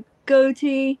and a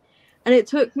goatee, and it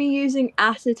took me using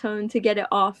acetone to get it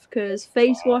off. Cause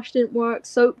face wash didn't work,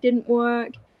 soap didn't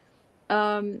work,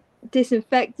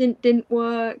 disinfectant didn't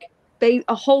work, a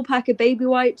whole pack of baby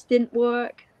wipes didn't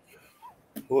work,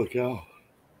 Holy cow.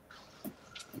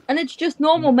 and it's just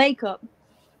normal makeup.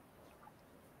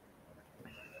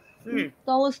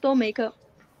 Dollar store makeup.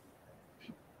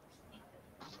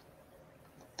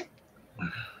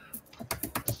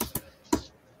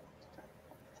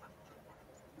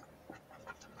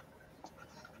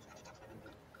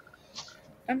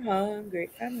 I'm hungry.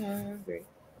 I'm hungry.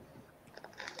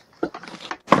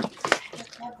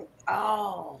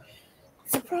 Oh,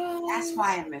 Surprise! that's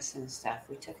why I'm missing stuff.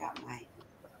 We took out my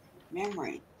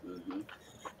memory. Mhm.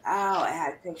 Oh, it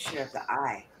had a picture of the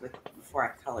eye before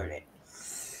I colored it.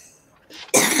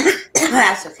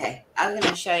 That's okay. I'm going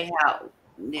to show you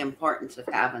the importance of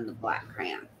having the black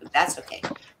crayon, but that's okay.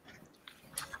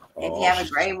 If you have a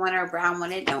gray one or a brown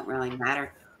one, it don't really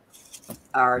matter.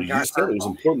 Or You dark said it was purple.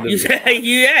 important. You that said,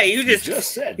 yeah, you you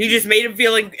just said you just made him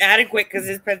feel inadequate because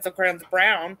his pencil crayon's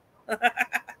brown.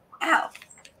 Oh.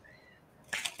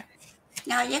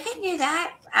 No, you can do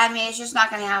that. I mean, it's just not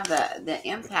going to have the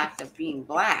impact of being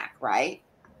black, right?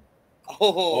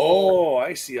 Oh,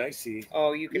 I see.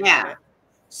 Oh, you can have Yeah. it.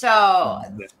 So,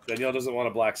 Danielle doesn't want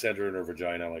a black center in her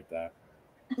vagina like that.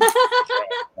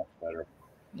 That's better.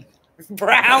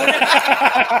 Brown.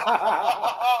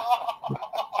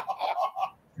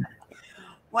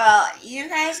 well, you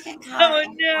guys can color.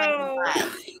 Oh no.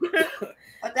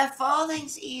 But the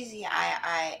folding's easy.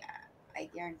 I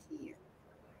guarantee you.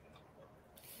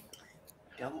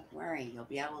 Don't worry, you'll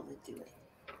be able to do it.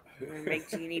 Make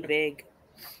Jeannie big.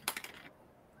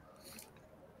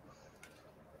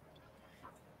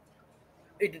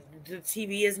 The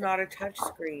TV is not a touch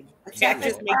screen. You can't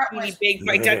just make Jeannie big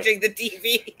by touching the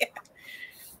TV.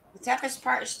 The toughest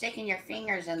part is sticking your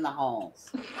fingers in the holes.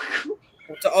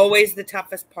 It's always the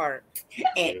toughest part.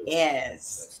 It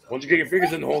is. Once you get your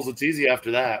fingers in the holes, it's easy after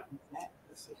that.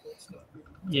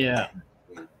 Yeah.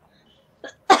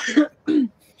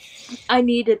 I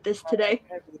needed this today.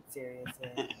 I'm being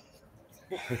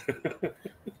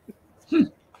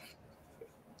serious.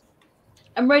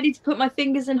 I'm ready to put my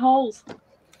fingers in holes.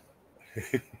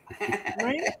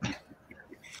 Right?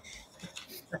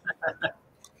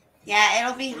 Yeah,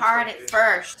 it'll be hard at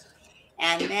first,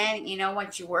 and then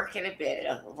once you work it a bit,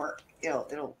 it'll work.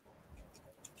 It'll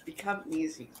become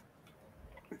easy.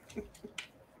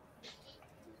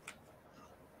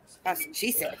 That's what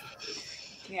she said.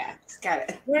 Yeah, it's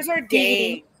got Where's our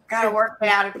game? to work it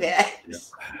out a bit. Yeah.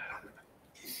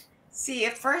 See,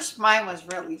 at first mine was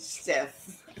really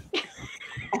stiff,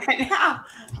 and now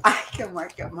I can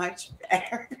work it much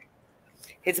better.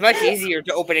 It's much easier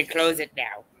to open and close it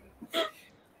now.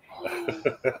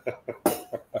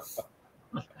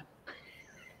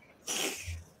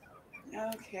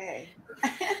 Okay.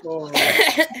 Oh,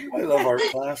 I love art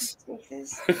class.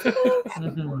 It's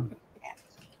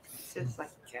just like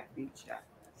a caffeine shot.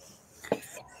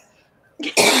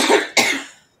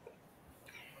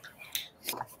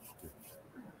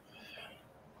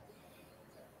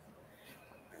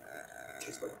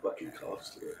 It's like fucking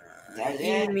coughs to it.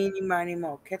 Eeny, meeny, miny,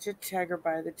 mo. Catch a tiger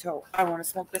by the toe. I want to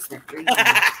smoke this one.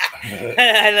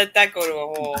 I let that go to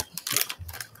a hole.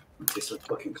 It tastes like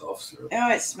fucking cough syrup.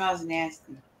 Oh, it smells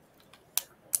nasty.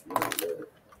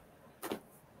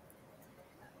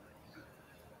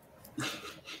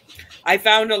 I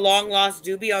found a long lost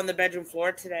doobie on the bedroom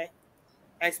floor today.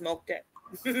 I smoked it.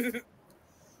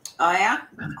 Oh yeah?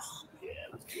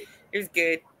 It was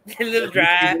good. A little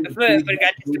dry, but it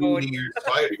got to go in here.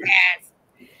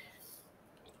 Yes.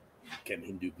 Getting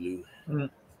Hindu glue.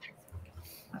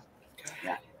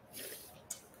 Yeah.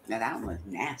 Now that one was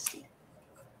nasty.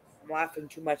 I'm laughing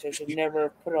too much. I should never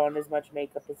put on as much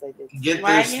makeup as I did. Get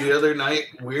this, the other night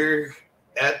we're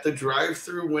at the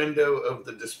drive-through window of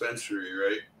the dispensary,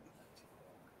 right?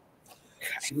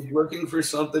 She was looking for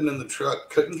something in the truck,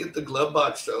 couldn't get the glove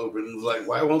box to open. Was like,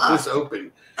 why won't this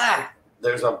open?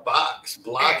 There's a box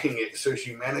blocking it, so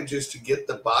she manages to get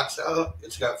the box out.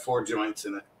 It's got 4 joints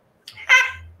in it.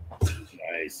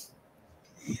 Nice.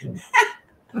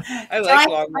 I like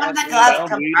long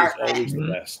glove weed is always the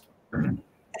best.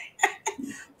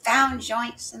 Found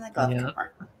joints in the glove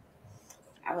compartment.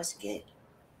 That was good.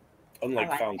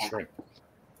 Unlike found shrimp.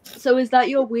 So is that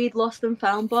your weed lost and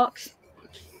found box?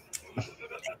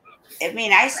 I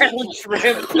mean, I said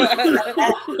shrimp.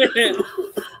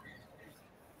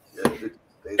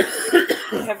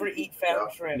 Never eat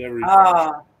found shrimp. Never eat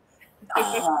found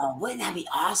Oh, wouldn't that be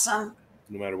awesome?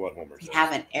 No matter what Homer says.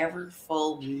 Have an ever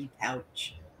full weed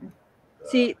pouch.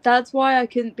 See, that's why I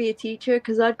couldn't be a teacher,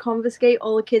 because I'd confiscate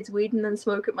all the kids' weed and then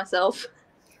smoke it myself.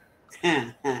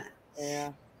 Yeah.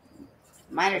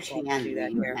 Mine are too young to do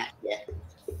that yet.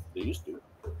 They used to.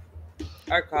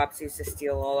 Our cops used to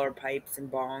steal all our pipes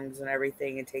and bongs and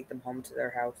everything and take them home to their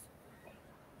house.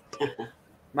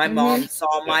 My mom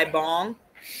saw my bong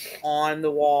on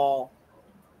the wall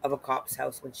of a cop's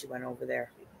house when she went over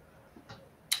there.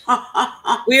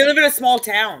 We live in a small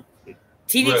town.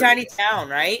 Teeny tiny town,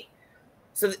 right?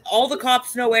 So all the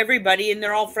cops know everybody and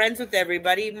they're all friends with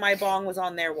everybody. My bong was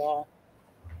on their wall.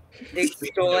 They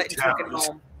stole it and took it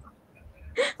home.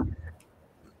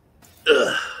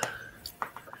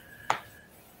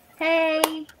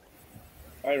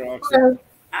 Hi, Roxy. Hello.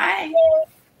 Hi.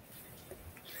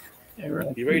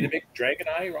 You ready to make a dragon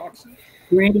eye, Roxy?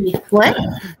 Ready. What?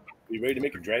 You ready to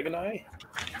make a dragon eye?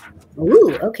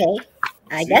 Ooh, okay.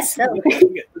 I guess so. Look at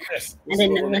this. I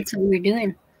didn't know that's what we were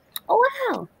doing. Oh,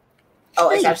 wow.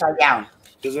 Oh, it's Nice. upside down.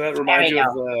 Doesn't that remind There you you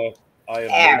of the Eye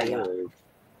There of you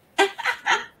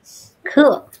Mordor?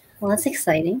 Cool. Well, that's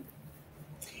exciting.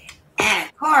 And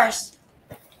of course,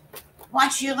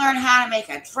 once you learn how to make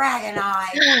a dragon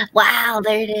eye, Wow,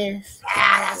 there it is.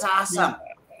 yeah, that's awesome.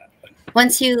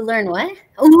 Once you learn what?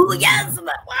 Ooh, yes.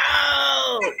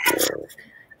 Wow.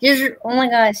 Oh my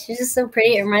gosh, you're just so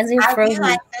pretty. It reminds me of I do Frozen.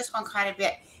 like this one quite a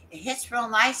bit. It hits real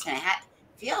nice and it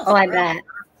feels Oh, I real bet.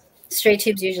 Straight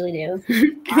tubes usually do.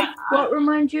 What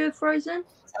reminds you of Frozen?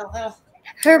 a little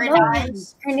Her very bong.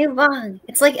 nice. Her new bong.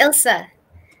 It's like Elsa.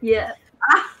 Yeah.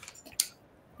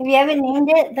 If you haven't named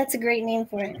it, that's a great name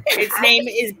for it. Its name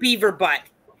is Beaver Butt.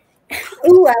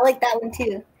 Ooh, I like that one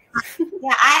too.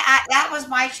 Yeah, I that was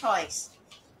my choice.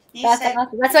 He That's said,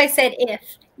 awesome. That's why I said if.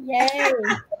 Yay.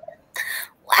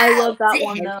 I Wow, love that is it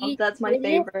one though. heavy? That's my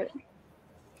favorite.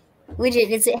 Widget,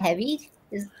 is it heavy?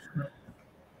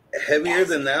 Heavier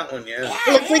than that one, yeah.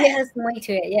 It looks like it has some weight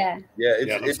to it, yeah. Yeah,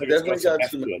 Yeah, it it's looks like it's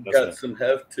definitely got got some some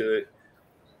heft to it, doesn't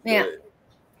it? some heft to it.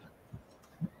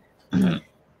 Yeah.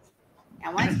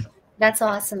 and once, That's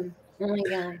awesome. Oh my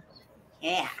god.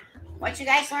 yeah, once you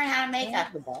guys learn how to make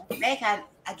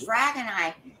a dragon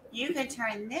eye, you can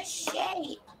turn this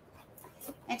shape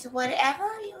into whatever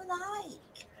you like.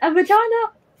 A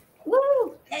vagina.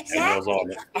 Woo! And Exactly.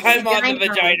 on it. I'm on the Vagina.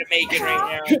 vagina making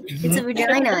right now. It's a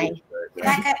vagina.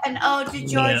 Like an ode to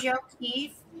George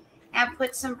O'Keeffe, and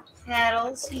put some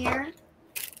petals here.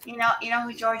 You know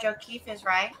who George O'Keeffe is,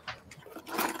 right?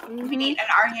 We need an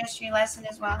art history lesson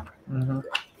as well. Mm-hmm.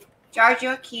 George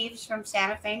O'Keeffe's from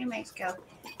Santa Fe, New Mexico.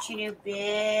 She knew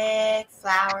big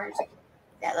flowers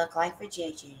that look like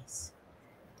vajayjays.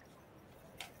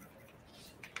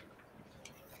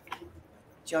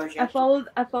 George I O'Keeffe.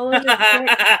 follow this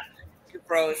chick.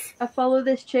 Gross. I follow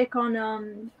this chick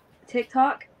on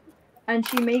TikTok, and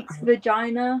she makes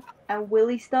vagina and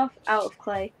willy stuff out of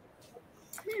clay.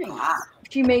 Wow.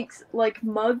 She makes like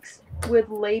mugs with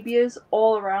labias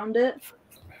all around it,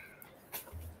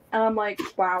 and I'm like,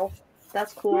 wow,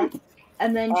 that's cool.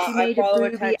 And then she I made a follow a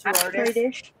booby tattoo ashtray artist.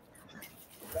 dish.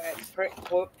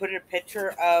 Put a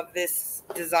picture of this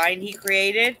design he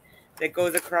created that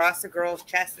goes across the girl's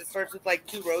chest. It starts with like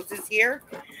 2 roses here,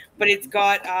 but it's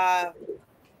got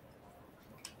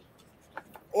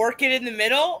orchid in the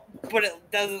middle, but it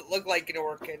doesn't look like an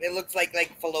orchid. It looks like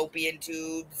fallopian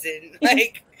tubes and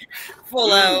like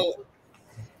full out.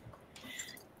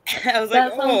 I was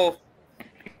like, oh.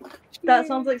 That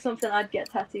sounds like something I'd get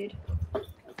tattooed.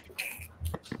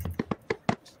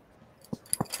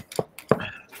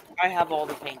 I have all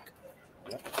the pink.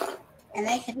 And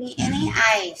they could be any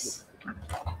ice.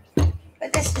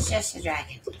 But this is just a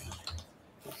dragon.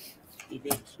 You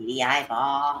big kitty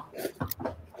eyeball.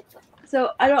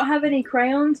 So I don't have any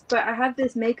crayons, but I have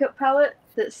this makeup palette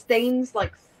that stains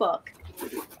like fuck.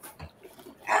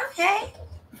 Okay.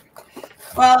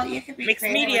 Well, you could be Mixed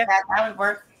creative media. with that. That would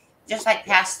work just like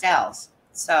pastels.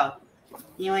 So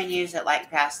you would use it like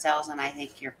pastels, and I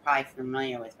think you're probably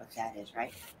familiar with what that is,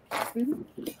 right? Mhm.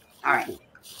 All right.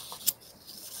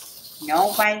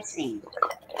 No biting.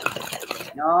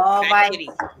 No biting.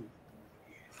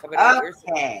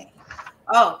 Okay.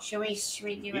 Oh, should we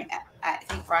do it? I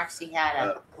think Roxy had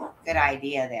a good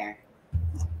idea there.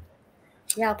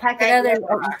 Yeah, I'll pack another.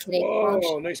 Oh, I'm kidding.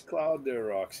 Oh, nice cloud there,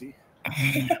 Roxy.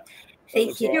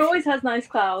 Thank you. He always has nice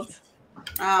clouds.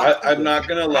 I'm not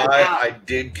gonna lie, I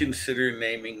did consider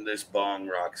naming this bong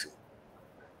Roxy.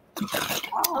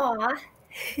 Aw.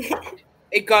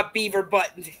 It got beaver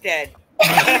butt instead.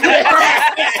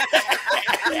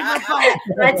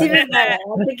 That's even better.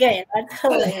 That's good. That's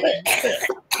hilarious.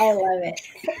 I love it.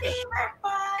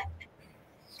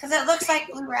 Because it looks like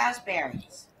blue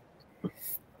raspberries.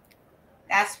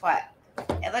 That's what.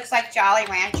 It looks like Jolly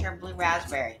Rancher blue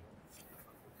raspberry.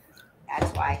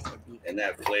 That's why I said beaver. And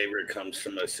that flavor comes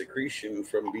from a secretion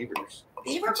from beavers.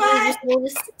 Beaver Just butt. hold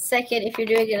a second. If you're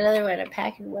doing another one, I'm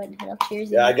packing one. I'll cheers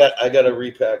you. Yeah, I got to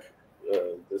repack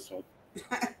this one.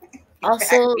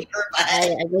 Also,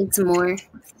 I made some more.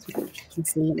 You can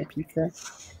see in the pizza.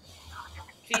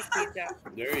 Cheese pizza.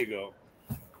 There you go.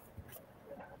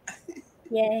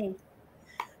 Yay.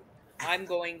 I'm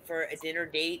going for a dinner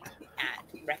date at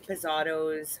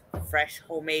Reposado's Fresh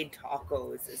Homemade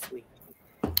Tacos this week.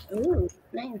 Ooh,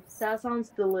 nice. That sounds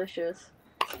delicious.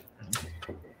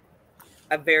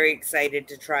 I'm very excited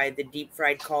to try the deep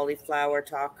fried cauliflower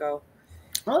taco.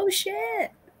 Oh,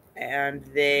 shit. and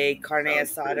the carne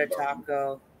Sounds asada pretty bomb.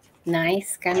 taco.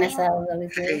 Nice. Kind of sounds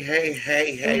always Hey, good.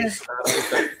 hey, stop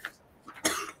it.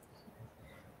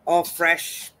 All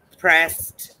fresh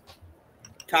pressed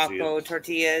taco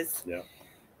tortillas. Yeah.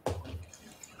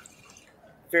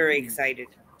 Very excited.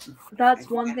 That's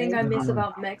one thing I miss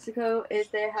about Mexico is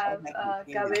they have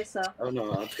cabeza Oh,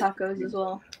 no, I'll take tacos as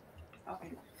well.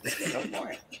 Okay, go for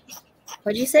it.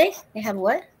 What'd you say? They have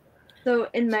what? So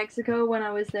in Mexico, when I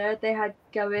was there, they had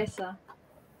cabeza,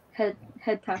 head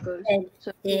tacos. Head.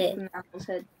 So Yeah. from the animal's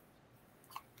head.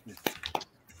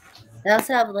 They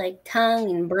also have like tongue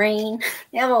and brain.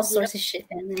 They have all sorts of shit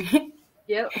down there.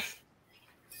 Yep.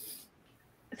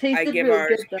 I Tasted give really ours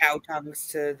good though. cow tongues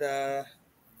to the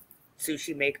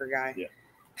sushi maker guy. Yeah.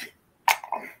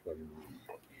 From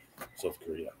South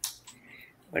Korea.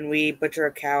 When we butcher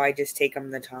a cow, I just take him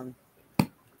the tongue.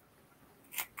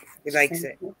 He likes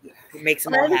it. It makes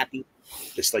him all happy.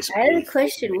 They slice it I have a really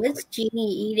question. thin, What's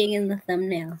Jeannie eating in the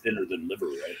thumbnail? thinner than liver,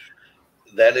 right?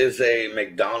 That is a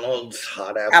McDonald's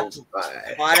hot apple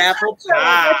pie. Hot apple Oh,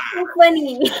 pie. that's so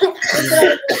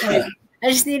funny. I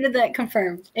just needed that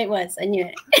confirmed. It was. I knew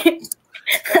it.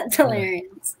 That's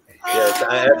hilarious. Yes,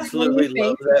 I absolutely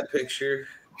love that picture.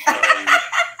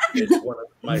 It's one of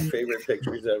my favorite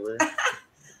pictures ever.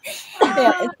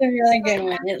 Yeah, it's a really good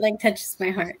one. It like touches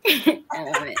my heart. I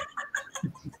love it.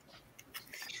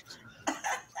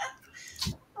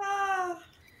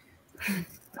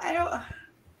 I don't.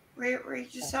 We're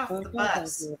just off the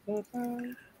bus.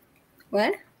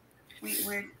 What?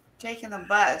 We're taking the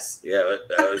bus. Yeah,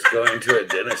 but I was going to a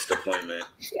dentist appointment.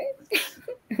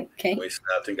 Okay. We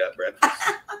stopped and got breakfast.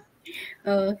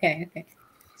 Oh, okay, okay.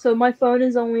 So my phone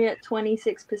is only at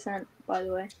 26%, by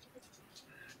the way.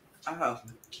 Oh.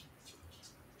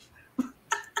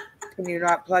 Can you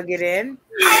not plug it in?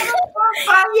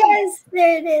 Yes,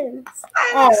 there it is.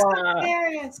 That's Oh,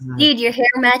 hilarious. dude, your hair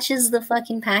matches the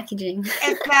fucking packaging.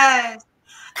 It does.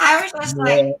 I was just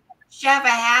like, shove a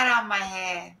hat on my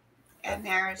head, and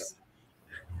there's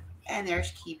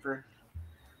keeper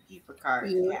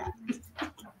cards. Yeah.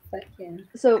 Fuck yeah.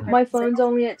 So my phone's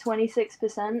only at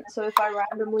 26%, so if I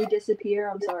randomly disappear,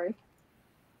 I'm sorry.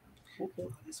 Okay.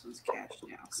 This one's cash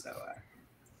now, so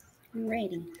I'm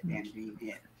ready. then we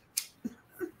did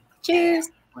Cheers.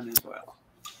 one as well.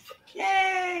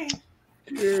 Yay!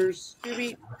 Cheers.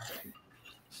 Doobie.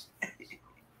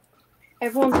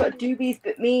 Everyone's got doobies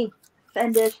but me.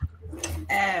 Offended.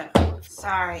 Oh,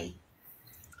 sorry.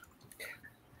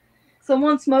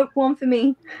 Someone smoke one for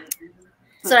me.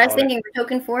 So I was thinking we're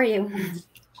token for you.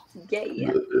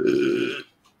 Yeah.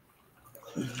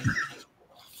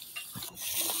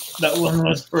 That one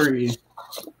was for you.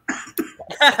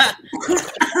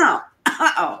 Oh,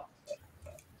 uh-oh.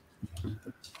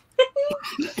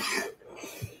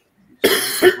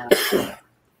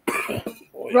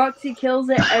 Roxy kills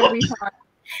it every time.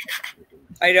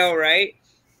 I know, right?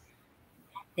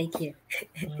 Thank you.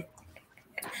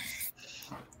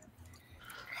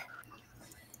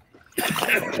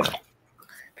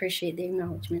 Appreciate the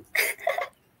acknowledgement.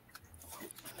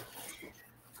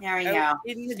 There we go. Out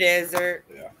in the desert.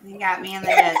 You got me in the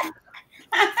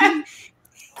desert.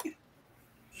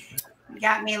 You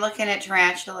got me looking at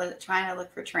tarantula, trying to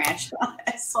look for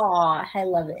tarantulas. Aw, I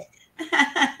love it.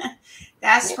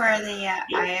 That's where the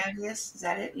Iodeus, is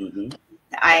that it? Mm-hmm.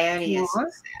 The Iodeus Yeah.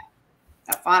 is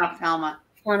the Phonopelma.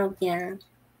 Yeah.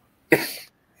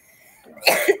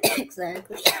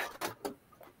 Exactly.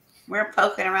 We're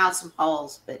poking around some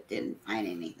holes, but didn't find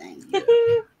anything.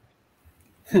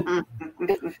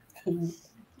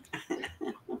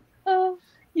 Oh,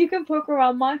 you can poke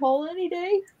around my hole any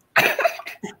day.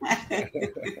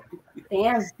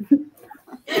 Damn.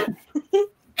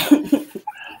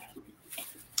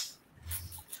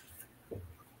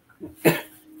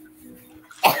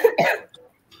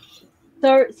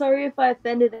 Sorry if I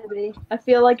offended anybody. I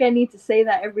feel like I need to say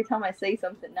that every time I say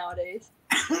something nowadays.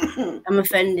 I'm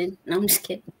offended. No, I'm just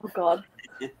kidding. Oh God.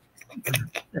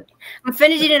 I'm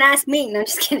offended you didn't ask me. No, I'm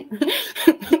just kidding.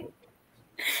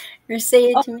 Or say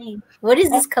it to me. What is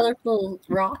this colorful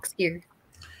rocks here?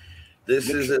 This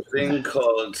is a thing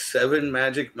called Seven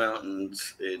Magic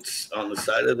Mountains. It's on the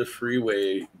side of the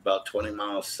freeway about 20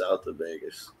 miles south of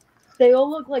Vegas. They all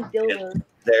look like dildos.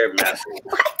 They're massive.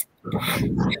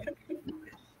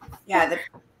 Yeah,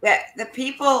 the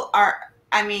people are,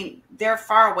 I mean, they're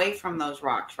far away from those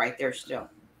rocks right there still.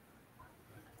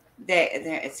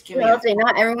 It's giving Well, us,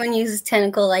 not everyone uses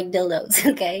tentacle like dildos,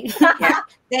 okay?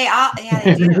 they do.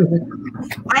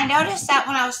 I noticed that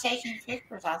when I was taking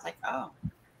pictures. I was like, oh,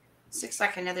 this looks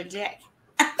like another dick.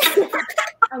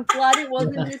 I'm glad it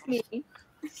wasn't just me.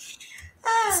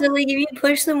 So, like, if you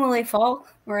push them, will they fall,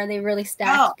 or are they really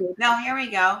stacked? Oh, no, here we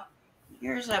go.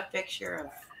 Here's a picture of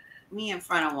me in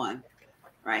front of one.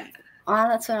 Right. Oh,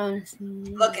 that's what I want to see.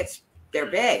 Look,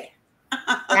 they're big.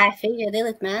 I figure they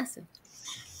look massive.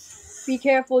 Be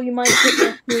careful, you might put me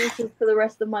off penises for the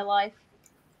rest of my life.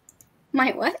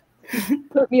 Might what?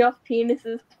 Put me off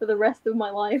penises for the rest of my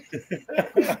life.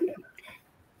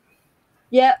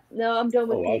 Yeah, no, I'm done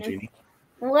with penis. Jeannie.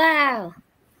 Wow.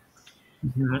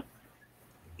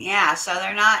 Yeah, so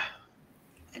they're not.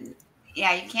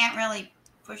 Yeah, you can't really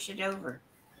push it over.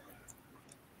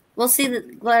 Well, see,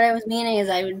 what I was meaning is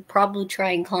I would probably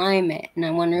try and climb it, and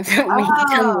I wonder if that would make it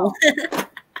tumble.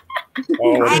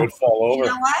 Oh, it would fall over. You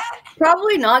know what?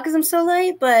 Probably not, because I'm so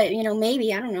light, but,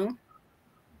 maybe. I don't know.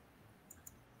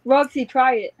 Roxy,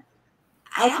 try it.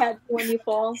 I'll I catch you when you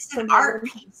fall. It's an art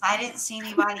piece. I didn't see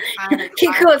anybody trying to. Okay,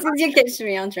 cool. Since you catch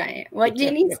me, I'll try it. What do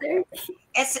you need, sir?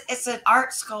 It's an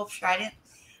art sculpture.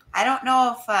 I don't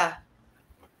know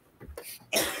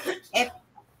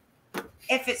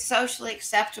if it's socially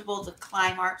acceptable to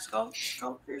climb art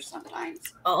sculptures sometimes.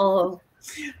 Oh.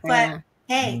 But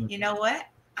hey, you know what?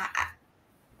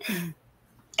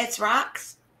 It's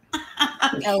rocks.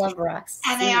 I love rocks.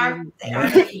 And they are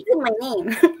my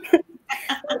name.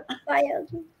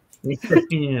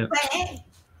 Yeah. But hey.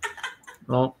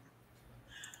 Well,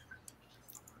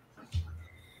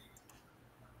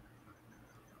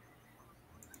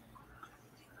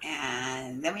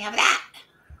 And then we have that.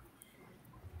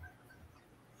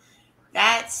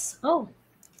 That's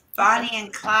Bonnie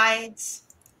and Clyde's.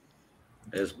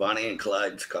 It's Bonnie and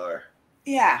Clyde's car.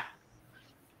 Yeah.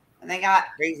 And they got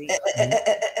Crazy.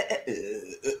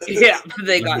 yeah,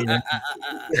 they got.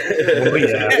 oh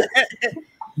yeah.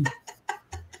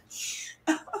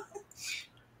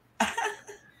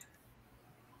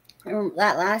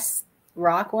 That last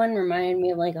rock one reminded me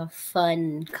of like a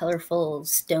fun, colorful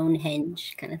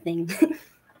Stonehenge kind of thing.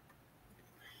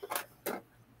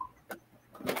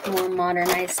 More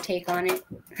modernized take on it.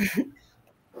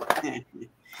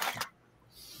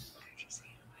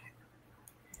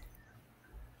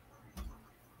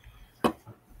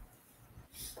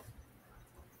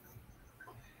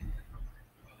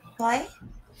 play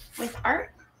with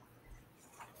art.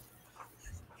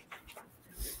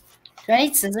 Do I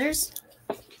need scissors?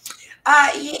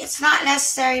 It's not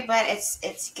necessary, but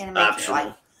it's gonna make it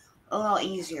like a little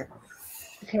easier.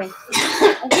 Okay.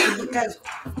 Because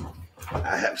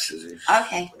I have scissors.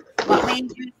 okay, what we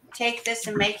do is take this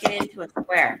and make it into a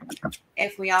square.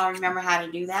 If we all remember how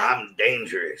to do that. I'm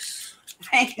dangerous.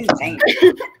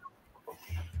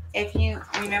 If you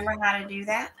remember how to do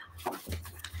that.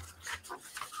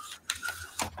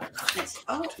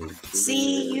 Oh,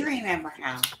 see, you remember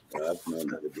how. I've known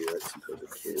how to do that since I was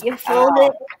a kid. You fold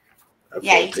it.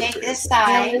 Yeah, you take this And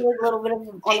side, then a little bit of on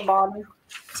the bottom.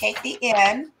 take the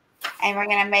end, and we're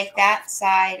going to make that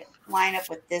side line up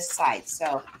with this side.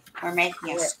 So we're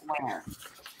making a square.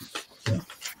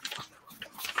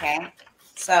 Okay,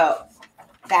 so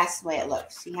that's the way it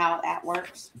looks. See how that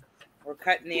works? We're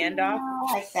cutting the end off.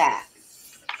 Like that.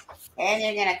 And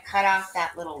you're going to cut off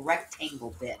that little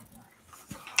rectangle bit.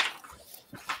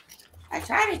 I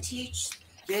try to teach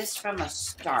this from the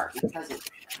start because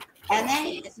and then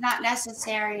it's not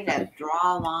necessary to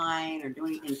draw a line or do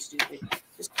anything stupid.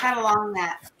 Just cut along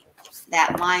that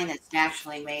line that's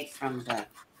naturally made from the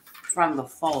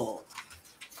fold.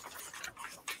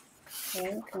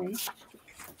 Okay.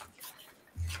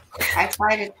 I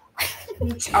try to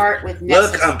teach art with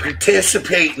Look, I'm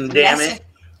participating, damn it.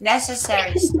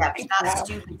 necessary steps, not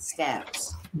stupid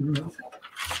steps.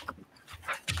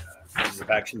 This is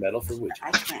action medal for which?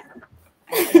 I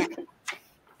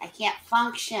can't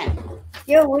function.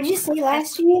 Yo, what'd you say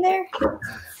last to me there?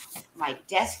 My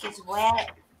desk is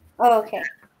wet. Oh, okay.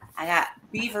 I got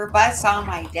beaver butts on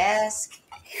my desk.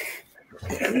 I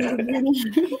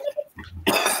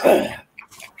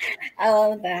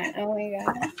love that. Oh my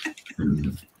god.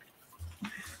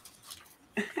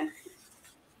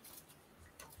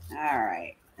 All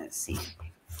right. Let's see.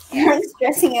 I'm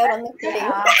stressing out on the video.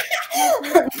 On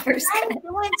the first I'm time.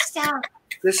 doing stuff.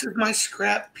 This is my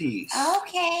scrap piece.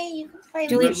 Okay, you can play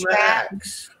Do with it. scrap.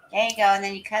 Relax. There you go, and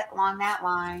then you cut along that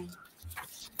line.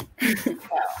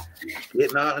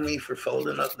 Getting on to me for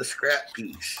folding up the scrap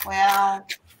piece. Well,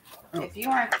 if you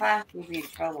were in class, you'd be in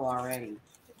trouble already.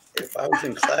 If I was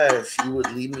in class, you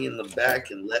would leave me in the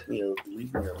back and leave me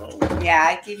alone. Yeah,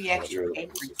 I'd give you extra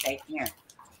paper and say, here,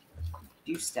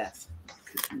 do stuff.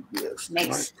 Yes,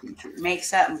 Make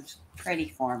something pretty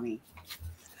for me.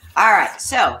 All right,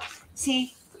 so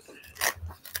see,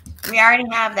 we already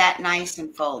have that nice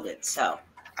and folded. So,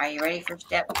 are you ready for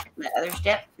the other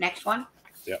step? Next one.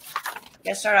 Yep.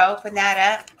 just sort of open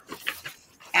that up,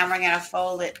 and we're going to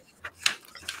fold it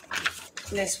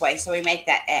this way so we make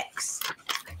that X.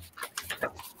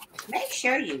 Make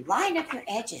sure you line up your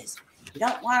edges. You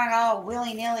don't want it all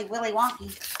willy-nilly,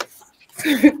 willy-wonky.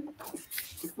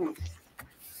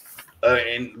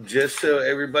 And just so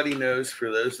everybody knows,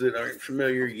 for those that aren't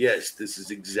familiar, yes, this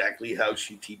is exactly how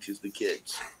she teaches the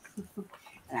kids.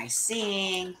 And I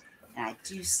sing, and I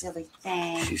do silly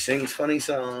things. She sings funny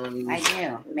songs. I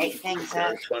do. Make things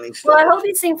up. Funny stuff. Well, I hope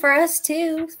you sing for us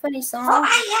too. Funny songs. Oh, I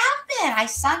have been. I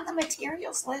sung the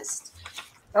materials list.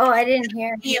 Oh, I didn't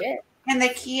hear it. In the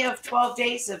key of 12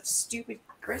 Days of Stupid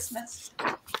Christmas.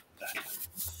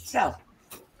 So,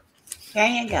 there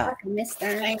you go. I missed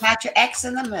that. And you got your X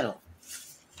in the middle.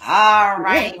 All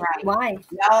right, right. Why?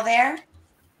 Y'all there?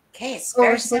 Okay, it's Oh,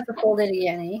 very we're supposed to fold it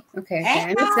again, eh? Okay, Hey, I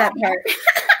missed that part.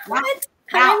 What?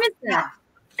 How did I miss that?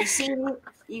 You see,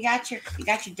 you got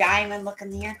your diamond looking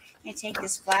there. You take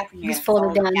this flap and you Just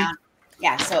fold it down.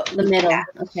 Yeah, so The middle. yeah,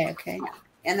 Okay.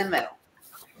 in the middle.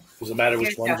 Does it matter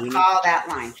which You're one? gonna follow that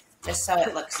line, just so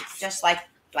it looks just like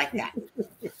that.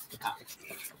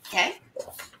 Okay.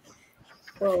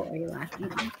 Oh, are you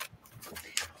laughing?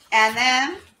 And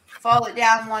then fold it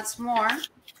down once more.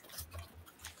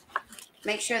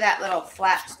 Make sure that little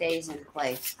flap stays in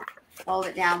place. Fold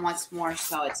it down once more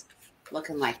so it's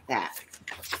looking like that.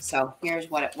 So here's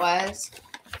what it was.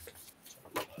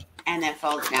 And then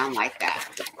fold it down like that.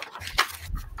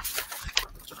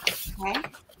 Okay.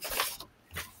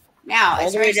 Now All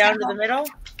it's the way very down simple. to the middle?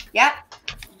 Yep.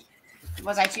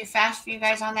 Was I too fast for you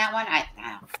guys on that one?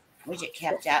 Widget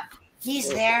kept up. He's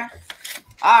there.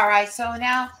 All right, so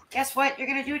now, guess what? You're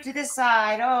going to do it to this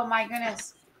side. Oh, my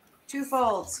goodness. 2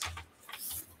 folds.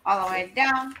 All the way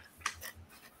down.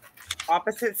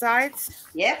 Opposite sides?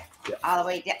 Yep. All the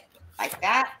way down. Like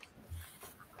that.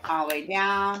 All the way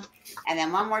down. And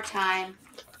then one more time.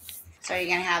 So you're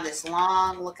going to have this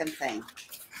long-looking thing.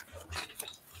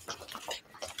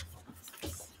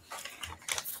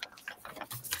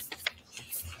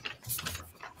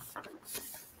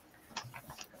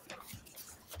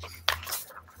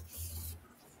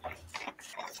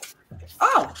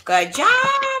 Oh, good job.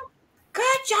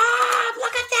 Good job.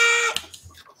 Look at that.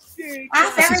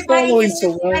 Laugh, everybody.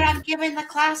 Right, I'm giving the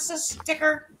class a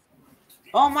sticker.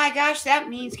 Oh my gosh, that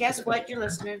means, guess what? You're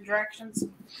listening to directions.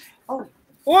 Oh,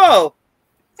 whoa.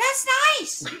 That's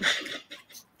nice.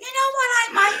 You know what I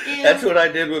might do? That's what I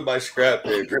did with my scrap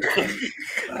paper.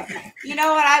 You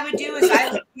know what I would do is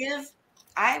I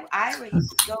would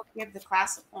go give the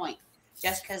class a point.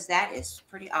 Just because that is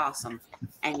pretty awesome.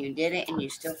 And you did it and you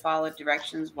still followed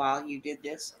directions while you did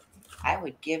this, I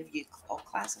would give you a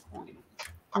class a point.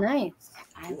 Nice.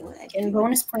 I would. And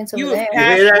bonus points over You there.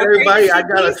 hear that, everybody? I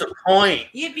got us a point.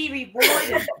 You'd be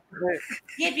rewarded.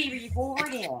 You'd be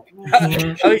rewarded.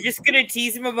 I was just going to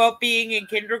tease him about being in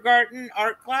kindergarten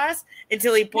art class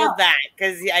until he pulled that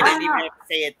because I didn't even have to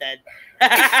say it then.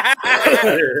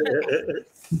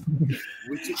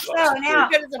 So now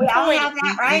we all have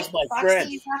that, right? Foxy,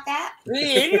 you got that?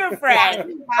 He's your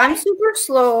friend. I'm super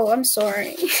slow. I'm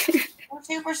sorry. We're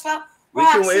super slow. We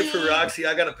can wait for Roxy.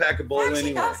 I got a pack of bowl Roxy,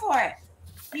 anyway. go for it.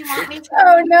 You want me to?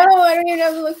 Oh no, I don't even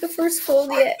have to look the first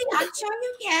fold yet. I'll show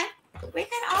you again. We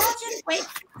can all just wait.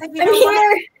 I'm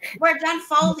here. We're done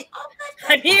folding. Oh,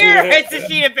 good. I'm here. It's a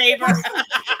sheet of paper. That's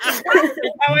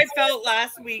how I felt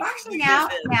last week. Actually, now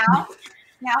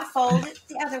fold it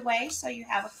the other way so you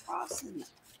have a cross in it.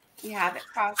 You have it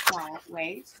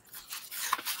crosswise.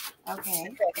 Okay.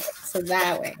 So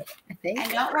that way, I think.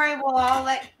 And don't worry, we'll all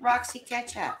let Roxy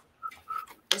catch up.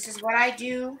 This is what I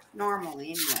do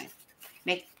normally anyway.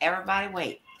 Make everybody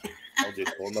wait. I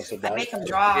make them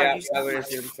draw. Yeah, or do I would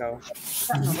something. assume so.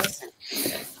 Something to listen.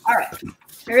 All right.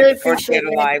 I really Or appreciate get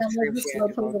a it. live I'm stream the slow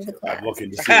pose of the class. I'm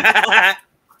looking to see.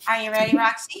 Are you ready,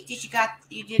 Roxy?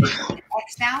 You did an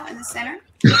X now in the center?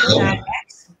 Got an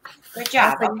X. Good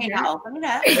job. Okay, now open it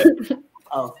up.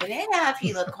 Open it up.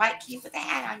 You look quite cute with a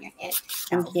hat on your head.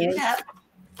 Now Thank open you. it up.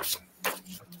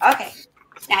 Okay.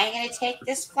 Now you're going to take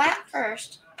this flap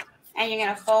first, and you're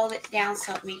going to fold it down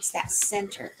so it meets that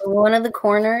center. One of the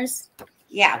corners.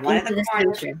 Yeah, one of into the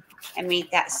corners center. and meet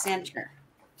that center.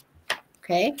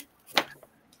 Okay.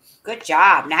 Good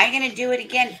job. Now you're going to do it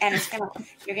again, and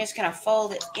you're just going to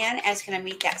fold it in, and it's going to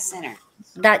meet that center.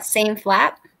 That same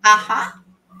flap. Uh-huh.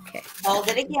 Okay. Fold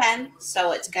it again,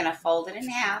 so it's going to fold it in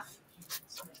half.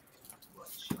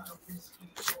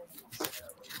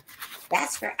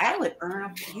 That's where I would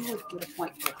you would get a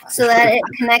point for a So that it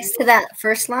connects to that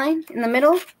first line in the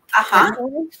middle. Uh-huh.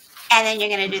 And then you're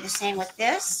going to do the same with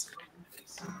this.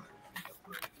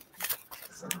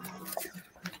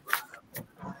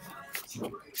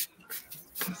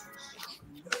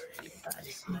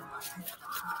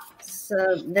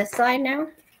 this side now.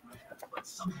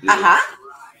 Uh-huh.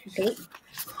 Okay.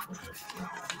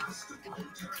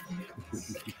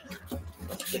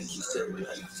 Thank you so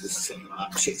much. Just saying,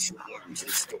 I'm chasing worms in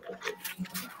the store.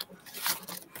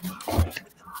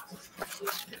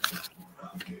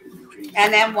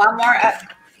 And then one more up,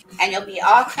 and you'll be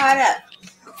all caught up.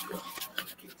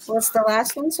 What's the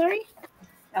last one? Sorry.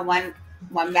 And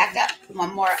one back up,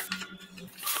 one more.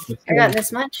 I got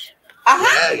this much.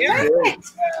 Uh-huh. Yeah, you're there.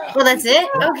 Well, that's it.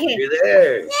 Okay. You're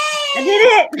there. I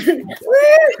did it.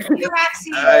 Woo! You're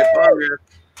Roxy. All right, Barbara.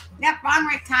 Yep,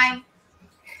 Bonrick time.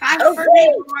 Time Oh, for wait.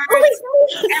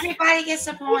 rewards. Everybody gets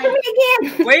a point.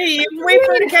 Again. Wait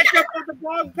for him to catch up with the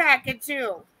dog packet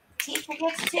too. Teacher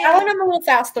gets two. That one I'm a little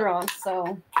faster on,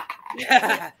 so.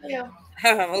 I'm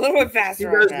a little bit He faster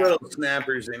on does that. little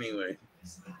snappers anyway.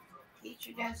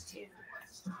 Teacher does two.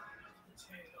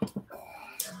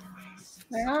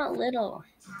 They're not little.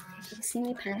 You see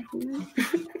me packing them?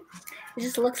 It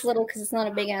just looks little because it's not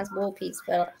a big ass bowl piece,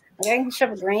 but I can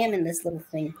shove a gram in this little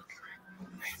thing.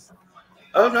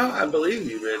 Oh no, I believe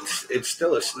you. It's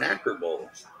still a snacker bowl.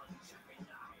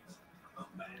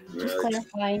 Just Yeah,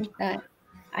 clarifying that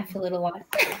I feel it a lot.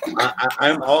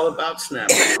 I'm all about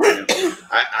snappers.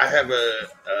 I have a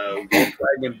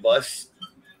Volkswagen bus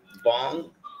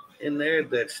bong in there.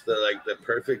 That's the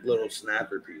perfect little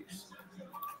snapper piece.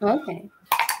 Okay.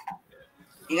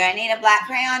 You're gonna need a black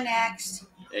crayon next.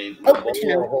 And Oh, the bowl good to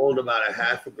know. will hold about a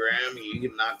half a gram. And you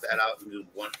can knock that out in just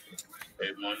one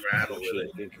rattle with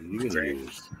it. You can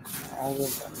use.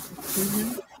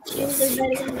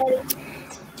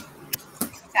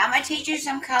 So I'm gonna teach you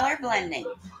some color blending.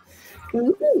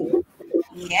 Ooh.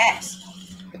 Yes.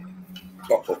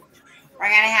 Oh, We're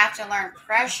gonna have to learn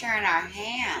pressure in our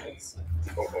hands.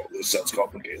 this sounds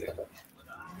complicated.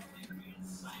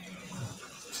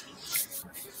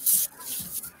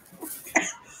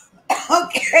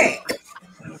 Okay.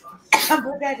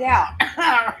 Put that down.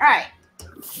 All right.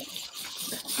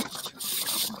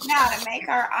 Now to make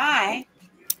our eye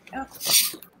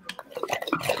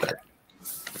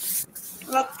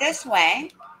look this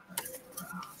way,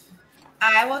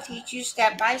 I will teach you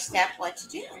step by step what to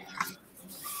do.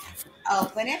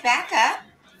 Open it back up.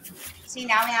 See,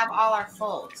 now we have all our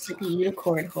folds. Like a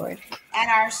unicorn cord. And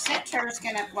our center is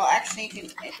gonna, well, actually,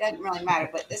 it doesn't really matter,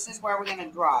 but this is where we're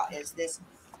gonna draw, is this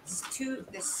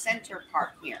center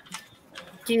part here.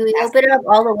 Do we open it up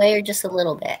all the way or just a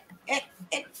little bit?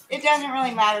 It doesn't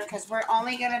really matter because we're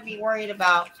only gonna be worried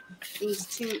about these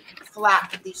two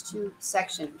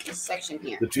sections, this section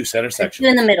here. The two center The two sections.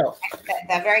 in the middle.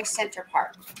 The very center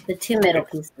part. The two middle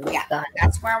pieces. Yeah, Got it.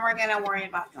 that's where we're gonna worry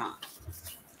about drawing.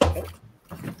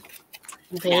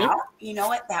 Okay. Now, you know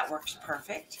what? That works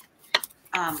perfect.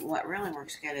 What really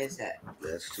works good is that,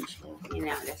 That's too small. you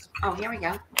know, this. Oh, here we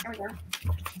go. Here we go.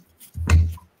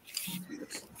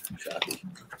 It's choppy.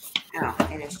 Oh,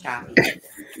 it is choppy.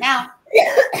 Now,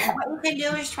 what you can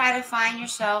do is try to find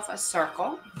yourself a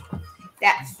circle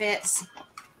that fits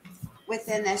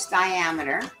within this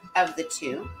diameter of the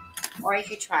two, or you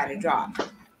could try to draw.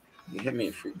 You hit me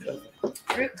a fruit cup.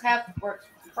 Fruit cup works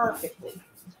perfectly.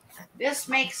 This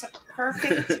makes a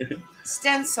perfect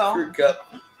stencil. Fruit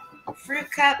cup. Fruit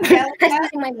cup, jelly I'm cup,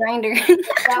 using my grinder. jelly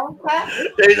cup.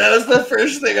 Hey, that was the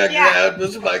first thing I Yeah. grabbed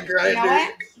was my grinder. You know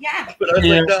what? Yeah. But I was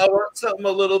Yeah. like, no, I want something a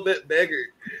little bit bigger.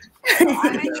 So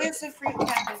I'm going to use the fruit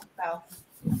cup as well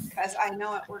because I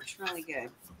know it works really good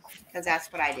because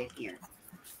that's what I did here.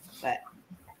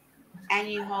 And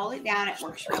you hold it down. It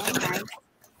works really nice.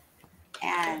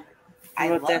 And I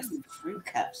What love about the fruit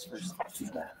cups for stuff.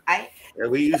 Yeah,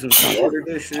 we use them for water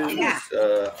dishes. Yeah.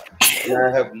 And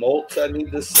I have molds I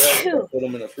need to set. I put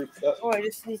them in a fruit cup. Oh, I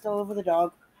just sneezed all over the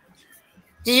dog.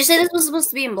 Did you say this was supposed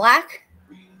to be in black?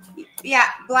 Yeah,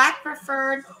 black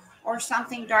preferred or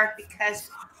something dark because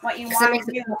what you Because it want makes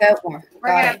to it do, pop out more. we're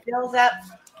Got gonna it.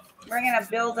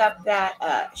 build up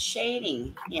that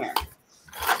shading here.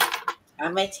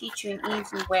 I'm gonna teach you an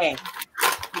easy way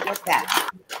to get that.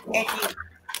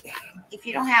 If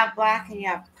you don't have black and you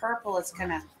have purple, it's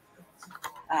gonna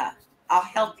I'll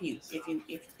help you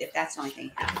if that's the only thing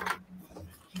you have.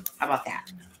 How about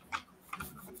that?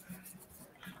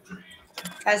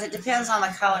 Because it depends on the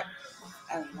color.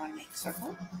 Oh, you want to make a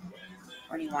circle?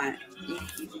 Or do you want you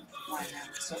want to have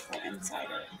a circle inside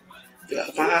of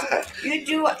it? Get out You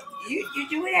do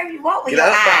whatever you want with Get your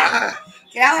out eye.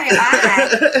 Get out of your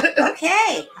eye.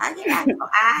 Okay, I get out of your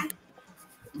eye.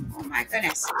 Oh my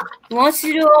goodness. He wants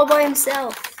to do it all by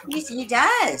himself. He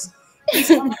does. He's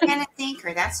an independent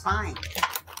thinker. That's fine.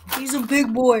 He's a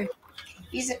big boy.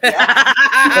 He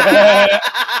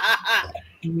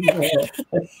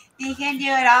can do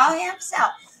it all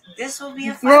himself. This will be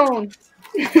a fun. Grown.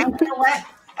 You know what?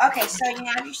 Okay, so you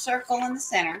have your circle in the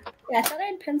center. Yeah, I thought I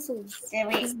had pencils. Did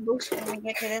we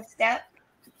get to this step?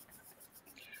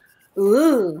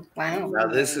 Ooh, wow. Now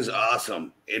this is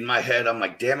awesome. In my head, I'm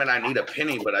like, damn it, I need a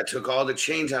penny, but I took all the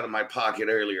change out of my pocket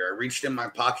earlier. I reached in my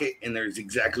pocket, and there's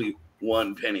exactly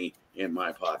 1 penny in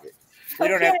my pocket. We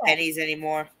don't have pennies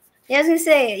anymore. Yeah, I was gonna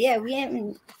say, yeah, we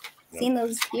haven't seen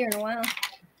those here in a while.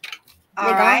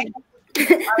 All right.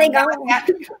 They gone.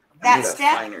 That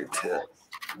step. Finer tip.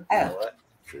 Oh. What?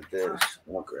 For this,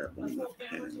 I'll grab one more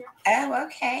pen. Oh,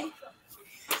 okay.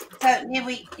 So did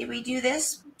we do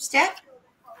this step?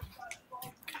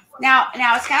 Now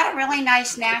it's got a really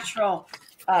nice natural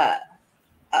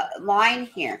line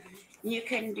here. You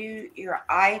can do your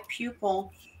eye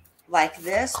pupil like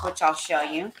this, which I'll show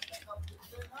you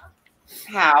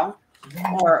how.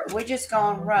 Or we're just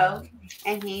going rogue,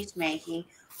 and he's making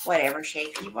whatever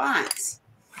shape he wants.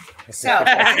 So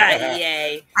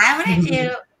Yay. I'm gonna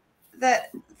do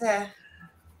the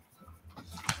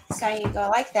so you go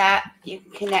like that. You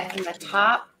can connect from the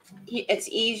top. It's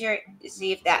easier to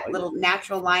see if that little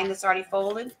natural line that's already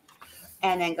folded,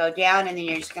 and then go down, and then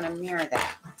you're just gonna mirror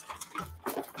that.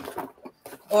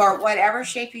 Or whatever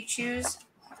shape you choose,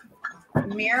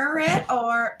 mirror it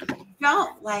or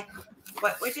don't. Like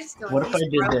what we're just doing. What if I He's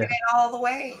did broken this? it all the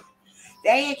way.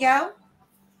 There you go.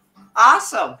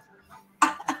 Awesome.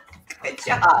 Good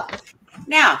job.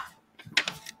 Now,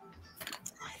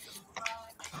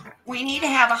 we need to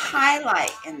have a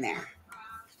highlight in there.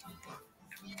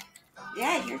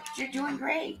 Yeah, you're doing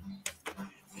great.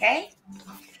 Okay?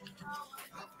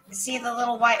 See the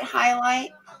little white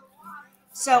highlight?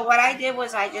 So what I did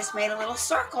was I just made a little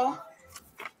circle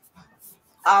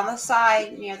on the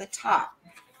side near the top.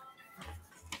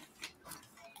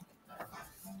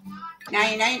 Now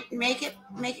you make it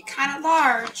kind of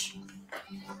large,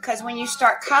 because when you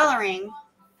start coloring,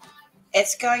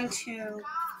 it's going to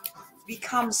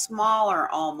become smaller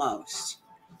almost.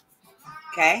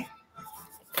 Okay?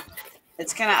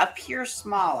 It's going to appear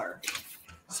smaller.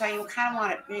 So you kind of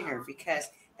want it bigger, because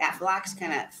that black's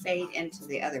going to fade into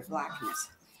the other blackness.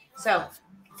 So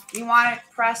you want to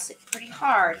press it pretty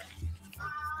hard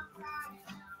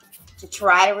to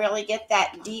try to really get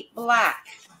that deep black.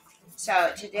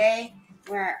 So today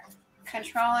we're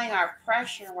controlling our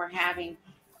pressure we're having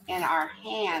in our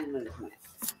hand movement,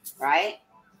 right?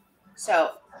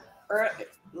 So a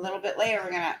little bit later,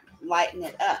 we're going to lighten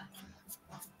it up,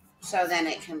 so then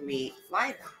it can be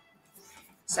lighter.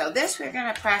 So this we're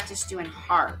going to practice doing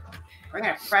hard. We're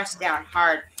going to press down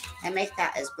hard and make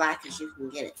that as black as you can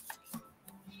get it.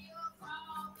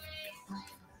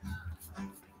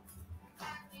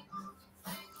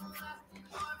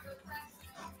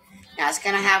 Now it's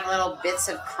going to have little bits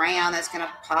of crayon that's going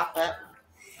to pop up.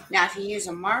 Now if you use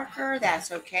a marker,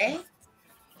 that's okay.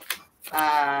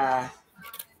 That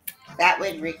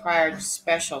would require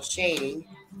special shading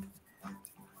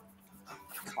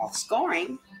called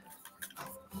scoring.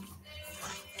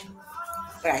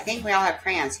 But I think we all have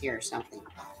crayons here or something.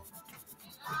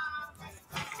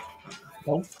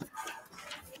 Nope.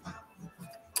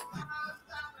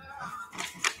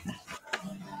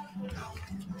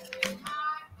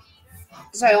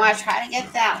 So you want to try to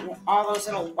get that, all those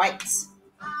little whites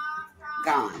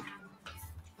gone.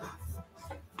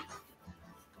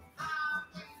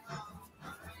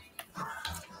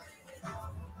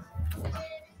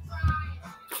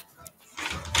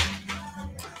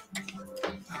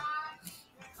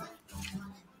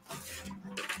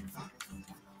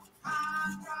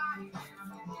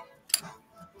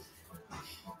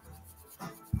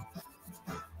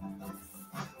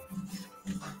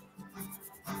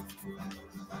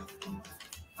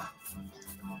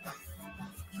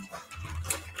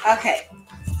 Okay.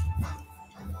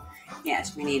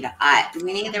 Yes, we need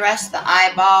the rest of the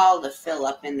eyeball to fill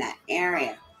up in that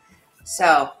area.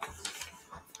 So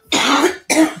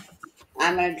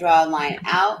I'm going to draw a line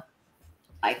out,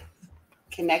 like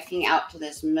connecting out to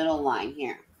this middle line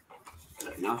here.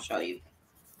 And I'll show you.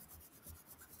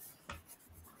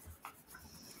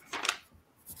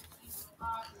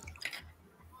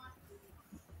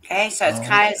 Okay, so it's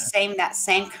kind of that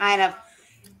same kind of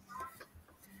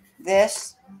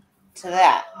this to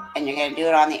that, and you're going to do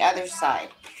it on the other side.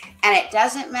 And it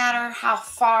doesn't matter how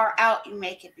far out you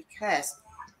make it, because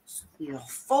you'll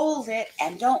fold it,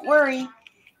 and don't worry,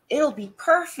 it'll be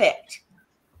perfect,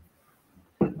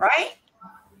 right?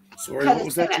 Sorry, what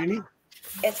was that, Jeannie?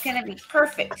 It's going to be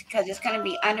perfect because it's going to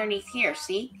be underneath here.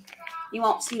 See, you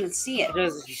won't even see it.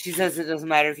 She says it doesn't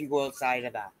matter if you go outside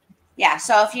of that. Yeah,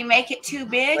 so if you make it too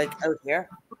big, Like out here.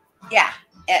 yeah,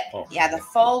 yeah, the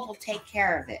fold will take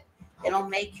care of it. It'll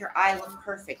make your eye look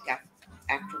perfect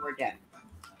after we're done.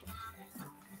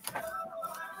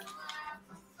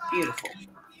 Beautiful.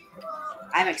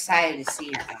 I'm excited to see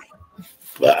your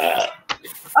eye.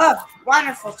 Oh,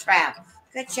 wonderful, Trav.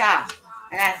 Good job.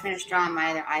 I gotta finish drawing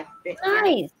my other eye.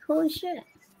 Nice. Holy shit.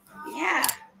 Yeah.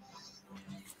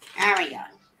 There we go.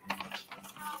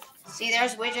 See,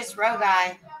 there's Widget's rogue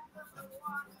eye.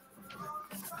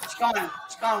 It's going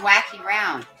wacky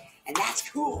round, and that's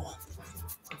cool.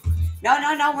 No,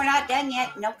 we're not done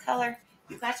yet. No color.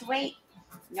 You got to wait.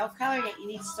 No color yet. You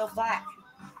need still black.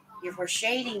 We're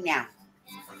shading now.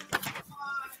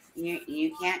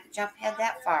 You can't jump ahead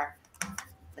that far.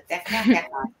 Put that cap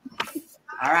on.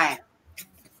 All right.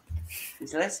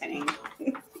 He's listening.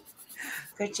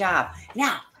 Good job.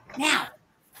 Now,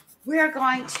 we're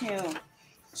going to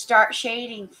start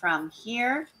shading from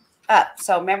here up.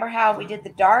 So remember how we did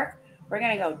the dark? We're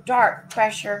going to go dark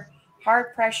pressure,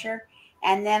 hard pressure,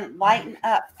 and then lighten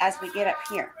up as we get up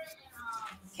here.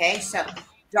 Okay, so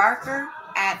darker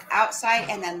at outside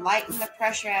and then lighten the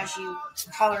pressure as you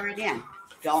color it in.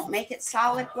 Don't make it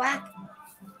solid black,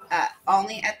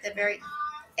 only at the very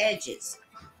edges.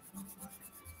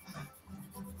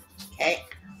 Okay,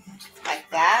 like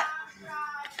that.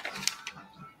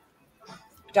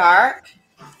 Dark.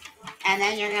 And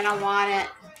then you're going to want it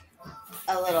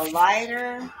a little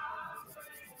lighter.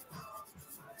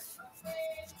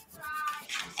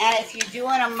 And if you're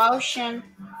doing a motion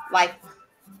like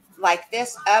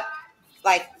this up,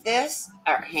 like this,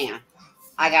 or hand,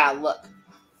 I got to look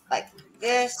like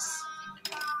this.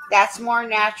 That's more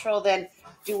natural than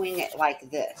doing it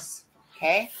like this.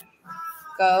 Okay?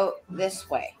 Go this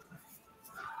way.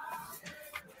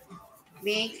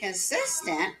 Being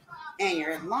consistent in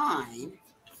your line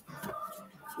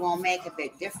will make a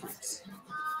big difference.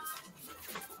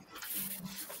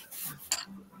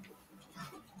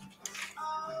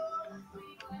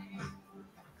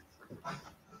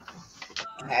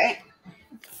 Okay,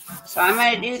 so I'm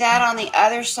going to do that on the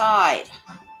other side.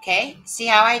 Okay, see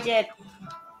how I did?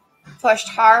 Pushed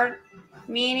hard,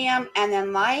 medium, and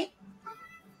then light,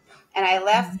 and I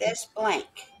left this blank.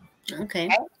 Okay.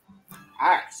 All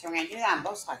right, so we're going to do that on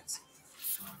both sides.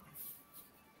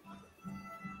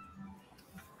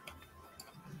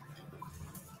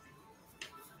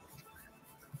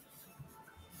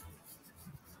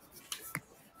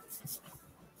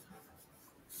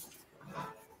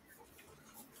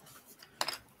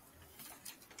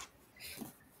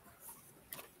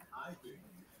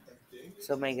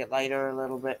 So make it lighter a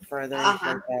little bit further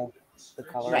for the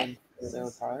coloring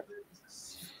part.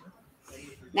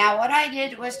 Now, what I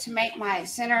did was to make my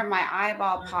center of my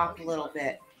eyeball pop a little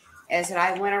bit, is that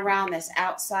I went around this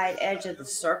outside edge of the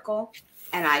circle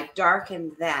and I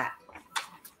darkened that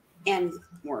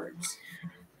inwards.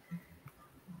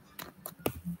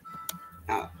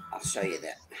 Oh, I'll show you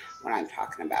that, what I'm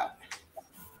talking about.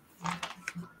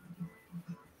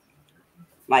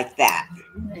 Like that.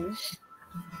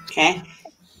 Okay.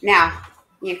 Now,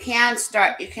 you can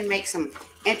make some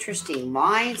interesting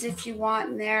lines if you want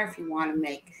in there. If you want to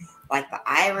make like the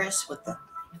iris with the,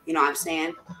 you know what I'm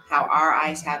saying? How our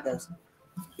eyes have those.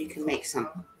 You can make some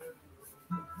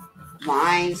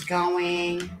lines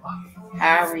going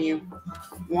however you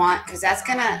want, because that's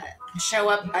going to show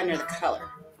up under the color.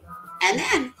 And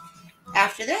then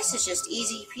after this, it's just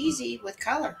easy peasy with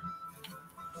color.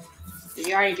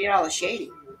 You already did all the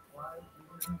shading.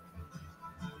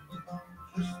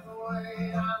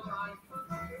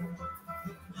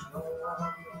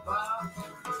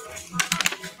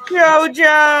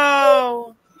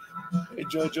 Jojo! Hey,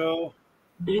 Jojo.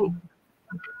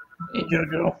 Hey,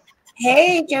 Jojo.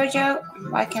 Hey,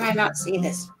 Jojo. Why can I not see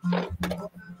this?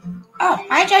 Oh,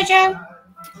 hi, Jojo.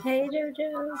 Hey,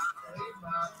 Jojo.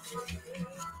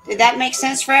 Did that make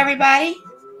sense for everybody?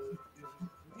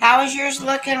 How is yours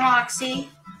looking, Roxy?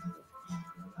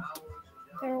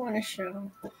 I don't want to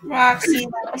show. Roxy,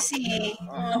 let me see.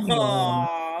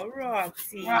 Oh,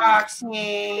 Roxy. Roxy.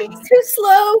 It's too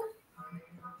slow.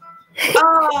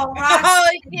 Oh, Roxy. Oh,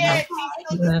 yeah. She's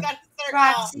still just got a circle.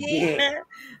 Roxy.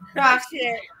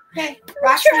 Roxy. Okay,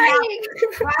 I'm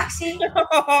Roxy.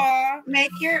 Oh.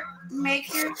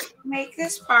 Make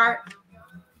this part.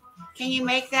 Can you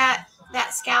make that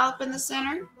scallop in the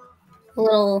center? A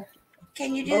little.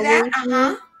 Can you do that?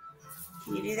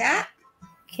 Can you do that?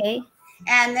 Okay.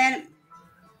 And then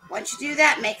once you do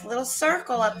that, make a little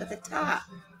circle up at the top.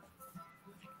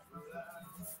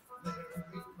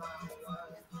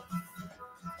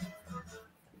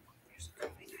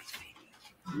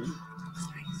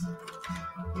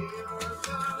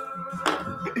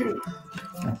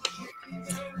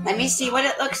 Let me see what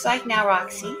it looks like now,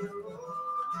 Roxy.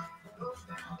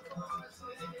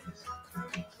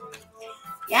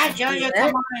 Yeah, Jojo,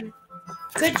 come on.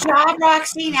 Good job,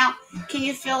 Roxy. Now, can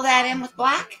you fill that in with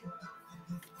black?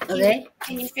 Okay.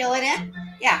 Can you fill it in?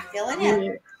 Yeah, fill it in.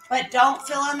 Yeah. But don't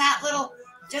fill in that little,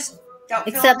 just don't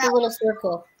fill in Except the that. little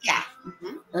circle. Yeah.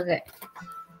 Okay.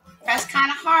 Press kind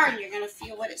of hard and you're going to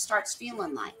feel what it starts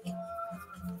feeling like.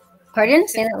 Pardon?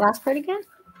 Say that last part again?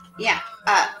 Yeah.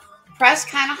 Press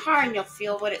kind of hard and you'll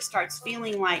feel what it starts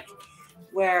feeling like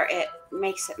where it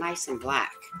makes it nice and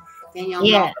black. Then you'll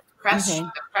know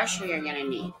the pressure you're going to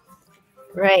need.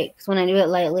 Right. Because when I do it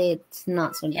lightly, it's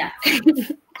not so bad.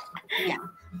 Yeah.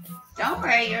 Don't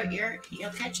worry.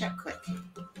 You'll catch up quick.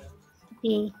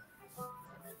 Okay.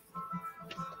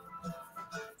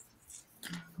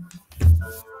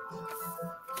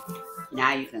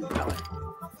 Now you can color.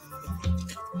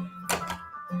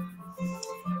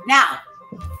 Now,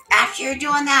 after you're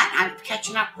doing that, I'm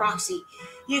catching up, Roxy.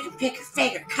 You can pick a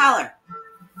favorite color.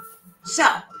 So,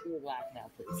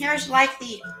 here's like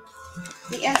the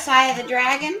inside of the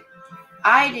dragon.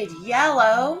 I did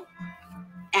yellow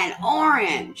and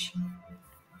orange.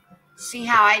 See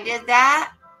how I did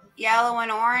that? Yellow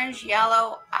and orange,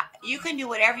 yellow. You can do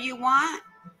whatever you want.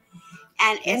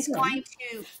 And it's going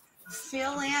to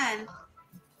fill in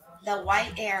the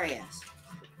white areas.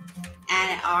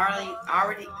 And it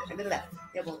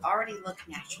will already look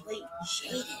naturally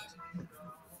shaded.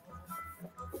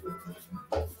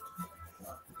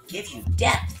 Give you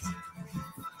depth.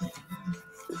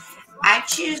 I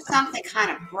choose something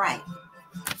kind of bright.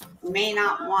 You may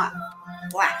not want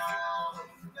black.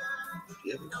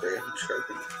 You have a crayon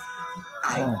sharpie?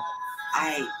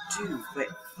 I do, but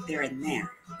they're in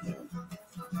there.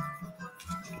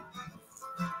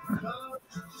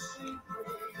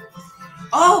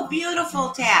 Oh, beautiful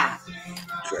Trap.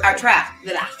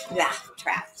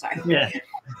 Sorry. Yeah.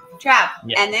 Trap.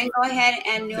 Yeah. And then go ahead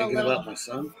and do Thinking a little about my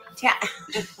son? tap.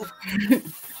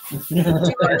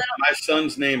 My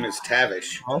son's name is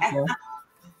Tavish. Okay.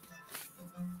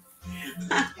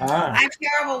 I'm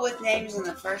terrible with names in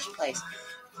the first place.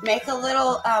 Make a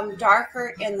little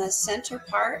darker in the center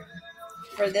part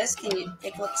for this. Can you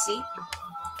take a look? See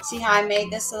how I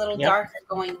made this a little darker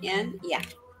going in? Yeah.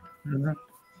 Mm-hmm.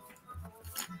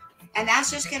 And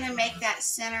that's just going to make that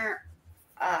center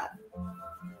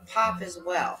pop as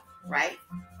well, right?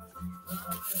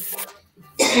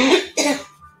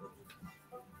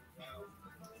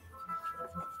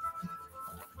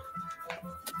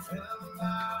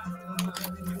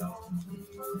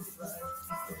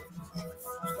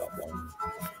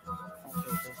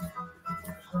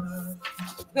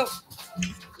 Go.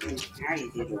 I already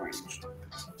did orange.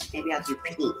 Maybe I'll do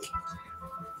pink.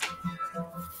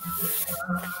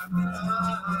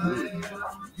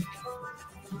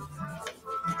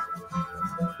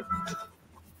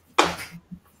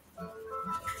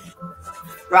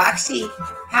 Roxy,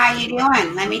 how you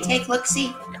doing? Let me take a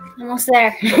look-see. Almost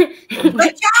there. Good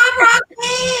job,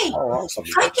 Roxy! Oh, awesome.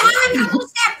 Good job, you're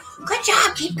almost there. Good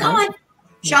job, keep going.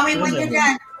 Show me when you're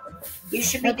done. You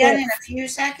should be done in a few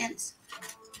seconds.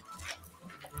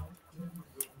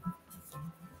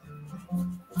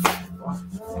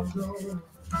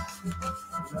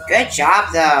 Good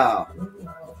job, though.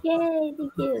 Yay,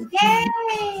 thank you.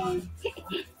 Yay!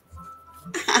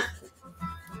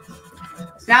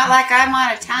 It's not like I'm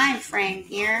on a time frame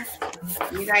here.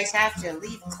 You guys have to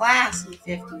leave class in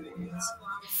 50 minutes.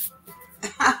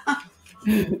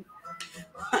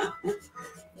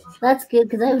 That's good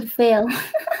because I would fail.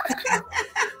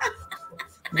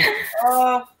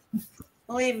 Oh,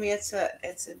 believe me, it's a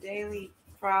daily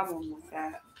problem with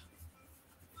that.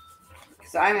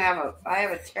 Because I have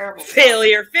a terrible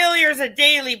Failure. Failure is a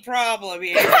daily problem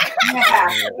here. Yeah.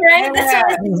 Right? That's what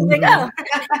I was like,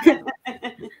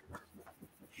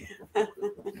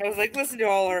 I was like, listen to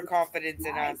all her confidence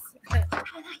in us.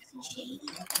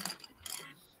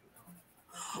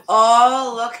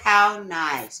 Oh, look how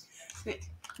nice.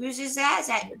 Whose is that? Is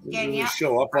that It didn't Danielle?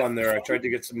 show up on there. I tried to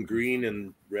get some green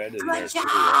and red in there. Good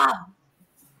job.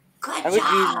 Good I would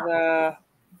job.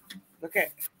 use look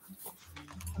at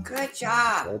Good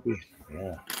job.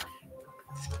 Yeah.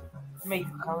 make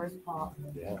the colors pop.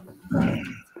 Yeah.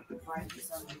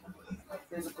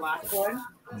 There's a black one.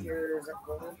 Here's a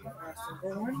gold one, a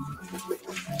silver one.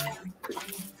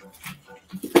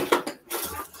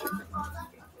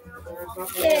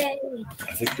 Yay.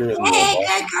 I think you're in Hey,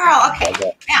 good girl. Okay,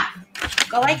 now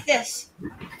go like this.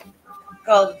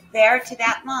 Go there to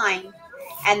that line,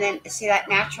 and then see that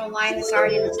natural line that's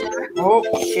already in the center. Oh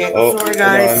shit! Oh, sorry,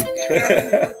 guys.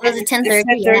 It was a 10:30.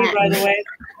 It's 10:30, by the way.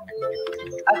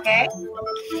 Okay,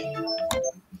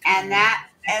 and that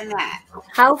and that.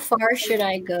 How far should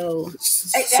I go?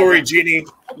 Sorry, Jeannie.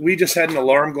 We just had an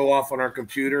alarm go off on our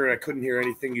computer, and I couldn't hear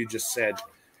anything you just said.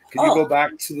 Can you go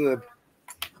back to the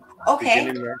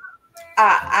beginning there?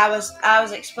 I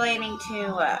was explaining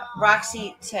to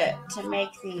Roxy to make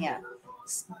the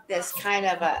this kind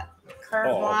of a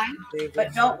curved line,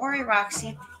 but don't worry,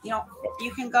 Roxy.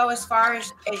 You can go as far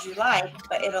as you like,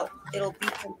 but it'll be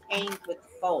contained with the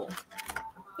fold.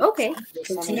 Okay.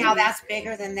 See how that's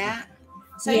bigger than that?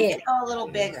 So you can go a little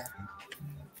bigger.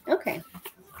 Okay.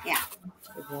 Yeah.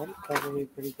 Probably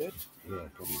pretty good. Yeah,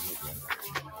 probably.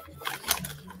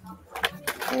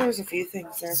 There's a few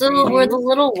things there. So where the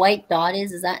little white dot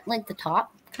is that like the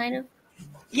top, kind of?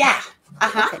 Yeah.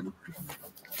 Uh-huh. Okay.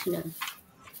 No.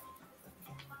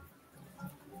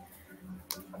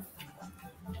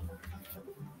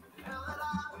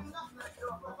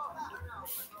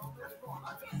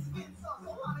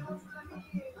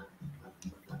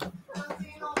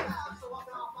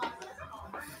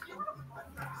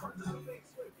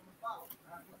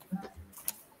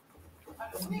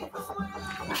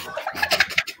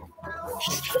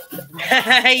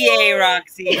 Yay,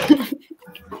 Roxy.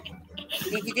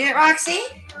 Did you do it, Roxy?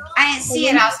 I didn't see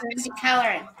it. I was busy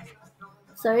coloring.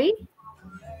 Sorry?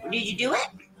 Did you do it?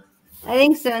 I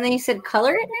think so. And then you said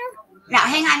color it now? No,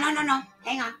 hang on. No.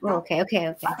 Hang on. Oh, okay.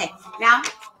 Okay. Now,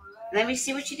 let me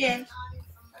see what you did.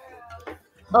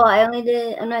 Oh, I only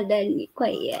did. I'm not done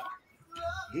quite yet.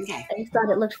 Okay. I just thought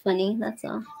it looked funny. That's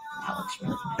all. That looks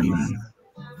really nice.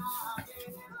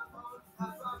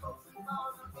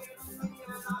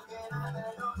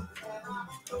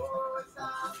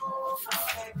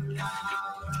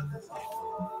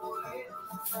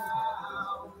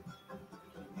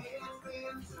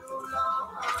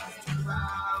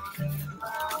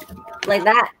 Like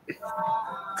that.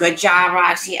 Good job,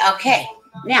 Roxy. Okay,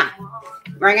 now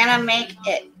we're gonna make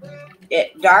it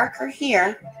darker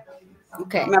here.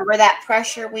 Okay. Remember that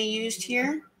pressure we used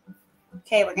here?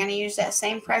 Okay, we're gonna use that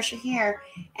same pressure here,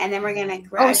 and then we're gonna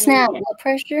gradually. Oh snap! What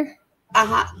pressure?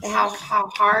 How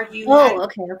hard you? Oh,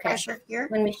 okay. Pressure here.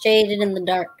 When we shaded in the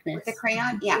darkness. With the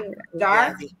crayon, yeah,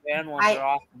 dark.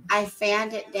 Yeah, I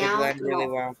fanned it down. They blend really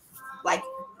well. Like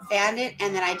fanned it,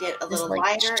 and then I did a little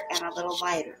lighter and a little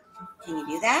lighter. Can you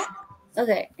do that?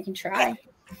 Okay, I can try. Okay.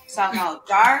 So I'll go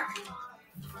dark,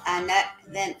 and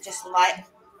then just let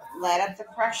up the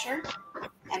pressure,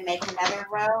 and make another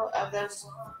row of those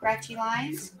scratchy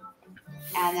lines,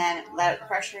 and then let up the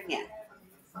pressure again.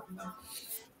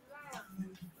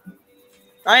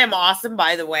 I am awesome,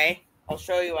 by the way. I'll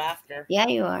show you after. Yeah,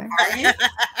 you are. Are you?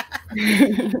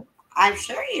 I'm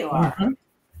sure you are. Mm-hmm.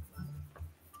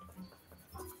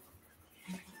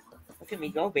 Look at me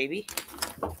go, baby.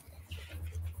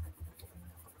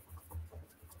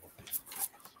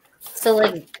 So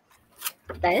like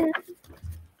that.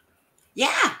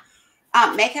 Yeah.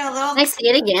 Make it a little. Can I see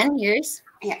it again? Yours.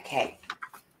 Yeah, okay.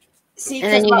 See,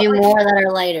 and then you do more that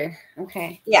are lighter.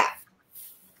 Okay. Yeah.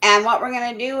 And what we're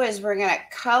going to do is we're going to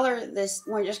color this.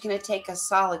 We're just going to take a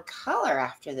solid color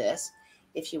after this,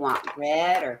 if you want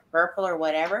red or purple or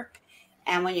whatever.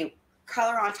 And when you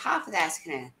color on top of that, it's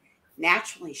going to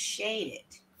naturally shade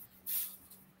it.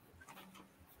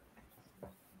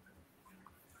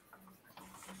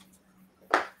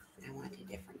 I want a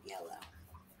different yellow.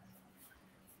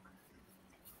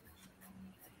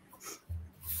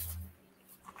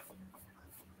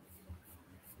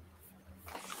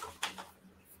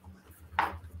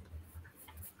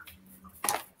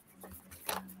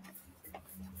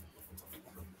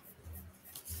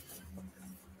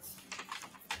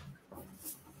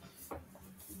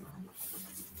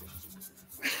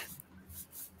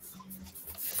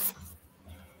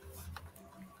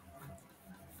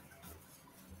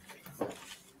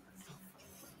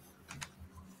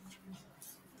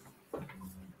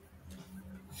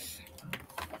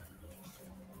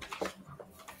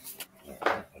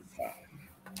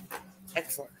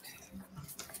 Excellent.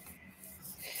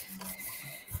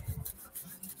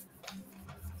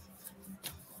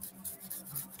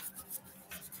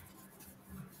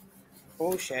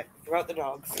 Oh shit. What about the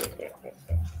dogs? There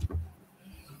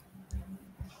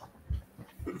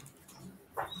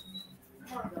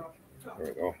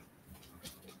we go.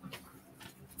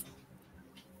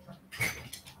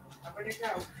 Where'd it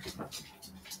go?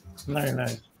 Very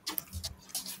nice.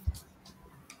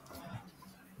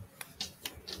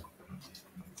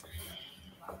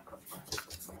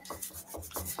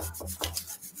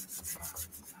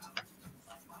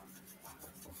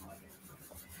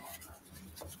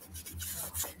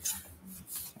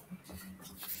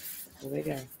 Where'd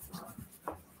they go?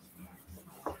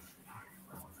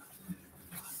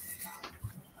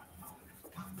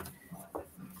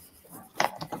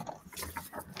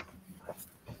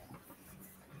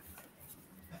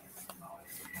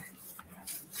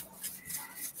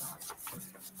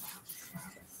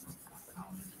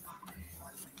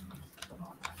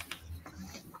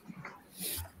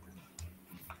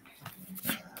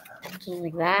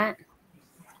 Like that.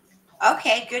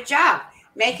 Okay, good job.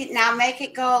 Make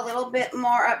it go a little bit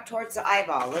more up towards the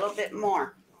eyeball, a little bit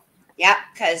more. Yep,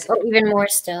 because Oh, even more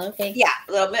still. Okay. yeah,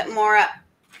 a little bit more up.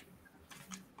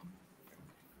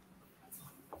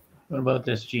 What about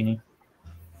this, Jeannie?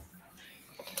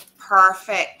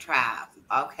 Perfect, Trav.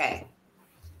 Okay.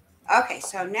 Okay,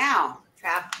 so now,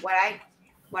 Trav, what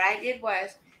I did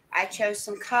was I chose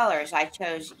some colors. I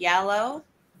chose yellow,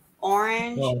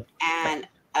 orange, Well, and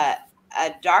a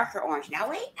darker orange. Now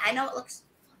wait, I know it looks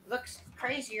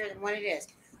crazier than what it is.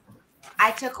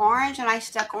 I took orange and I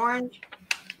stuck orange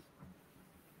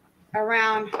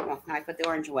around. Well, I put the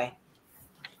orange away.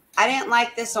 I didn't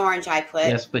like this orange I put.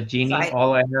 yes, but Jeannie, So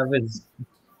all I have is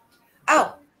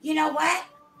oh, you know what?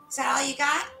 Is that all you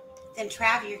got? Then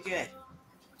Trav, you're good.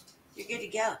 You're good to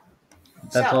go.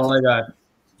 that's So, all I got.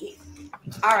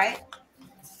 all right.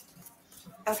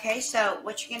 Okay, so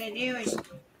what you're gonna do is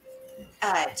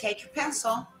take your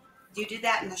pencil. You did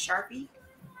that in the Sharpie?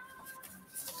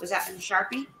 Was that in the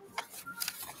Sharpie?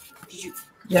 Did you?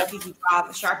 Yep. Did you draw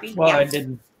the Sharpie? Well, yeah. I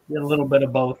did a little bit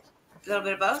of both. A little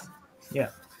bit of both. Yeah.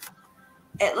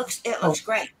 It looks Oh,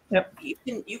 great. yep.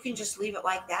 You can just leave it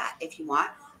like that if you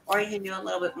want, or you can do a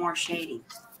little bit more shading.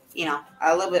 You know,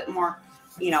 a little bit more,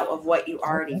 of what you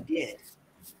already did.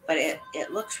 But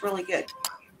it looks really good.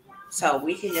 So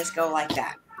we can just go like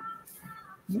that.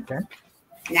 Okay.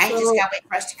 Now you just gotta wait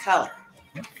for us to color.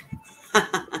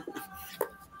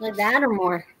 Like that or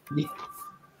more?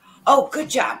 Oh, good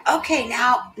job. Okay,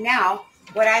 now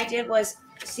what I did was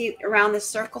see around this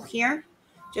circle here,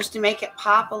 just to make it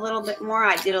pop a little bit more.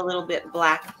 I did a little bit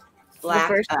black. The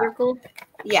first circle?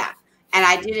 Yeah, and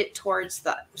I did it towards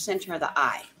the center of the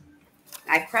eye.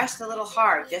 I pressed a little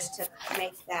hard just to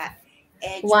make that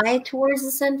edge. Why towards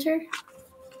the center?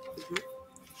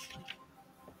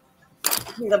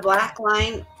 The black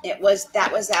line, that was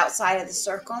outside of the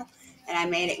circle, and I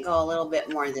made it go a little bit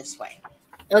more this way.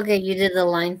 Okay, you did the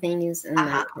line things in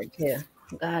that part too.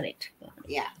 Got it.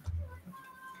 Yeah.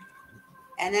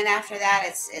 And then after that,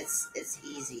 it's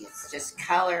easy. It's just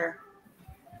color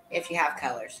if you have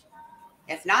colors.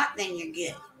 If not, then you're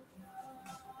good.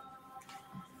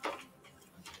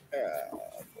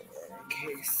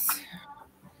 Case.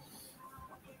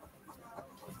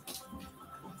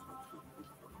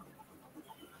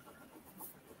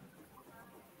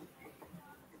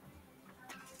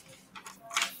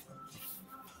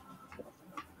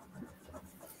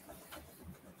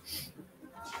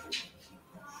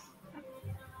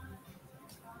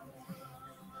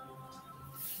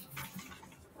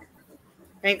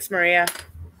 Thanks, Maria.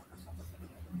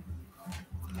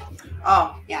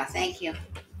 Oh, yeah, thank you.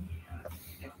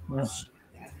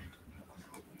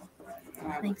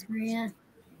 Thanks, Maria.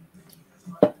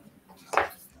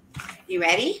 You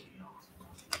ready?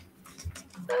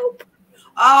 Nope.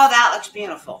 Oh, that looks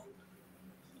beautiful.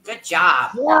 Good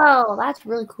job. Whoa, that's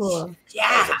really cool.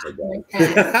 Yeah. Like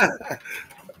that.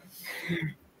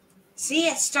 See,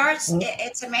 it starts,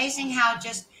 it's amazing how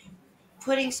just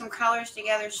putting some colors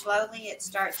together slowly, it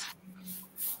starts,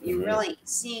 you're really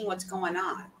seeing what's going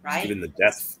on, right? Even the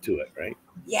depth to it, right?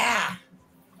 Yeah.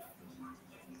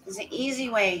 There's an easy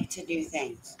way to do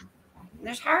things. And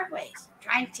there's hard ways.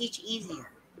 Try and teach easier.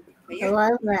 But I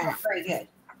love that. you're very good.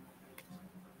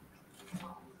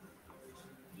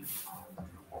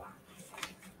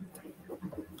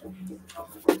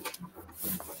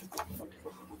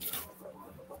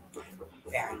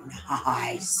 Very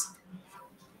nice.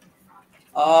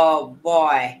 Oh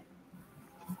boy.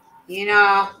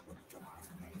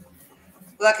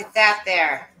 Look at that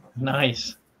there.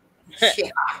 Nice. Yeah.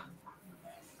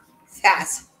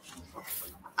 That's.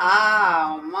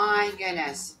 Oh my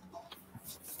goodness.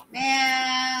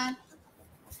 Man.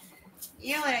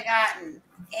 You would have gotten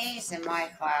A's in my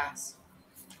class.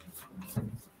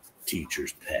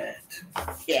 Teacher's pet.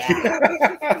 Yeah.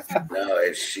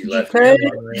 No, she let me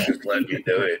just let me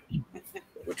do it,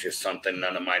 which is something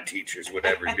none of my teachers would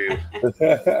ever do.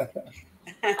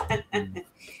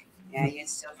 Yeah, you'd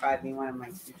still probably be one of my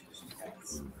teachers'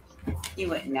 pets. You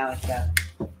wouldn't know it though.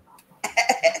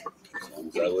 As long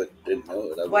as I didn't know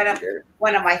it, I wouldn't care.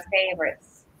 One of my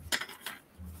favorites.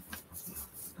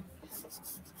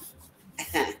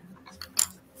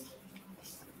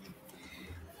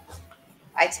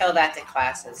 I tell that to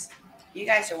classes. You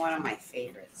guys are one of my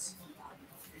favorites.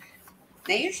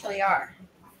 They usually are.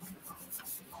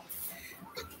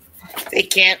 They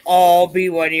can't all be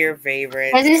one of your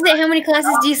favorites. I was gonna say, how many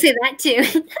classes do you say that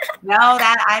to? No,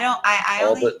 that I don't. I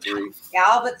All only, but 3. Yeah,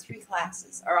 all but 3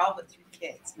 classes, or all but 3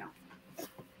 kids. No.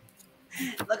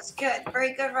 Looks good.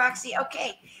 Very good, Roxy.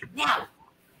 Okay, now.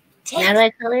 Now do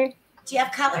I color? Do you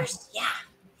have colors? Yeah.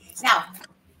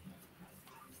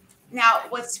 Now,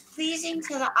 what's pleasing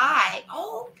to the eye?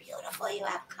 Oh, beautiful! You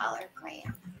have color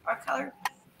crayon or color.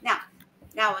 Now,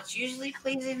 what's usually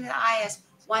pleasing to the eye is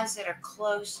ones that are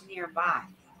close nearby,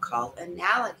 called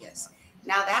analogous.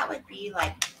 Now, that would be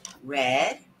like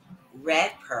red,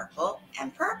 purple,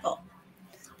 and purple.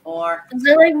 Or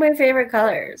they're like my favorite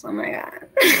colors. Oh my god.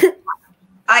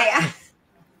 yeah.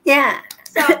 Yeah.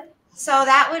 So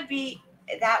that would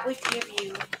give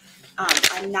you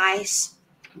a nice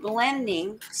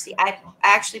blending. See, I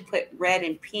actually put red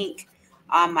and pink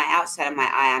on my outside of my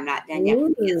eye. I'm not done yet.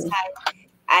 Ooh. Inside,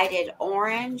 I did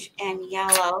orange and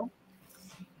yellow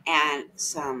and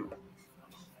some,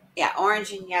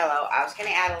 orange and yellow. I was going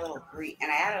to add a little green,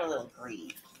 and I added a little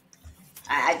green.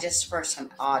 I just for some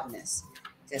oddness,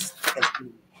 just because.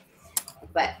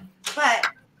 But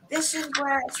this is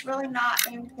where it's really not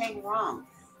anything wrong.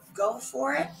 Go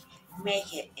for it.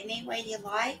 Make it any way you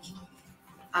like.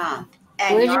 And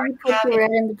where did you put the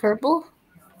red and the purple?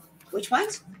 Which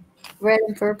ones? Red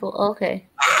and purple. Okay.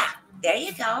 There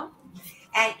you go.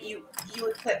 And you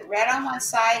would put red on one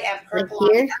side and purple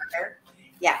Like on the other.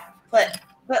 Yeah. Put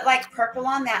like purple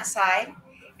on that side,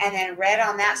 and then red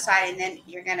on that side, and then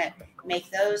you're gonna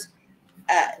make those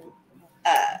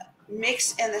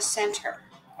mix in the center.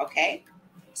 Okay.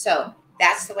 So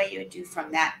that's the way you would do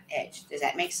from that edge. Does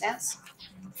that make sense?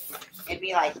 It'd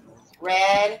be like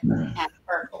red and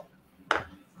purple.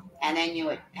 And then you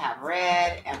would have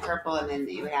red and purple, and then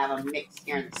you would have a mix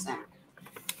here in the center.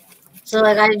 So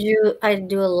like I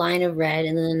do a line of red,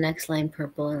 and then the next line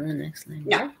purple, and the next line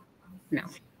red? No.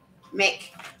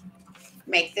 Make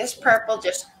this purple,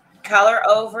 just color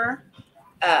over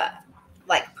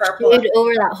like purple.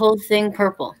 Over that whole thing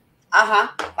purple.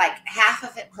 Like half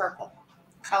of it purple.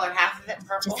 Color half of it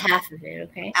purple. Just half of it,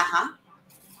 okay.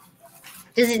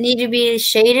 Does it need to be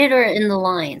shaded or in the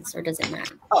lines, or does it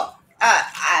matter?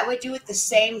 I would do it the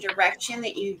same direction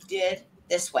that you did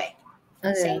this way.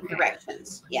 Okay, same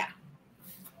directions, yeah.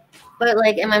 But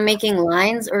like, am I making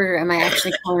lines or am I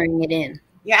actually coloring it in?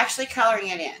 You're actually coloring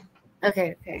it in.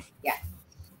 Okay. Yeah.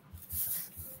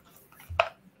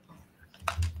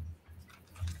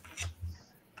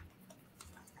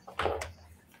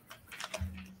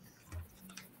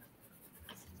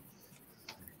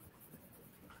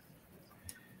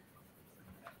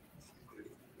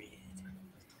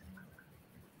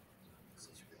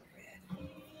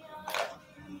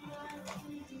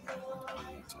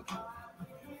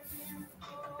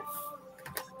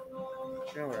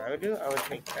 You know what I would do? I would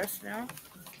take this now.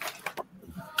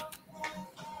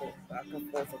 Back and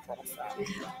forth across that.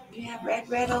 You have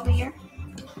red over here?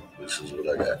 This is what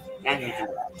I got. Yeah.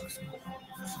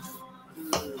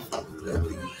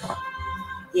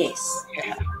 Yes.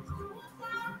 Yeah.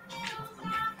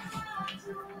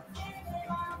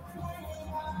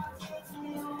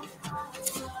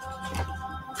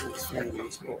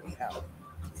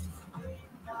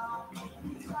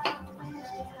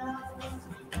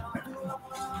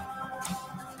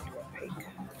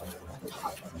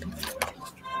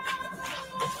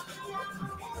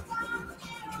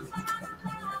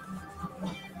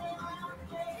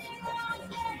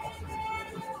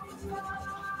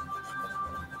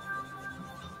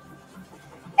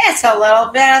 It's a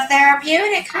little bit of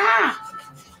therapeutic, huh?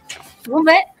 A little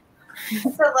bit. It's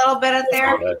a little bit of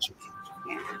therapeutic.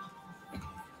 Yeah.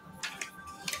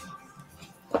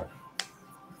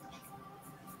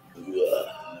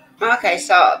 Okay,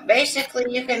 so basically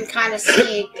you can kind of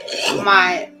see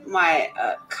my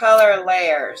color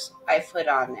layers I put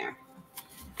on there.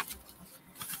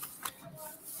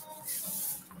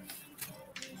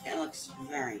 It looks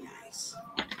very nice.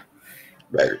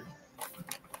 Right.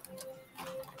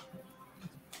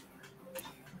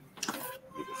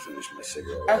 Finish my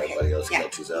cigarette. Okay. Everybody else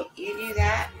catches up. You do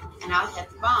that, and I'll hit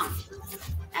the bomb,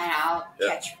 and I'll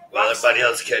catch. While everybody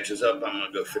else catches up, I'm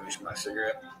gonna go finish my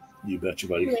cigarette. You betcha,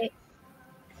 buddy.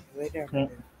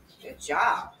 Good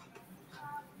job.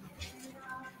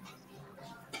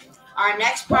 Our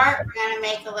next part, we're gonna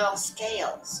make a little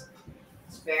scales.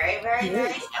 It's very, very,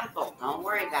 very simple. Don't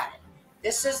worry about it.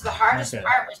 This is the hardest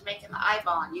part, was making the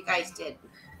eyeball, and you guys did.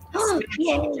 Good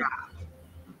job.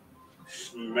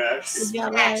 Smash.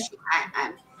 Smash.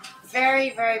 I'm very,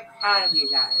 very proud of you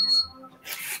guys.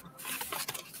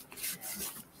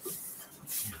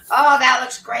 Oh, that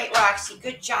looks great, Roxy.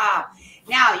 Good job.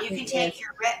 Now you can take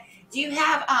your red. Do you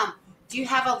have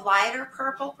a lighter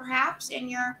purple perhaps in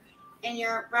your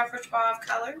repertoire of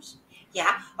colors?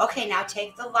 Yeah. Okay. Now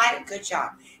take the lighter. Good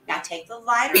job. Now take the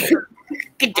lighter purple.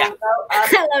 Good job.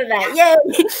 I love that.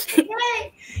 Yay.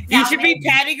 Yay. You should be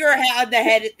patting her on the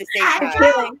head at the same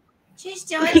time. She's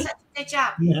doing such a good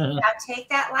job. Yeah. Now take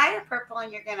that lighter purple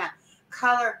and you're gonna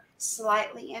color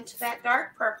slightly into that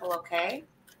dark purple, okay?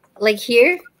 Like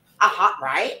here?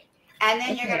 Right. And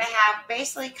then you're Okay. gonna have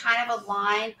basically kind of a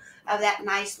line of that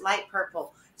nice light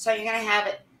purple. So you're gonna have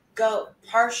it go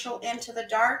partial into the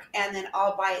dark and then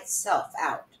all by itself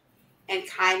out. And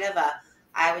kind of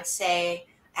I would say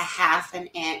a half an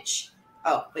inch.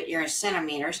 Oh, but you're in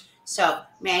centimeters. So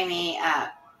maybe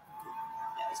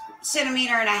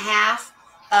centimeter and a half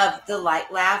of the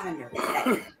light lavender. That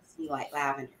you can see light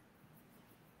lavender.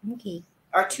 Okay.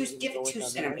 Or give it 2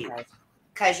 centimeters.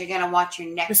 Because you're gonna want your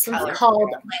next This color. one's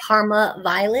called Parma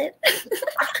Violet.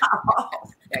 Oh,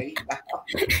 there you go.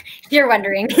 You're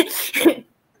wondering.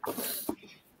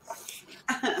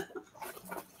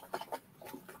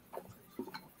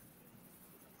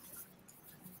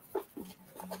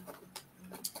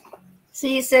 So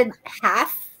you said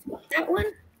half that one?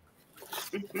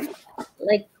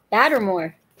 Like that or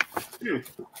more?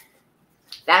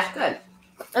 That's good.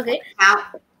 Okay.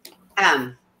 Now,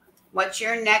 what's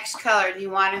your next color? Do you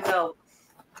want to go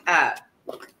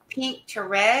pink to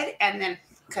red? And then,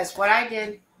 because what I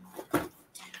did,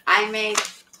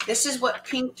 this is what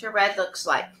pink to red looks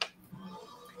like.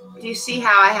 Do you see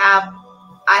how I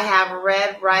have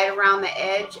red right around the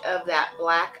edge of that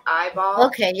black eyeball?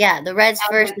 Okay, yeah. The red's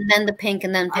first, and then the pink,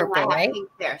 and then purple, I have right? pink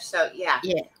there. So yeah.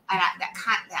 Yeah. And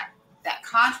that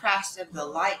contrast of the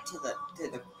light to the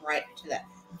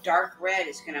dark red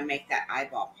is going to make that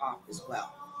eyeball pop as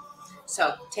well.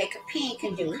 So take a pink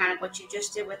and do kind of what you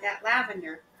just did with that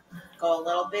lavender. Go a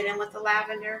little bit in with the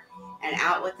lavender and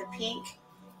out with the pink.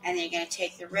 And then you're going to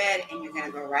take the red and you're going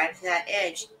to go right to that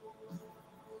edge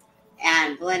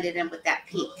and blend it in with that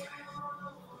pink.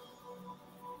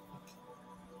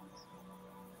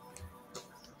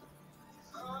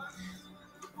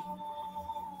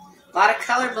 A lot of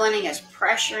color blending is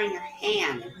pressure in your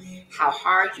hand, how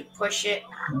hard you push it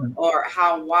or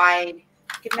how wide.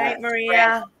 Good night,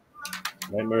 Maria.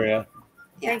 Night, Maria.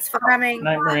 Thanks for coming. Good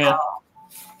night, Maria.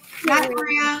 Night,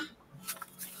 Maria.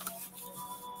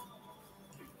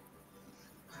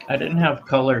 I didn't have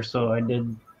color, so I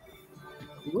did.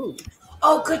 Ooh.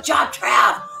 Oh, good job,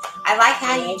 Trav. I like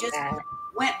how you just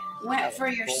went for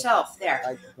yourself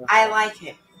there. I like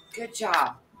it. Good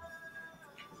job.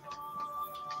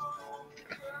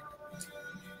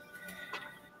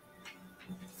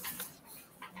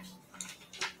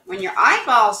 When your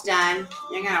eyeball's done,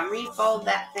 you're going to refold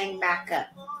that thing back up.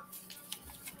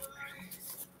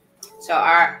 So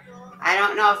I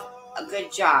don't know if a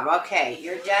good job. Okay,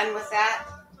 you're done with that,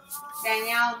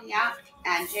 Danielle? Yeah.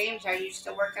 And James, are you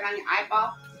still working on your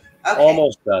eyeball? Okay.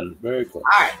 Almost done. Very close.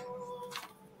 All right.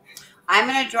 I'm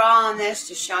going to draw on this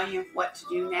to show you what to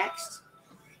do next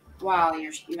while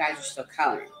you guys are still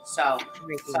coloring. So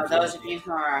those of you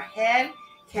who are ahead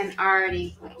can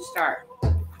already start.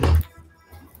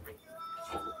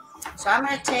 So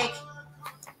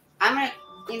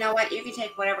you know what? You can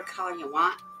take whatever color you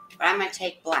want, but I'm going to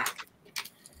take black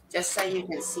just so you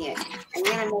can see it. I'm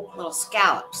going to make little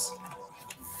scallops.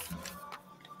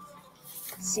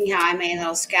 See how I made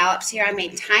little scallops here? I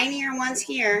made tinier ones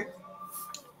here.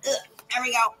 There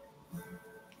we go.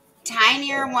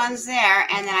 Tinier ones there,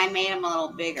 and then I made them a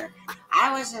little bigger.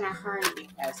 I was in a hurry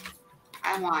because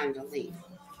I wanted to leave.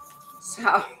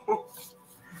 So,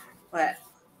 but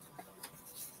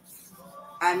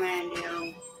I'm going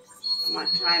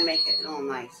to try and make it a little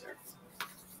nicer.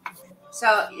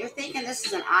 So you're thinking this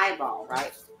is an eyeball,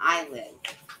 right? Eyelid.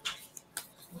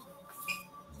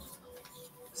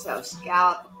 So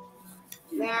scallop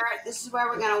there. This is where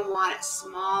we're going to want it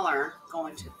smaller,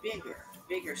 going to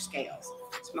bigger scales.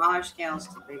 Smaller scales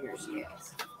to bigger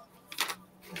scales.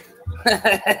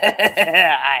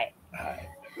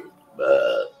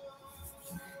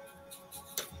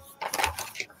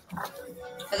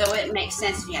 Because it wouldn't make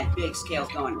sense if you had big scales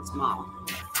going to small.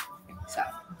 So.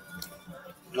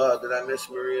 Did I miss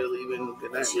Maria leaving?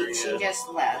 Good night, Maria. She just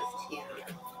left, yeah.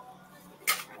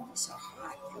 Oh, it's so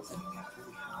hot. It feels like it got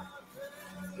really hot.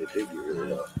 It did get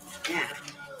really hot. Yeah.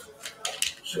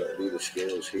 So I do the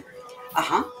scales here.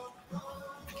 Uh-huh.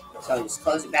 So just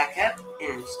close it back up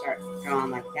and start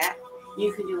drawing like that.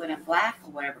 You can do it in black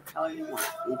or whatever color you want.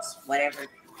 It's whatever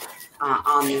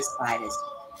on this side is.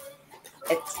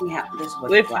 This is what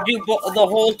We have to do the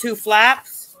whole 2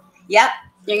 flaps? Yep.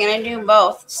 You're going to do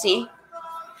both. See?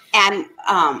 And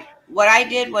what I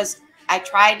did was I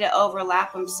tried to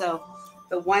overlap them so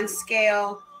the one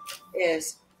scale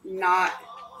is not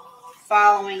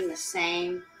following the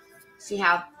same. See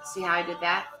how I did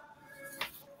that?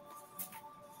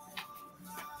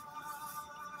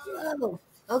 Oh,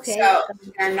 okay. So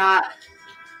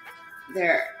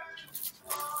they're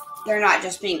they're not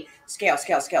just being scale,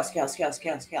 scale, scale, scale, scale,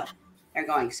 scale, scale. They're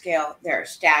going scale. They're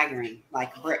staggering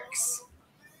like bricks.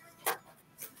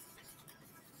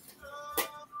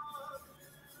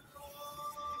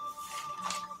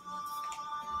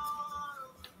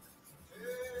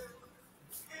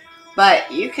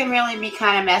 But you can really be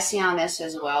kind of messy on this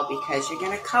as well because you're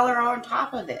going to color on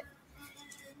top of it.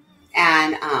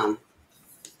 And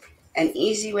an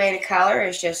easy way to color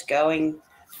is just going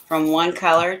from one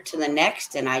color to the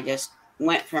next. And I just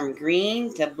went from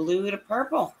green to blue to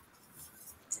purple.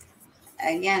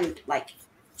 Again, like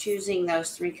choosing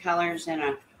those 3 colors in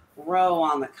a row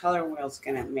on the color wheel is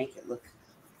going to make it look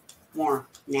more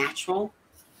natural,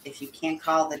 if you can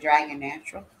call the dragon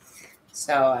natural.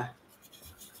 So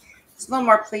it's a little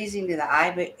more pleasing to the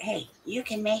eye, but hey, you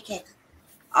can make it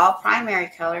all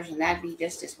primary colors and that'd be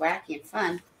just as wacky and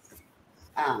fun.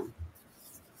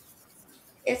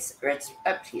 It's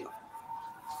up to you.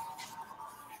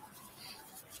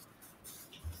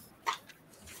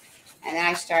 And then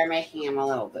I start making them a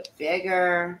little bit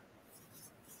bigger.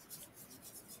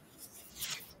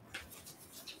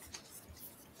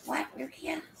 What? We're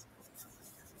here.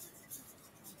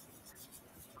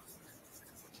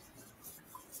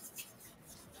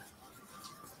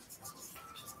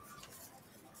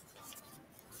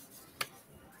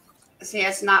 See,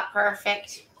 it's not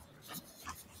perfect,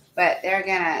 but they're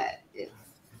gonna at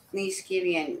least give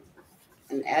you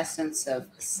an essence of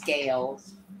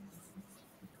scales.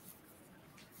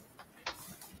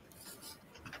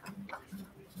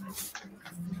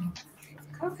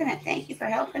 Coconut, thank you for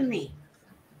helping me.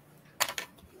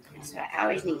 So I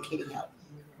always need kitty help.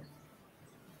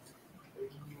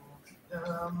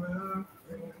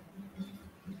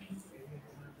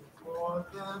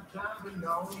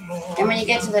 And when you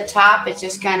get to the top, it's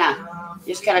just gonna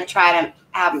try to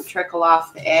have them trickle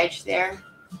off the edge there.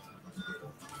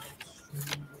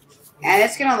 And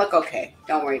it's gonna look okay.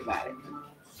 Don't worry about it.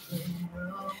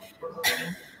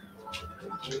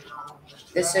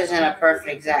 This isn't a perfect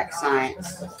exact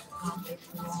science.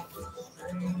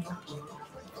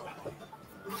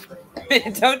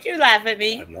 Don't you laugh at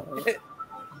me. I'm not.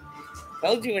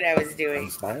 Told you what I was doing. I'm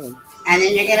smiling. And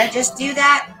then you're gonna just do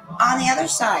that on the other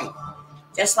side,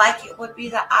 just like it would be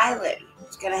the eyelid.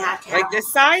 It's gonna have to like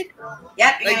this side.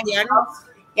 Yep. Like the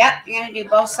Yep. You're gonna do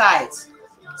both sides.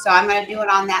 So I'm gonna do it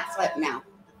on that flip now.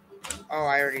 Oh,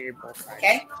 I already did both sides.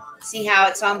 Okay. See how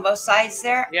it's on both sides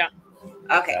there? Yeah.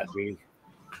 Okay.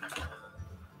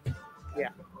 Yeah.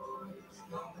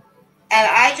 And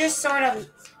I just sort of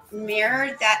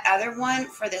mirrored that other one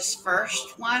for this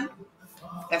first one,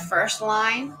 the first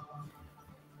line.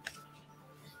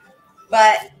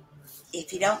 But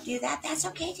if you don't do that, that's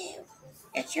okay too.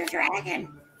 It's your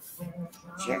dragon.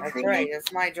 It's your That's creature. right.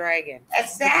 It's my dragon.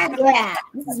 Exactly. Yeah,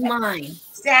 this is mine.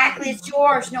 Exactly. It's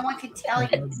yours. No one can tell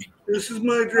you. This is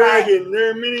my dragon.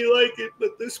 There are many like it,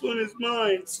 but this one is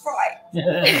mine. It's right.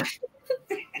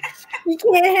 You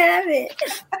can't have it.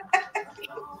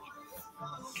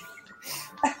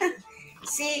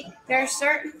 See, there are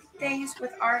certain things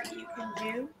with art you can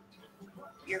do.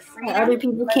 You're free. That other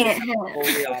people can't have. Hold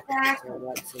the opposite Exactly. of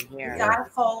what's in You here. gotta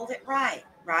fold it right?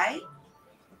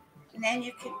 And then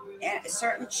you can, and a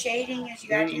certain shading is you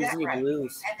gotta do that right.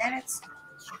 Blues. And then it's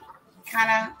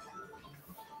kind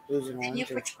Blues of, and then you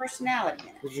orange. put your personality in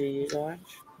it. Did you use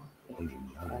orange?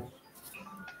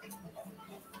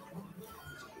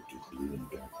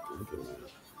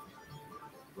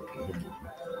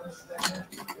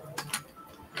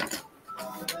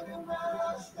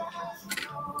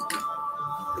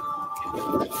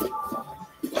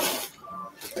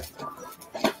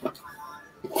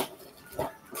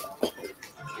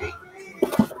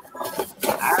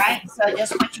 All right, so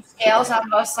just put your scales on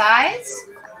both sides.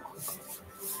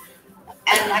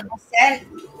 And like I said,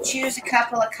 choose a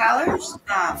couple of colors.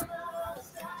 I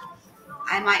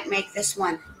might make this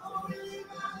one.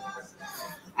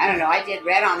 I don't know. I did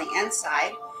red on the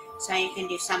inside, so you can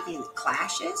do something that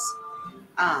clashes.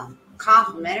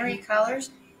 Complementary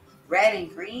colors, red and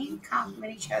green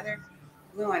complement each other.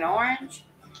 Blue and orange,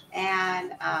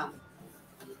 and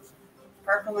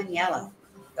purple and yellow.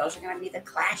 Those are going to be the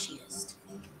clashiest.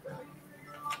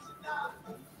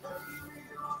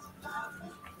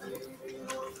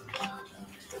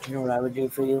 You know what I would do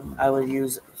for you? I would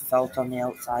use felt on the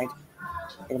outside.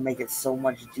 It'll make it so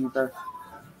much deeper.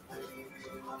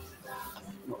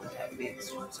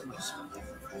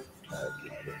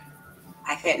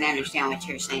 I couldn't understand what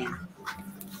you're saying.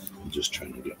 I'm just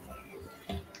trying to get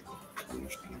I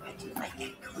do like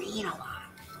that green a lot.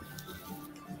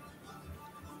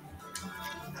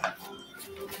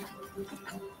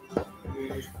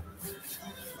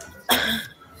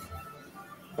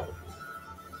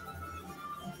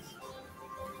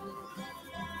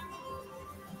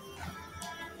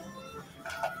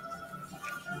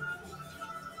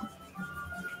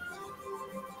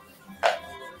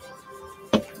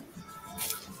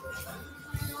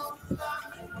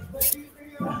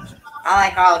 I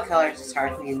like all the colors. It's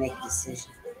hard for me to make a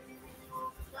decision.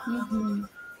 Mm-hmm.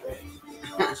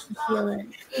 I feel it.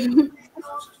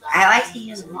 I like to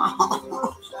use them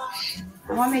all.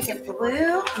 I want to make it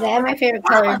blue. I have my favorite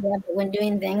colors, yeah, but when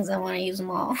doing things, I want to use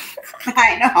them all.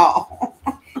 I know.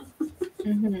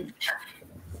 Mm-hmm.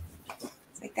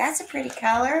 It's like, that's a pretty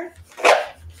color.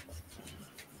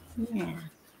 Yeah.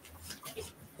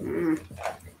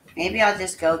 Maybe I'll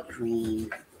just go green.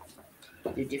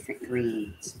 Do different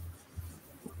greens.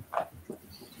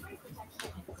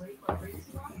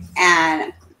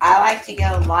 And I like to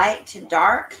go light to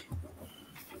dark.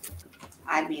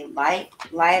 I'd be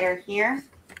lighter here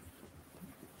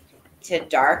to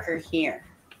darker here.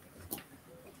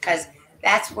 Because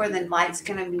that's where the light's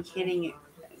going to be hitting it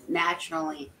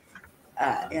naturally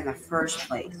in the first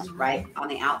place, right? On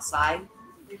the outside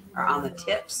or on the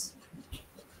tips.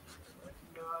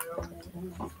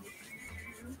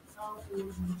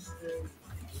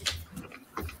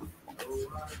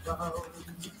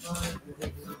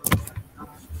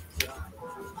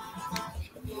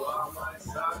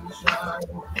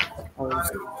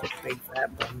 Big fat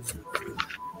buns.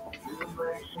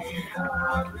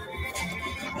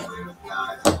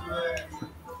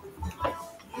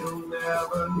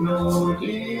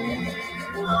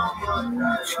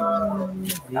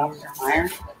 Iron?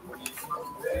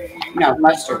 No,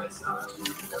 mustard.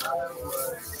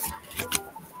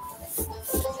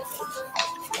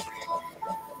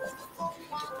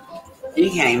 You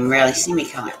can't even really see me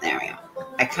color. There we go.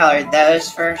 I colored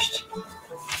those first.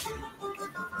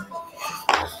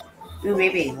 Ooh,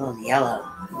 maybe a little yellow.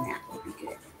 That would be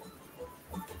good.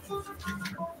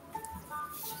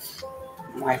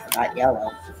 Oh, I forgot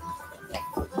yellow.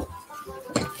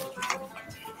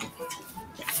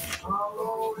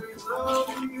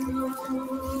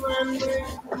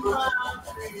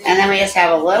 And then we just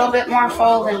have a little bit more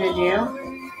folding to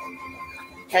do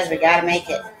because we got to make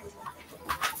it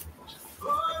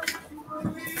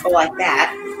go like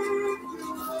that.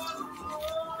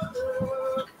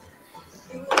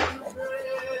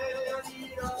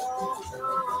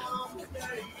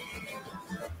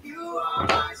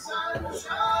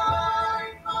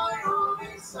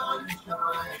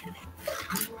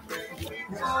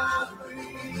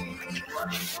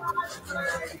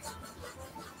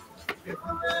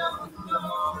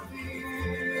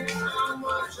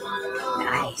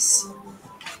 Nice.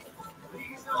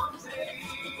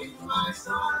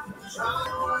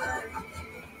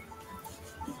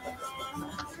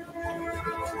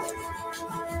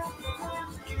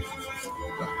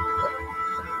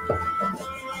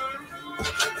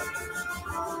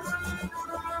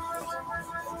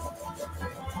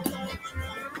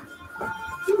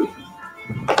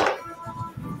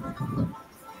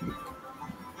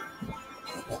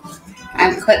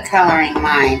 I'm quick coloring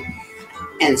mine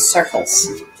in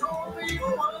circles.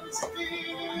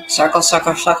 Circle,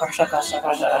 circle, circle, circle,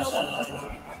 circle, circle,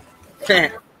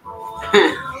 circle.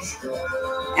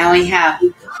 And we have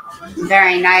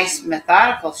very nice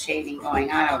methodical shading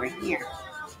going on over here.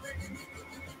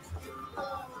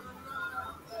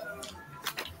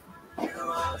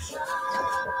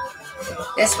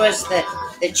 This was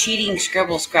the cheating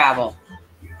scribble scrabble.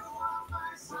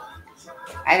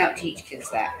 I don't teach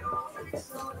kids that.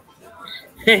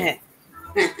 Yeah,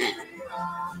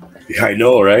 I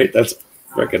know, right? That's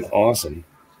freaking awesome.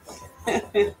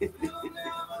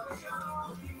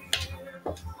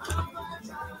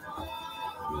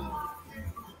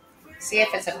 See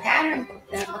if it's a pattern,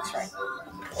 then it looks right.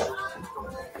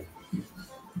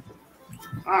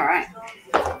 All right.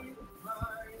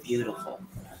 Beautiful.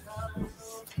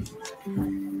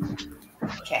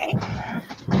 Okay.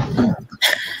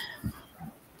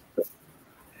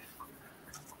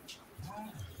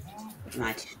 You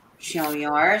want to show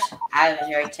yours? I was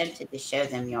very tempted to show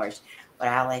them yours, but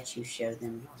I'll let you show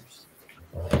them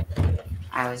yours.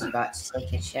 I was about to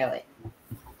take and show it.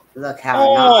 Look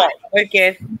how nice.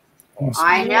 Wicked.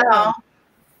 I know.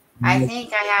 I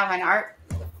think I have an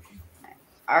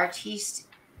artiste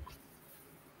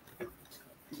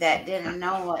that didn't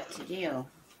know what to do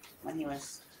when he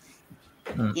was.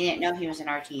 He didn't know he was an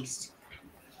artiste.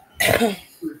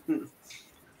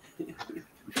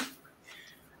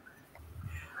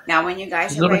 Now, when you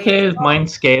guys Is are it ready, okay if mine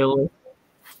scale?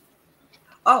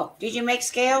 Oh, did you make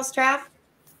scales, Trav?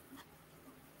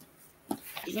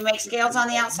 Did you make scales on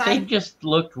the They outside? just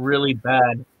looked really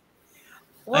bad.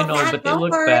 Well, I know, but they don't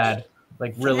look worry. bad.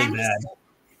 Like really Can I bad.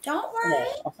 Don't worry.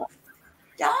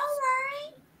 Don't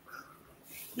worry.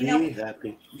 You know, Be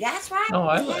happy. that's right. No,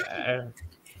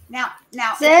 Now,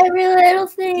 It's every little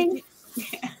thing.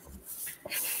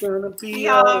 It's gonna be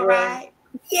all right.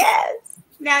 Yes.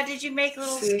 Now, did you make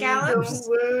little Sing, scallops? don't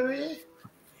worry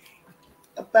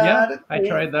Yeah, about a I thing.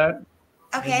 tried that.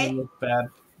 It Okay. didn't look bad.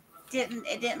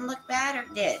 It didn't look bad,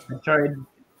 or did?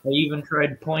 I even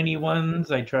tried pointy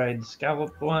ones. I tried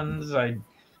scallop ones. I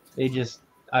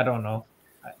don't know.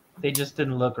 They just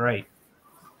didn't look right.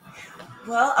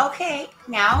 Well, okay.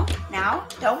 Now,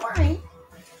 don't worry.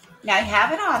 Now you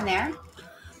have it on there,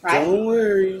 right? Don't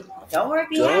worry. Don't worry.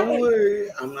 Be Don't happy. worry.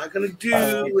 I'm not going to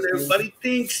do what everybody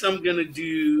thinks I'm going to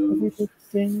do.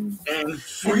 And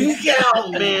freak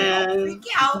out, man. Freak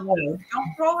out. Don't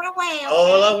throw it away. Okay?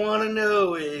 All I want to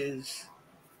know is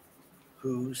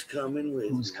who's coming with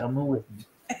Who's me. coming with me?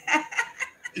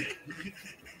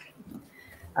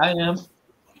 I am.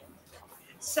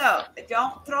 So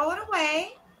don't throw it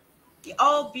away.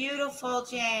 Oh, beautiful,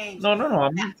 James. No,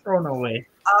 I'm not throwing away.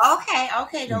 Okay.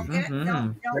 Don't get it.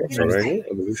 Don't get All upset. right.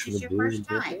 This Evolution is of your blue first and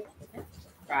time,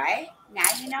 right? Now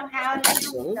you know how to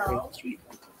do it.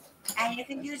 And you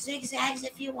can do zigzags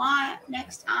if you want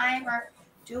next time, or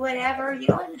do whatever. You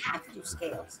don't even have to do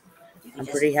scales. You can I'm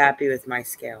just pretty happy with my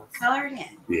scales. color it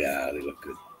in. Yeah, they look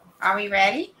good. Are we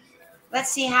ready? Let's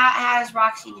see how's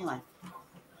Roxy doing.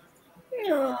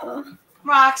 No.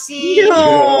 Roxy.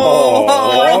 Oh.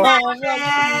 What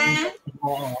happened?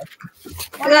 Oh,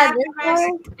 What God, happened,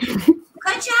 this Roxy?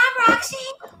 Good job, Roxy.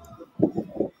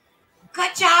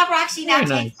 Good job, Roxy. Now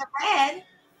Very take the red.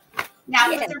 Now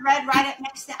Yeah. put the red right up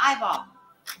next to the eyeball.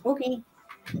 Okay.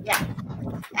 Yeah.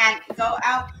 And go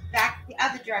out back the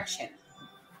other direction.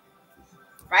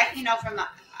 Right? From the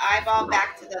eyeball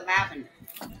back to the lavender.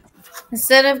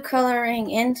 Instead of coloring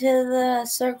into the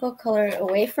circle, color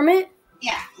away from it.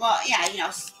 Yeah. Well, yeah,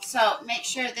 so make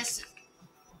sure this is,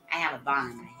 I have a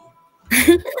bond in my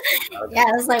hand. Yeah,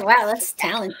 I was like, wow, that's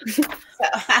talent. So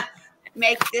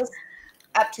make this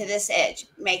up to this edge.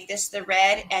 Make this the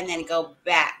red and then go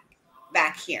back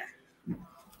here.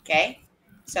 Okay?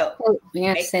 So Oh, we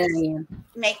have to make say that this, again.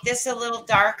 make this a little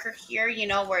darker here,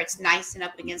 where it's nice and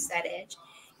up against that edge.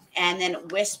 And then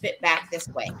wisp it back this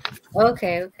way.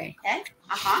 Okay. Okay?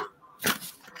 Uh-huh.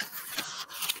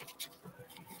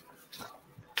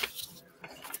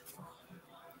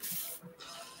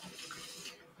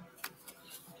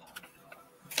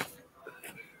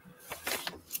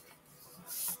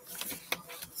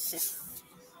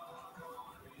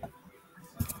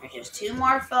 There's just 2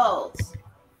 more folds.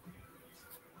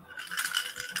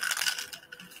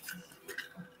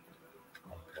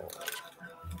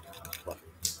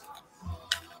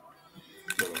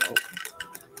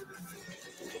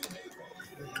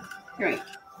 Three.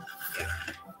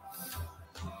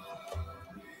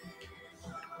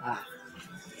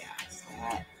 Yes,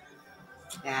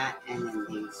 that, and then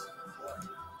these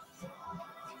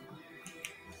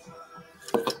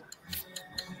 4.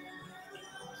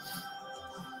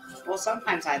 Well,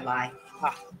 sometimes I lie.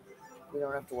 We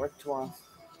don't have to work tomorrow.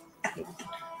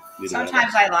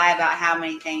 Sometimes I lie about how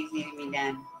many things need to be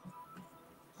done.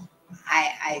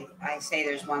 I say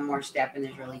there's one more step and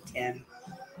there's really 10.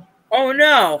 Oh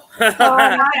no!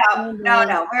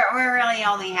 No. We really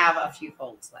only have a few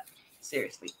folds left.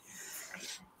 Seriously.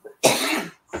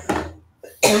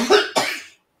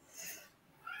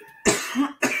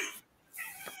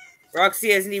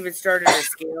 Roxy hasn't even started her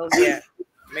scales yet.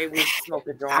 Maybe we should smoke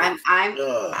a joint. I'm I'm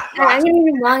gonna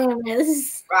be long on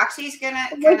this. Roxy's gonna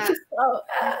Oh,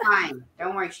 fine.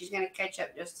 Don't worry, she's gonna catch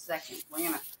up just a second.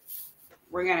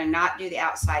 We're gonna not do the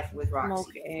outside with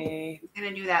Roxy. Okay. We're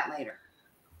gonna do that later.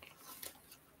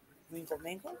 Mingle,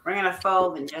 mingle. We're gonna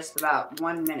fold in just about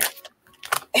 1 minute.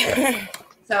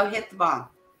 So hit the bomb.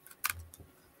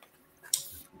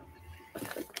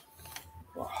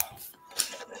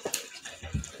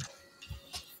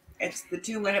 It's the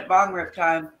 2-minute bong rip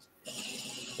time.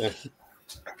 2-minute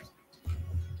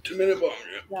bong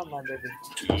rip. Yeah, my baby.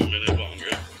 2-minute bong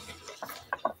rip.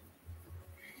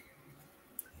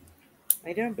 How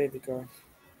you doing, baby girl?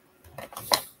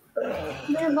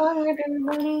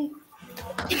 everybody.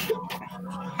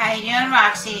 How you doing,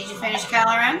 Roxy? Did you finish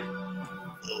coloring?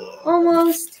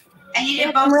 Almost. And you did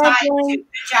Yeah, both sides too. congratulations.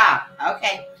 Good job.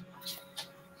 Okay.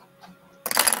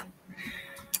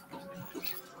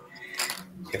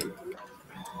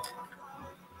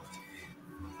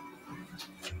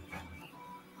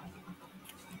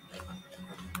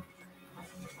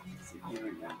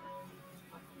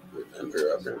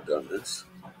 Remember, I've never done this.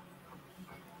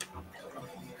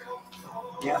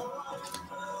 Yep.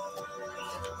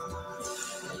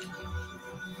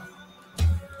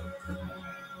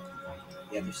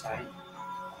 The other side.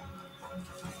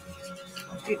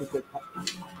 Did a good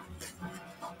puppy.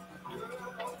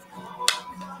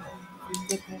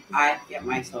 I get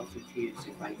myself confused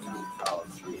if I don't follow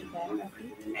through on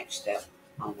the next step.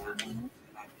 on that one.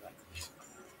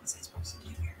 What's I supposed to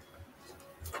do here?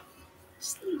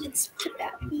 Just put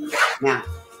that. Now,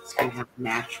 it's going to have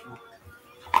natural.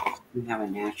 We have a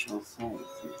natural fold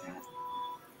through that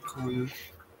corner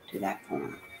to that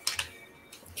corner.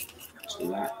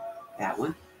 So that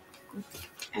one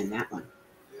and that one.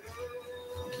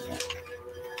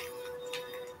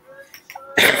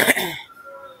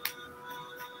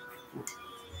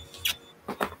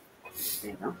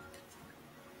 There you go.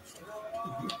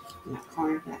 And that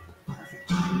corner, that perfect.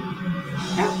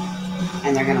 Yep.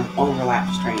 And they're going to overlap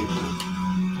strangely.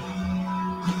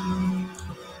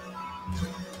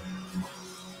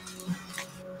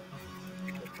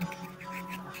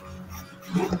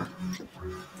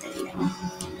 There you go.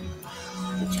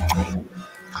 Good job, David.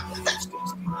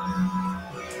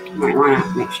 You might want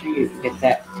to make sure you get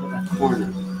that to the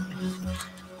corner.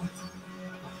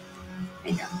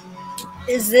 There you go.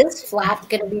 Is this flap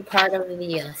going to be part of the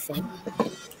thing?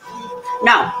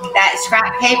 No, that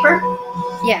scrap paper,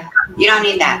 Yeah. you don't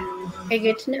need that. Very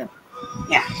good to know.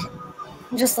 Yeah.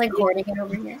 I'm just like hoarding it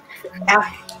over here.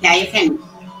 Yeah, you can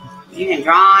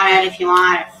draw on it if you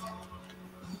want.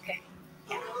 Okay.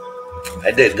 Yeah.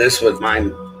 I did this with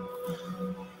mine.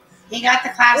 You got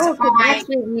the Oh, classical so line. that's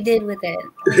what we did with it.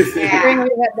 Yeah. We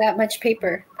got that much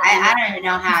paper. I don't even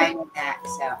know how I did that.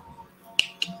 So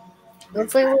It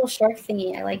looks like a little shark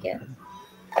thingy. I like it.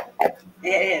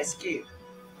 it is cute.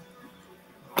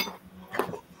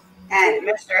 And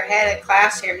Mr. Head of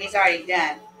class here, he's already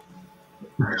done.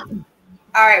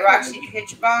 All right, Roxy, did you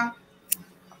hit your bone?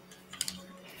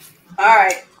 All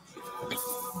right.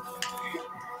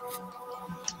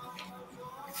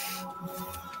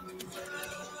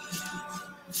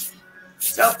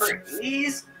 So for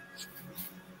ease,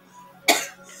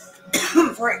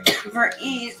 for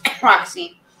ease,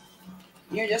 Roxy,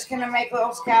 you're just gonna make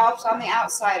little scallops on the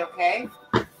outside, okay?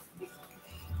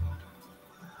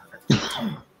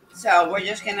 So we're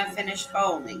just gonna finish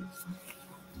folding.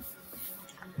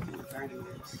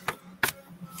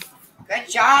 Good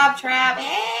job, Trav.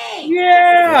 Hey!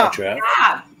 Yeah. Good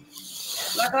job.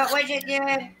 Look what Widget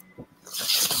did.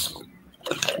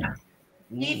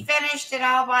 He finished it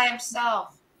all by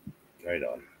himself. Right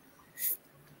on.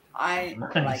 I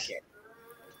Nice. like it.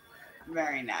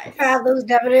 Very nice. Those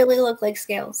definitely look like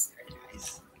scales.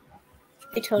 Nice.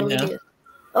 They totally Yeah. do.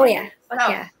 Oh yeah. Fuck So,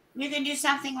 yeah. you can do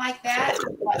something like that,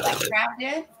 like Trav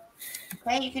did.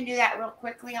 Okay, you can do that real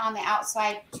quickly on the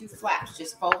outside 2 flaps.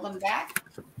 Just fold them back.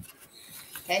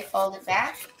 Okay, fold it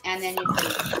back, and then you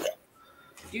can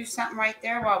do something right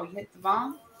there while we hit the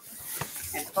bomb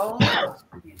and fold it.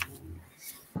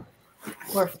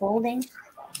 We're folding.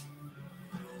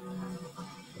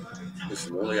 This is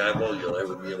the only eyeball you'll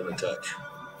ever be able to touch.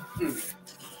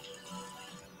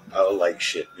 I don't like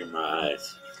shit in my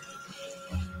eyes.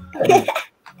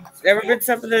 It's never been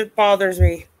something that bothers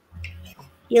me.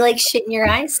 You like shit in your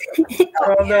eyes?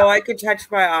 Although I could touch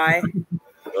my eye.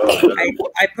 Oh,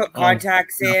 I put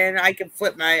contacts in. I can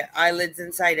flip my eyelids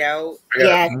inside out. I got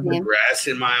Yeah, a piece of grass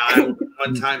in my eye.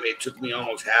 One time it took me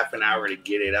almost half an hour to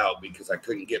get it out because I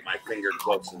couldn't get my finger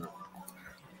close enough.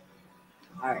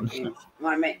 All right, you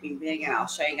want to make me big, and I'll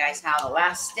show you guys how the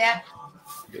last step.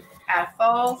 How to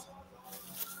fold.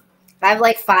 I have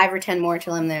like 5 or 10 more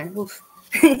till I'm there. Oof.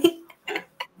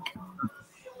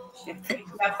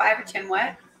 About 5 or 10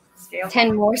 what? Scale?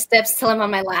 10 more steps till I'm on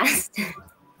my last.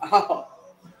 Oh,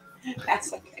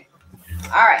 that's okay.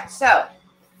 All right, so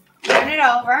turn it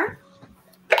over.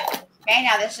 Okay,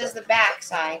 now this is the back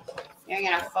side. You're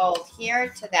gonna fold here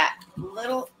to that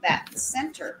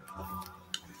center.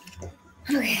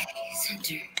 Okay,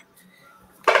 center.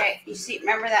 Okay, you see,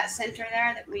 remember that center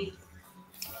there that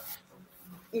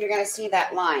you're gonna see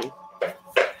that line.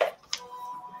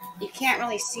 You can't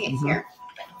really see it here.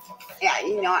 Yeah,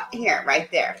 you know, here, right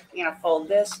there. You're gonna fold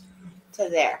this to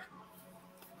there.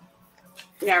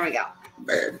 There we go.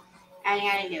 Bad. And you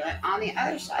gotta do it on the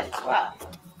other side as well.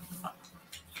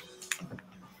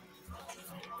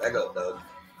 Back up, Doug.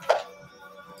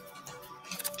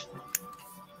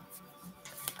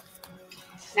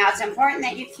 Now it's important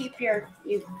that you keep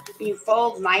you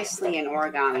fold nicely in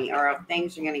origami, or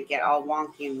things are gonna get all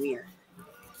wonky and weird.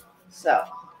 So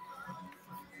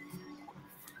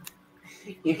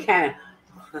you're gonna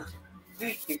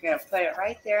put it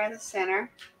right there in the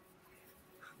center.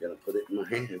 I'm gonna put it in my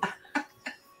hand.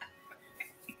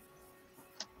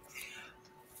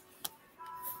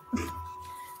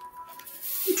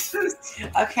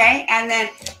 Okay, and then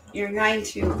you're going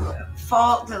to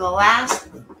fold to the last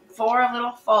 4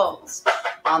 little folds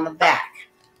on the back.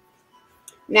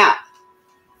 Now,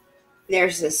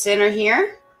 there's the center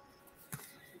here,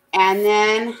 and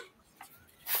then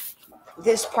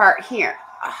this part here,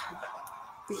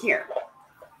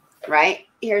 right?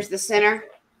 Here's the center,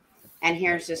 and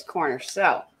here's this corner.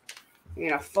 So you're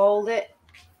gonna fold it.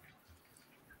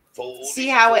 See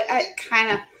how it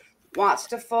kind of wants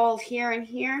to fold here and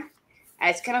here, and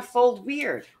it's gonna fold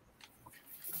weird,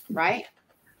 right?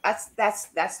 That's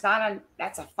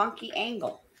a funky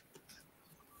angle.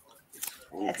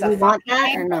 It's Do you a want funky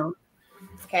that or angle. no?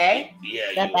 Okay.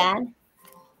 Is that bad?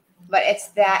 But it's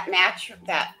that natural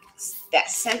that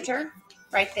center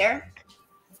right there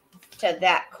to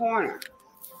that corner.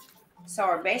 So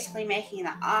we're basically making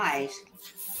the eyes,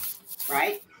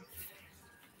 right?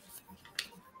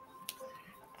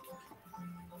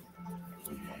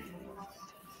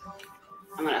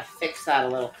 I'm gonna fix that a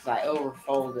little because I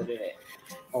overfolded it.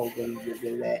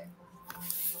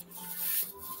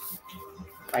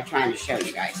 By trying to show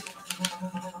you guys.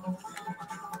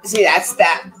 See, that's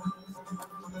that,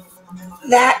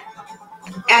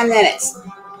 and then it's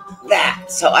that.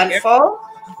 So unfold.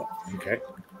 Okay.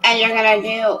 And you're gonna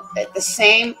do it the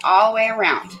same all the way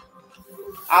around.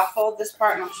 I'll fold this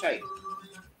part and I'll show you.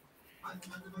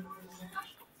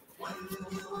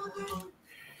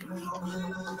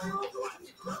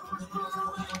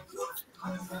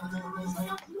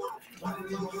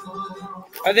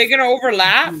 Are they gonna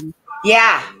overlap?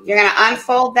 Yeah, you're gonna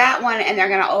unfold that one and they're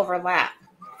gonna overlap.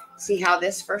 See how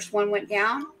this first one went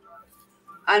down?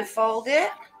 Unfold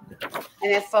it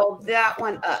and then fold that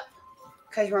one up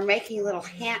because we're making little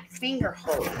finger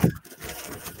holes.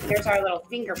 Here's our little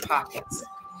finger pockets.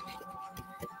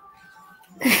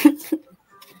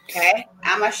 Okay,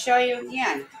 I'm gonna show you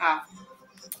again how.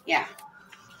 Yeah.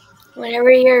 Whenever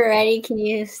you're ready, can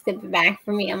you step back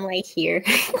for me? I'm like here.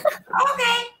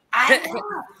 Okay. I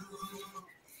will.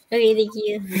 Okay, thank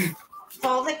you.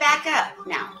 Fold it back up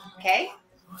now. Okay,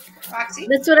 Roxy.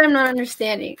 That's what I'm not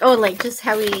understanding. Oh, like just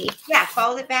how we. Yeah,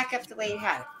 fold it back up the way you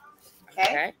had it.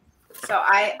 Okay. So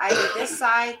I do this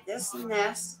side, this and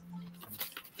this.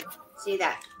 See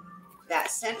that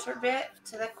center bit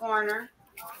to the corner,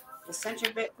 the center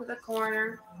bit to the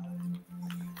corner.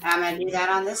 And I'm gonna do that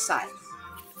on this side.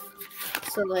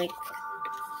 So like,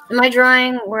 am I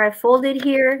drawing where I folded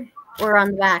here or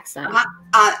on the back side?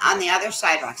 On the other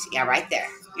side, Roxy. Yeah, right there.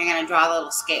 You're gonna draw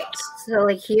little scales. So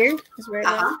like here is where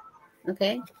I go?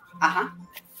 Okay. My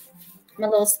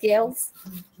little scales.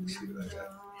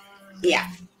 Yeah,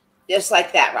 just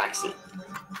like that, Roxy.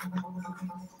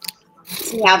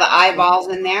 See how the eyeball's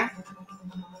in there?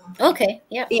 Okay.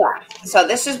 Yep. Yeah. So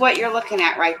this is what you're looking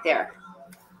at right there.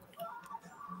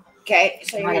 Okay.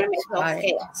 So you're gonna make little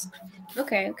scales.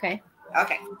 Okay. Okay.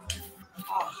 Okay.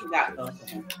 Oh, you got both of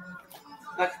them.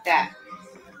 Look at that.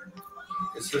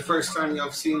 It's the first time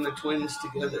y'all seen the twins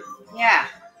together. Yeah.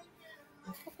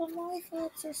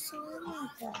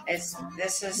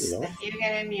 This is the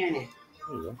Fugan and Munin.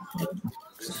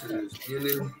 This is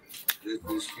Munin. This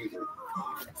is Fugan.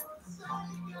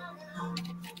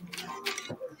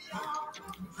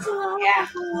 Yeah,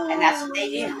 and that's what they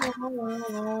do.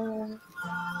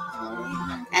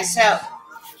 And so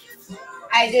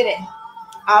I did it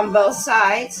on both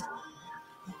sides.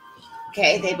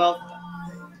 Okay, they both.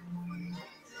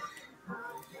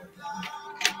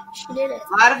 She did it.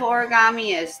 A lot of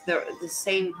origami is the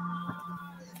same.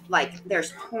 Like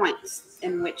there's points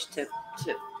in which to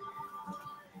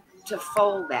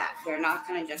fold that. They're not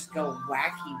going to just go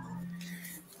wacky,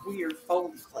 weird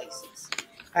fold places.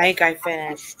 I think I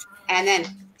finished. And then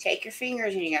take your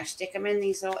fingers and you're going to stick them in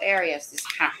these little areas. This is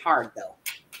kind of hard though,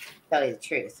 to tell you the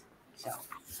truth. So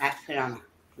I have to put it on.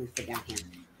 Let me put it down here.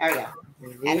 There we go.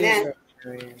 And then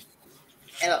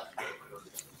it'll.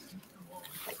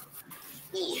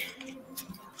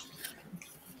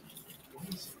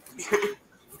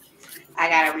 I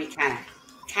gotta kind of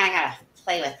gotta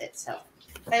play with it. So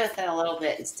play with it a little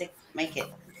bit and make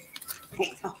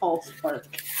the holes work.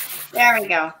 There we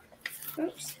go.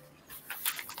 Oops.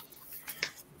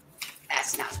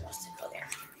 That's not supposed to go there.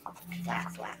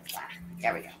 Flat, flat, flat.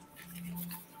 There we go.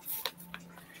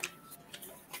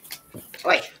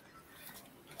 Wait.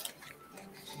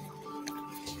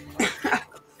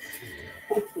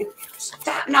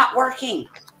 Stop not working.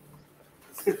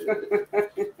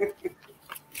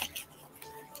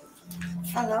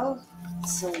 Hello,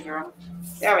 silly girl.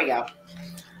 There we go.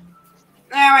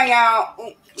 There we go.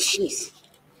 Oh, jeez.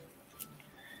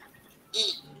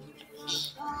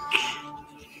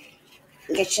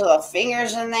 Get your little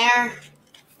fingers in there.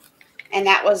 And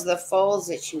that was the folds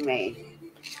that you made.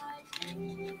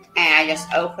 And I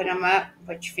just open them up,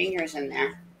 put your fingers in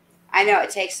there. I know it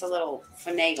takes a little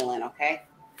finagling, okay?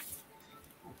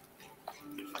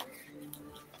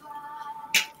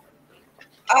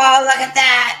 Oh, look at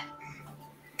that.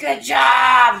 Good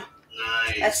job.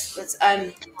 Nice. That's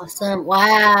Awesome.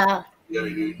 Wow. You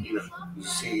gotta do, you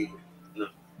see,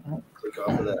 click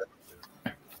off of that.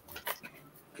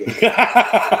 Okay.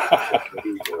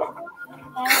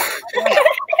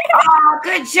 Oh,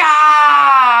 good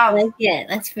I job. like it.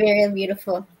 That's very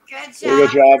beautiful. Good Very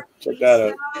job. good job. Check that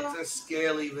out. It's a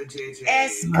scaly vajayjay.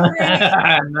 It's great.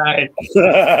 Nice.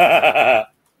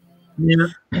 Yeah.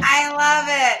 I love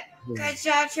it. Good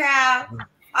job, Trout.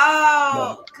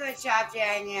 Oh, good job,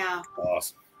 Danielle.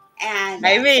 Awesome. And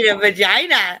I made a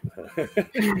vagina.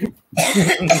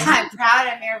 I'm proud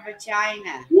of your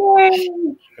vagina. Yay!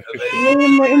 Yay,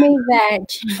 mermaid veg.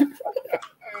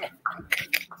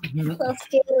 So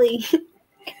scaly.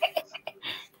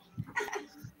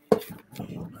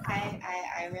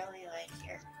 I really like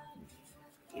your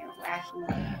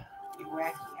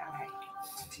wacky eye.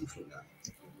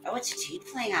 Oh, it's a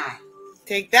tiefling eye.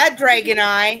 Take that, dragon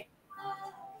eye.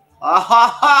 Oh,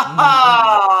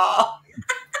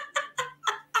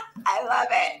 I love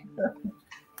it.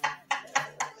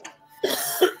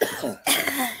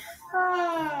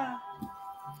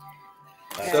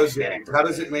 So, James, how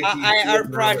does it make you I feel art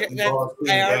now project. that you've all seen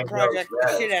I art Danielle's project the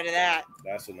vag? shit out of that.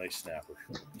 That's a nice snapper.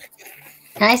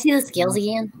 Can I see the scales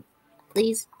again,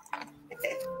 please?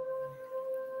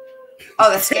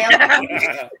 Oh, the scale.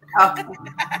 Oh.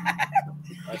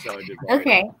 That's how I did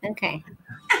mine. Okay.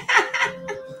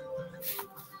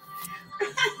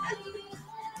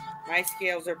 My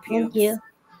scales are pubes. Thank you.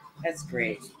 That's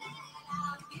great.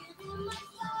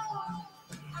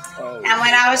 Oh, And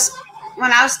when I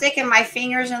was sticking my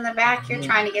fingers in the back here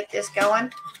trying to get this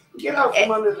going, Get out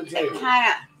from under the it table.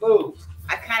 kind of Move.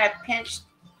 I kind of pinched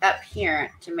up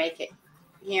here to make it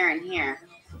here and here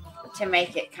to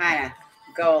make it kind of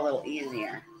go a little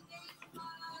easier.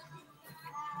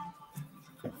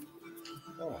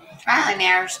 Trial and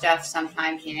error stuff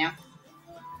sometimes, you know.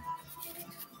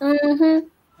 Mm-hmm.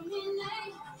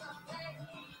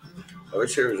 I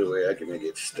wish there was a way I could make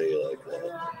it stay like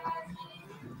that.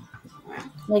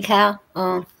 Like how?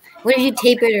 Oh, what did you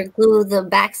tape it or glue the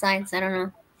back sides? I don't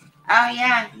know. Oh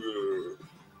yeah,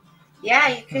 yeah.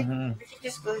 You could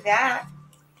just glue that.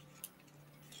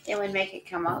 It would make it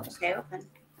come up, stay open.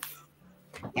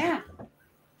 Yeah.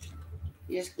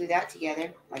 You just glue that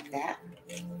together like that.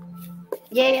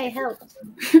 Yay, I helped.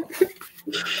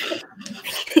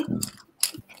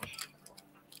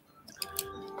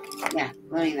 Yeah,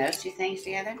 gluing those two things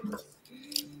together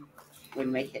would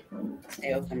make it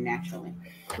stay open naturally.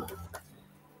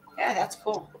 Yeah, that's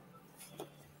cool.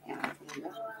 Yeah.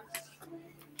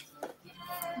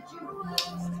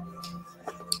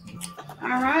 All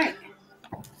right.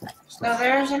 So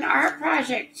there's an art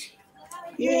project.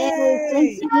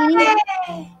 Yay! Thank you.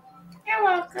 Yay. You're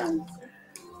welcome.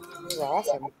 That's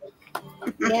awesome.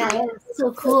 Yeah, that's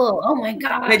so cool. Oh my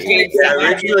god. Yeah,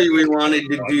 originally we wanted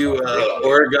to do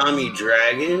origami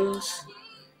dragons,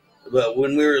 but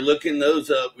when we were looking those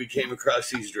up, we came across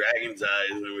these dragon's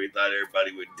eyes, and we thought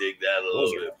everybody would dig that a little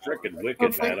those bit. are freaking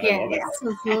wicked, man. I Yeah, love it. that's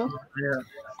so cool. Yeah.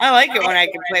 I like it when I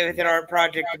can play with an art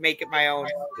project to make it my own.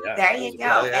 Yeah. There you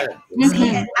go. Oh, yeah. And see,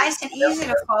 it's nice and easy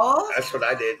to fold. That's what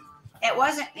I did. It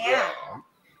wasn't,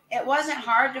 it wasn't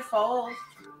hard to fold.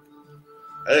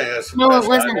 I think that's the No, best it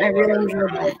wasn't. idea I really ever.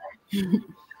 enjoyed that.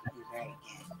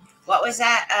 What was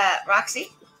that, Roxy?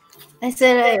 I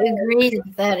said I agreed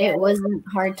that it wasn't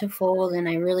hard to fold, and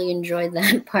I really enjoyed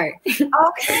that part.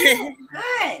 Okay,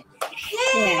 good.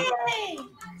 Yay!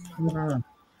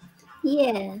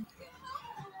 Yeah.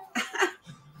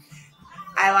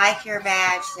 I like your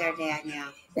badge there,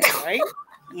 Danielle. Right?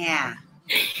 Yeah.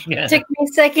 Yeah. Took me a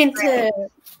second to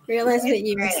realize what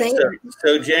you were saying.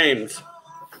 So James,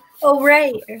 Oh,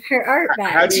 right. Her art how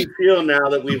do badge. you feel now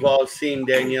that we've all seen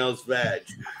Danielle's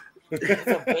badge? It's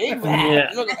a big Yeah.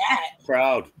 bag. Look at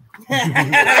Proud.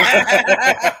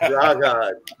 that. Rock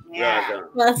on. Yeah. Rock on.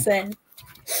 Well said.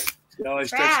 See how I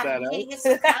stretched Brad, that you out? need to get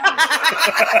some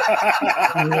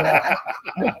color.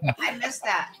 I missed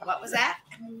that. What was that?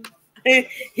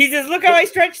 He says, look how I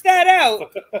stretched that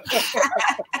out.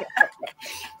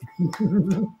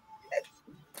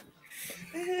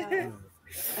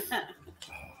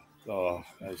 Oh,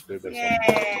 that's good. That's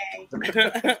Yay.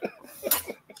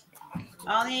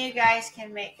 Only you guys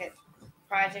can make a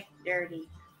project dirty.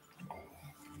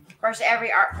 Of course,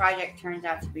 every art project turns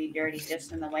out to be dirty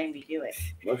just in the way we do it.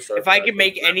 If I can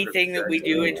make anything that we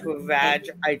do into a vag,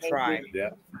 I try. yeah.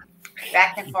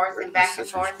 Back and forth and back and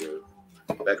forth.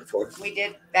 Back and forth. We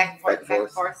did back and forth, back and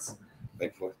forth, Back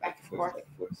and forth. back and forth. Back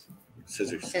and forth.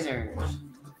 Scissors. Scissors.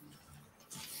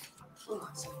 Ooh,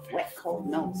 it's a wet, cold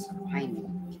nose behind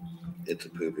me. It's a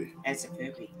poopy. It's a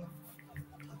poopy.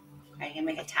 Are you gonna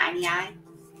make a tiny eye?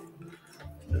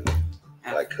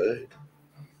 If I could.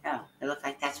 Oh, it looks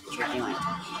like that's what you're doing.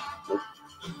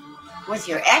 With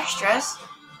your extras,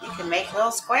 you can make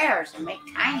little squares and make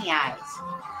tiny eyes.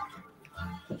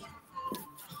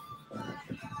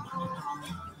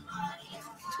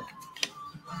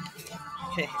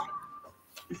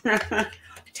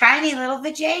 Tiny little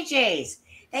vajayjays.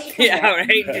 Yeah, right.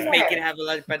 Just make it have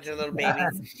a bunch of little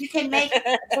babies. You can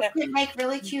make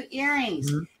really cute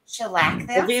earrings. Shellac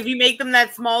them. If you make them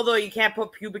that small, though, you can't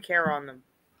put pubic hair on them.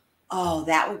 Oh,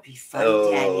 that would be fun,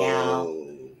 Danielle.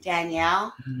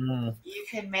 Danielle, you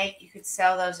could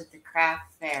sell those at the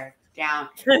craft fair down.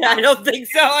 I don't think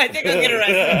so. I think I'll get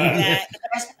arrested for that.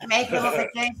 Just make little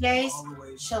vajayjays,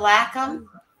 shellac them.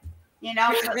 You know,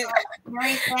 put little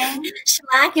earring thing.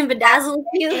 Shellac and bedazzle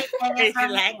you.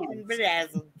 Shellac and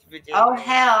bedazzled. Oh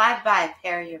hell, I'd buy a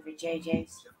pair of your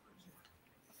vajayjays.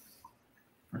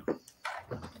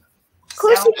 Of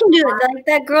course you can do it, like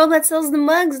that girl that sells the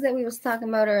mugs that we was talking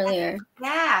about earlier.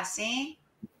 Yeah, see?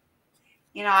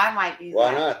 You know, I might be.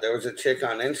 Why not? There was a chick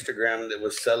on Instagram that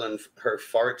was selling her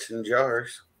farts in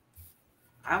jars.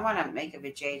 I want to make a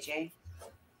vajayjay.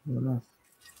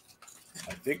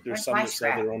 I think there's Where's some my that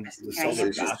sell their own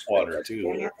scrap? bath water Can I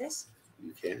too. have this?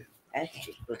 You can. Okay.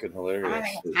 It's freaking I'm gonna hilarious.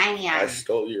 make a tiny I eye.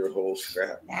 stole your whole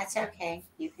scrap. That's okay.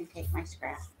 You can take my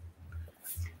scrap.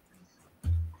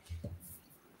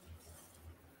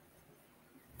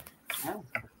 Oh.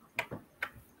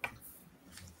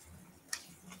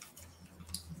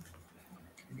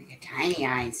 Make a tiny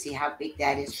eye and see how big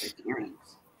that is for earrings.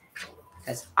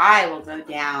 Because I will go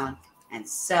down and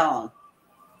sell them.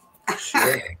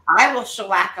 Sure. I will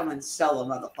shellac them and sell them,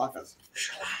 motherfuckers.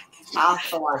 I'll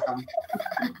shellac them.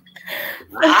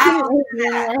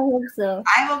 I hope so.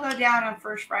 I will go down on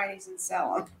First Fridays and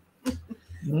sell them.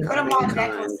 Put How them on many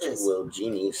times necklaces. will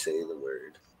Jeannie say the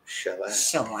word shellac?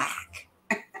 Shellac.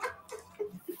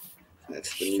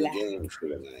 That's the new game for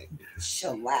tonight.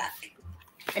 Shellac.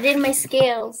 I did my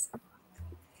scales.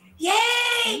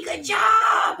 Yay! Good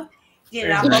job. You did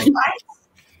it on both sides?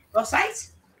 Both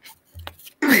sides?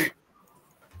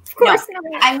 Of course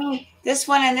not. I mean, this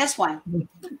one and this one.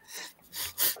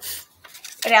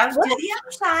 But I'll do the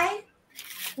other side.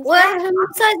 What? How many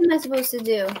sides am I supposed to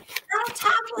do? No,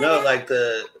 top No, lid. like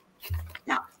the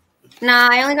Nah,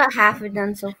 I only got half of it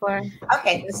done so far.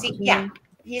 Okay, see, yeah.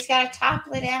 He's got a top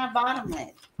lid and a bottom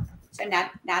lid. So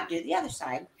now do the other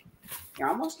side. You're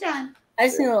almost done. I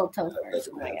just need a little toe first.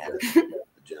 doesn't Oh my have God. the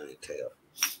giant tail.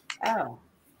 Oh.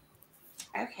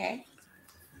 Okay.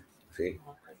 See?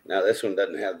 Now this one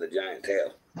doesn't have the giant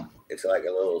tail. It's like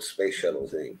a little space shuttle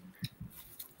thing.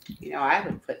 You know, I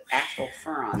would put actual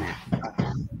fur on that.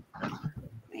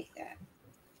 Make that.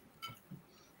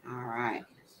 All right.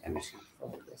 So I'm just going to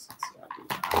fold this and see how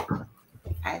I do.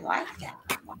 I like that.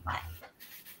 Why?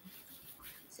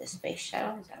 Is this space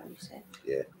shuttle? Is that what you said?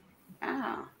 Yeah.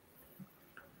 Oh.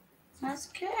 That's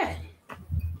good.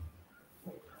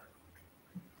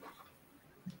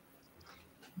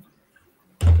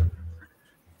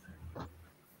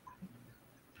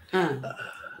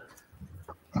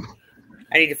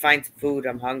 I need to find some food.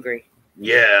 I'm hungry.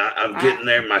 Yeah, I'm getting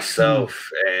there myself,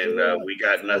 and we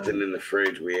got nothing in the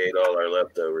fridge. We ate all our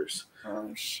leftovers.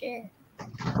 Oh shit.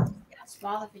 How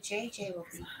small of a JJ will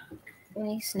be.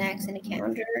 Any snacks in a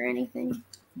calendar or anything?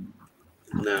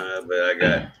 Nah, but I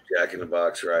got Jack in the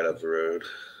Box right up the road.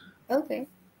 Okay.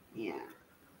 Yeah.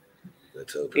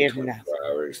 That's open We have 24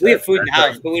 hours. We have food in the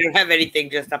house, but we don't have anything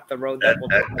just up the road.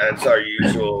 That's our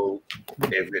usual.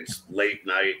 If it's late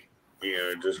night, you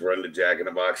know, just run to Jack in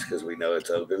the Box because we know it's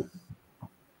open.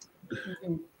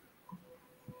 Mm-hmm.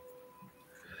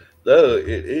 Though it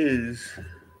is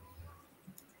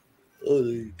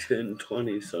only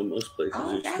 10:20, so most places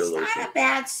Oh, are that's still not open. a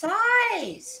bad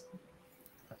size.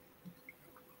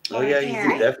 Oh yeah, you Yeah.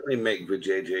 can definitely make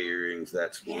vajayjay earrings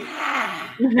that small. Yeah.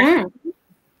 Mm-hmm.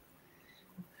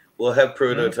 We'll have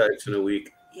prototypes in a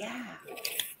week. Yeah.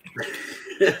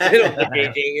 Little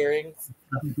JJ earrings.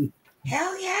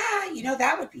 Hell yeah. You know,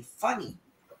 that would be funny.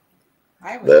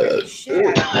 I would get the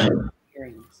shit out of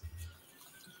earrings.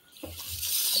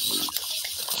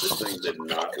 This thing did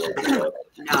not wake me up.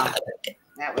 No,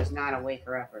 that was not a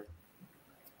waker upper.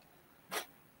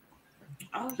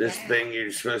 Oh, This yeah. thing,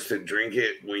 you're supposed to drink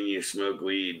it when you smoke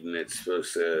weed, and it's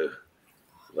supposed to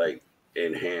like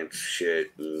enhance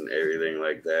shit and everything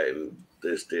like that. And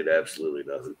this did absolutely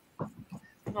nothing.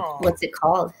 What's it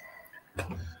called?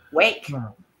 Wake.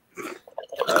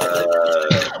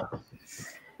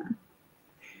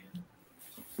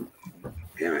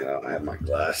 Damn it, I don't have my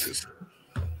glasses.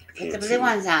 Put the blue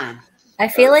ones on. I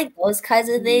feel like those kinds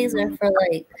of things are for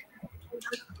like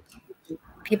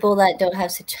people that don't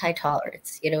have such high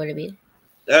tolerance. You know what I mean?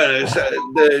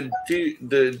 The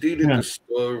dude at the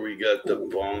store we got the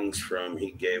bongs from,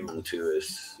 he gave them to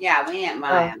us. Yeah, we didn't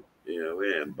buy them. Yeah, we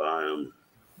didn't buy them.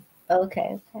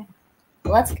 Okay.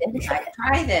 Well, that's good.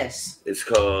 Try this. It's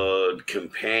called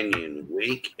Companion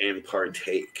Wake and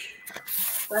Partake.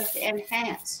 Let's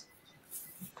enhance.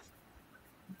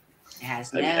 It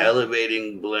has An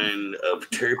elevating blend of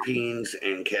terpenes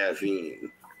and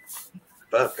caffeine.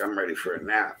 Fuck, I'm ready for a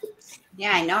nap.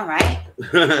 Yeah, I know, right?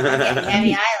 I'm getting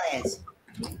heavy eyelids.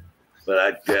 But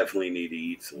I definitely need to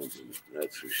eat something.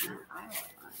 That's for sure.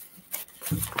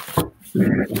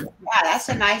 Yeah, that's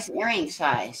a nice earring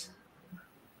size.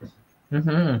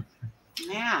 Mm-hmm.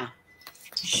 Yeah.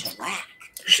 Shellac.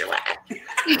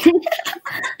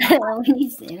 When you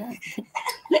say that.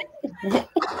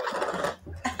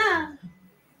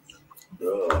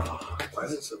 Why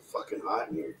is it so fucking hot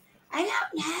in here? I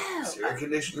don't know. Is the air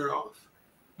conditioner off?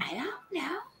 I don't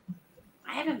know.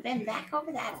 I haven't been back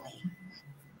over that way.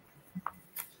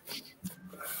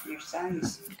 Your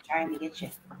son's trying to get you.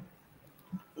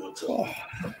 What's up?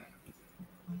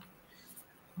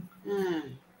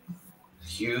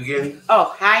 Hugan.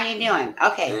 Oh, how you doing?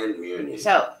 Okay. And Muni.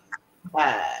 So,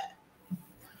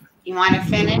 you want to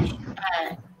finish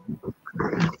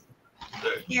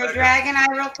your dragon eye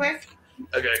real quick?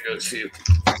 I gotta go see if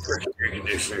the air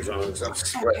conditioner's on because I'm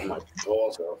sweating my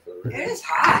balls off over It here. is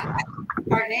hot.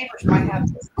 Our neighbors might have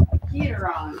this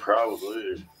heater on.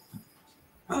 Probably.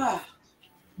 Oh,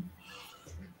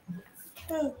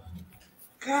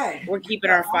 good. We're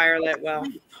keeping our fire lit well.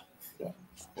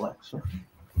 Alexa,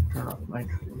 turn off the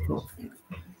microphone.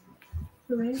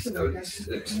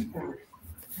 76.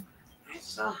 I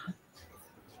saw.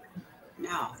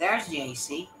 No, there's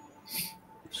JC.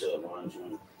 It's an orange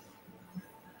one.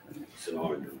 It's an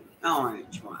orange one.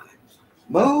 Orange one.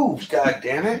 Move,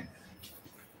 goddammit.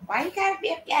 Why you gotta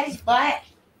be up Daddy's butt?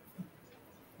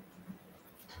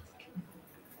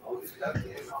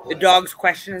 The dog's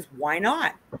question is, why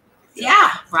not?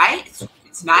 Yeah, right?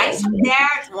 It's nice in there.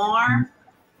 It's warm.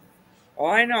 Oh,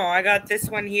 I know. I got this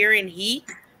one here in heat,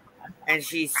 and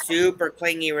she's super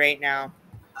clingy right now.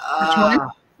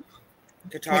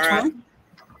 Katara.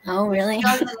 Oh, really?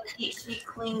 She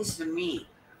clings to me.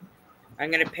 I'm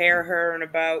going to pair her in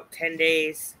about 10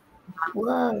 days.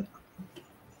 Whoa.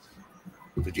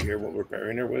 Did you hear what we're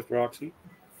pairing her with, Roxy?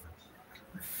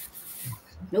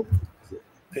 Nope.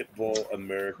 Pitbull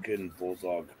American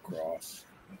Bulldog Cross.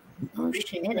 Oh,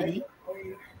 shit, eh?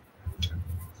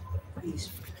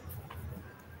 Nice.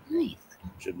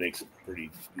 Should make some pretty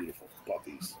beautiful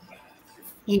puppies.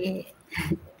 Yeah.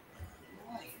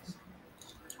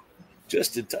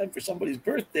 Just in time for somebody's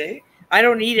birthday. I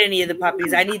don't need any of the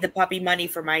puppies. I need the puppy money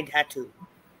for my tattoo.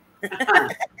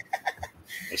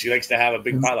 And she likes to have a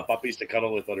big pile of puppies to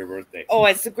cuddle with on her birthday. Oh,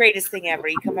 it's the greatest thing ever.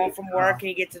 You come home from work and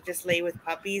you get to just lay with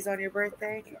puppies on your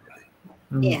birthday.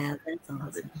 Yeah, that's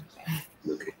awesome.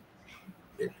 Okay.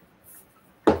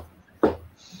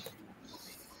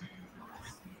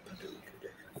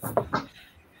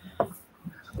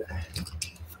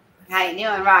 How you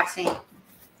doing, Roxy?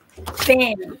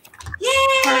 Bam.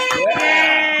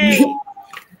 Yay!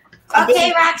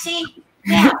 Okay, Roxy.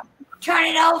 Now, turn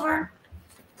it over.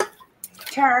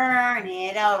 Turn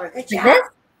it over. Good job. This?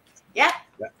 Yep.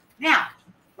 Now,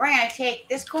 we're going to take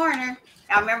this corner.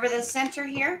 Now, remember the center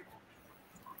here?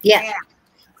 Yeah.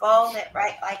 Fold it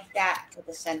right like that to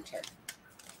the center.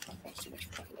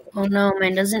 Oh, no,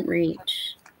 mine doesn't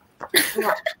reach.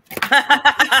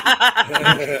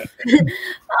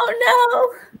 Oh, no.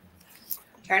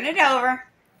 Turn it over.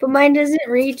 But mine doesn't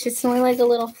reach. It's only like a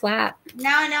little flap.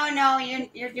 No.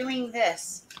 You're doing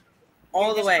this. All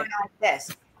You're the just way. going like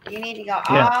this. You need to go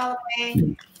Yeah. all the way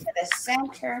to the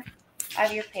center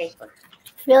of your paper.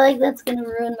 I feel like that's going to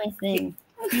ruin my thing.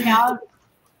 You know,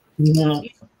 No.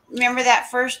 remember that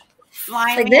first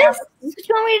line? Like we have? this? Is this what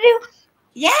you want me to do?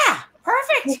 Yeah,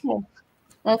 perfect.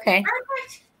 Okay.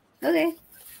 Perfect. Okay.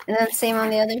 And then same on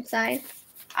the other side.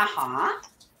 Uh-huh.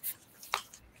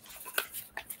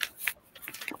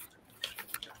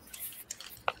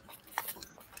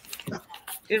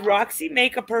 Did Roxy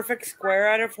make a perfect square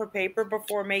out of her paper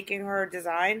before making her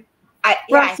design?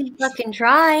 Roxy fucking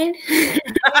tried.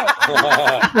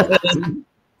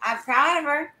 I'm proud of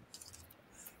her.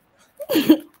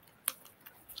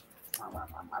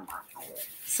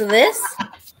 So this?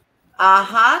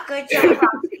 Uh-huh. Good job,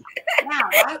 Roxy. Now,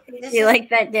 Roxy, this You is, like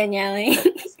that, Danielle?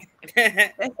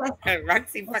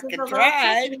 Roxy this is fucking a little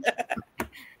tried.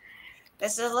 tricky.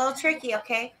 This is a little tricky,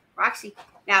 okay? Roxy,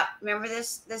 now remember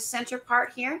this center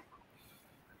part here?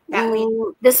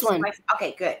 Ooh, this one.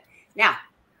 Okay, good. Now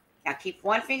keep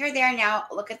one finger there. Now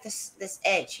look at this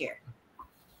edge here.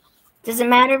 Does it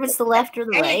matter if it's the left or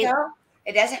the There right? you go.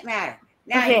 It doesn't matter.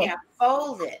 Now Okay. you're gonna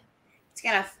fold it. It's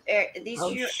gonna. These Oh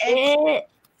are your edges. shit!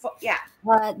 Yeah.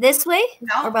 This way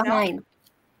No. or behind? No.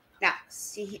 Now,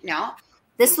 see. No.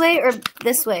 This way or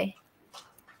this way?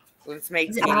 Let's make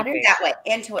Does it matter? That way.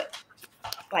 Into it.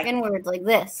 Like Inward, like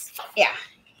this. Yeah.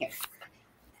 Here.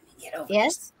 Let me get over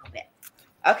Yes. this a little bit.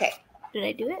 Okay. Did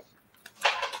I do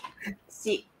it?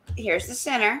 See, here's the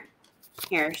center.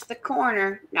 Here's the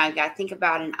corner. Now you got to think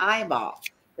about an eyeball.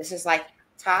 This is like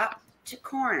top to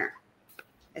corner.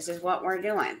 This is what we're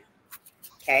doing.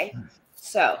 Okay.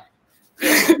 So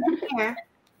here,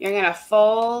 you're going to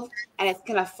fold, and it's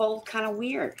going to fold kind of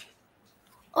weird.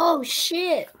 Oh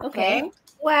shit! Okay.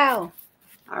 Wow.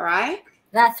 All right.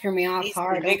 That threw me off She's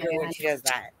hard. bigger Oh my when God. she does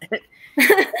that.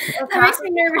 That makes me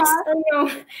nervous. Oh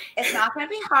no. It's not going to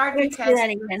be hard Let's do because that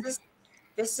again.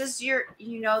 this is your,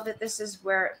 you know that this is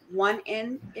where one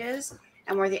end is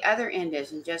and where the other end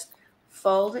is, and just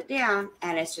fold it down,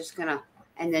 and it's just going to,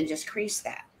 and then just crease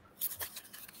that.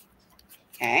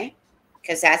 Okay.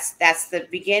 Because that's the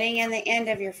beginning and the end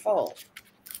of your fold.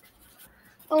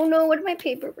 Oh no! What if my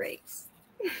paper breaks?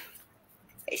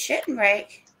 It shouldn't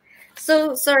break.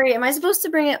 So sorry. Am I supposed to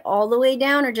bring it all the way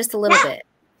down or just a little bit?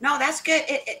 No, that's good.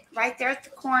 It right there at the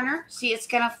corner. See, it's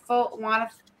gonna fold.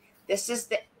 This is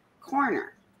the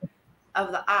corner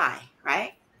of the eye,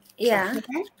 right? Yeah.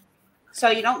 Okay. So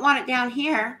you don't want it down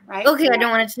here, right? Okay. I don't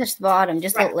want it to touch the bottom.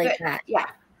 Just Right, like good. that. Yeah.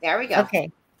 There we go.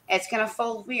 Okay. It's gonna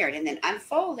fold weird, and then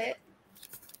unfold it.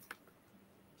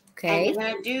 And Okay. you're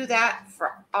gonna do that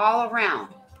for all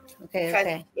around. Okay. Because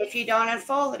Okay. if you don't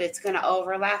unfold it, it's gonna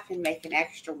overlap and make an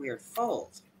extra weird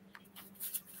fold.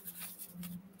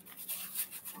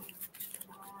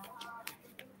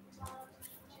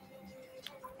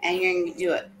 And you're going to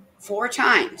do it 4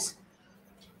 times.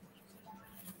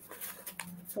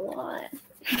 That's a lot.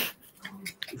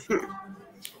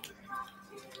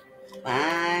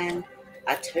 1,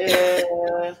 a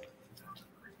 2,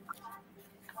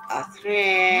 a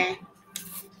 3,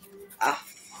 a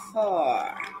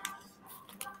 4.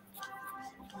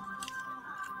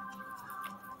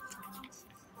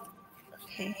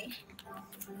 Okay.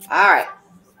 All right.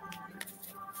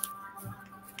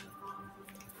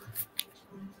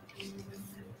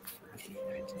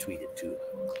 Tweet it too.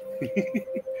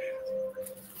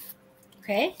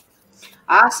 Okay.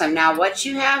 Awesome. Now what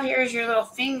you have here is your little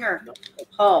finger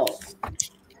hole,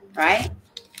 right?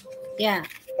 Yeah.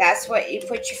 That's what you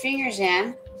put your fingers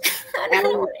in. I don't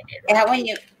know what I did. And when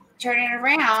you turn it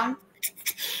around,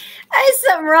 I did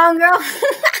something wrong, girl.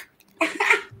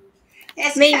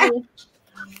 it's Maybe.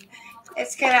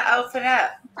 it's gonna open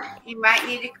up. You might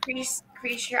need to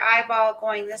crease your eyeball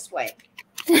going this way.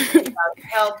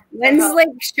 Help. Ben's like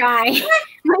shy.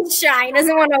 Mine's shy.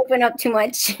 Doesn't want to open up too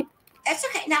much. That's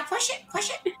okay. Now push it. Push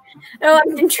it. Oh,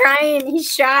 I've been trying.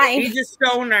 He's shy. He's a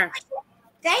stoner.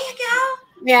 There you go.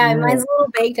 Yeah, mine's a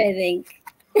little baked, I think.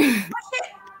 Push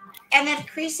it. And then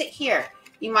crease it here.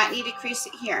 You might need to crease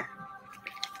it here.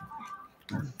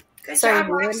 Good Sorry, job,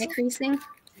 where am Roxy. I creasing?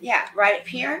 Yeah, right up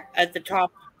here. At the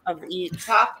top of each.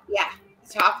 Top, yeah.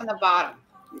 Top and the bottom.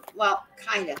 Well,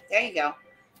 kind of. There you go.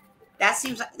 That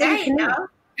seems like, there you go.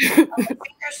 The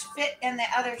fingers fit in the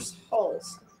other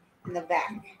holes in the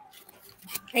back.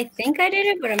 I think I did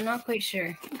it, but I'm not quite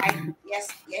sure.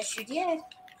 Yes, you did.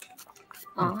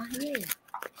 Aw, yeah.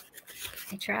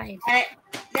 I tried. And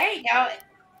there you go.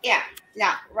 Yeah.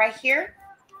 Now, right here,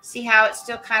 see how it's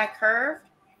still kind of curved?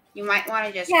 You might want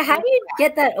to just. Yeah, how do you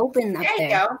get that open up There you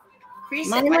there? go. Crease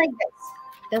Mine it like like this.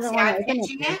 doesn't See want how to open up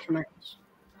pinchy there it? too much.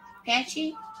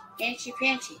 Pinchy, pinchy,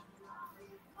 pinchy.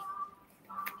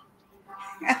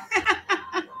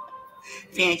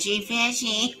 Pinchy,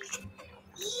 pinchy.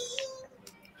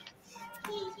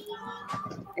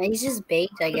 He's just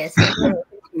baked, I guess. He doesn't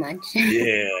open too much.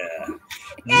 Yeah.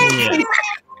 Yeah.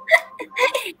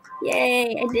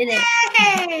 Yay, I did it.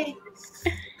 Hey!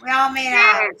 We all made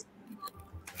ours.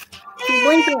 Keep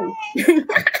blinking. Good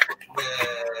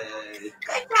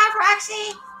job,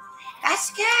 Roxy.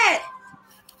 That's good.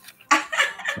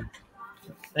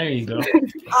 There you go.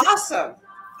 Awesome.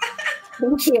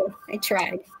 Thank you. I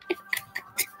tried.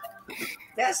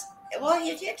 Well,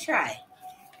 you did try.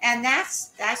 And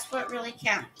that's what really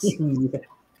counts.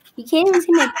 You can't even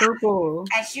see my purple.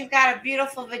 As you've got a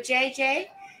beautiful vajayjay,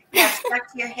 you have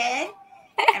stuck to your head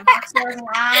and Roxy an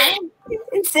eye.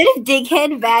 Instead of dig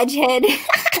head, badge head.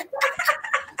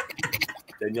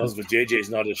 Danielle's vajayjay is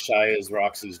not as shy as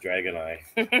Roxy's dragon eye.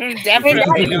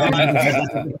 Definitely not.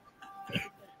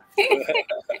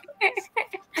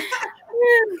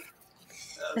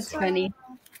 That's funny.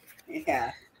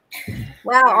 Yeah.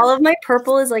 Wow, all of my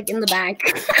purple is like in the back.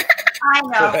 I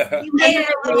know. You made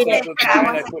it a little bit, but I I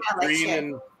wasn't put gonna let green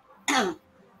you. and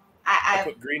I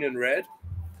put green and red.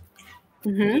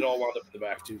 Mhm. It all wound up in the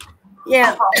back too.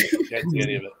 Yeah. Can't see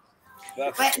any of it.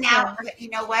 That's But now, you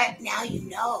know what? Now you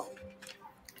know.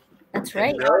 That's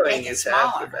right. Knowing is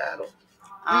half the battle.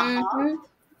 Uh-huh.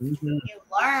 Mhm. You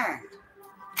learn.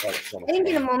 that's so much I didn't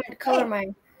get a fun. moment to color my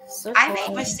circle. I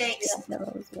make mistakes as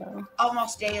well.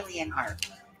 almost daily in art.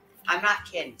 I'm not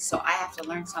kidding. So I have to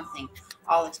learn something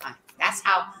all the time. That's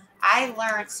how I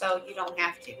learn, so you don't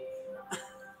have to.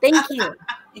 Thank you.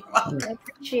 You're welcome. I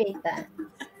appreciate that.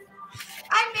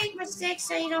 I make mistakes,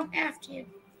 so you don't have to.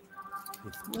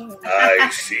 Yeah. I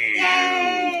see you.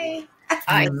 Yay!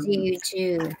 I see you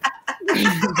too.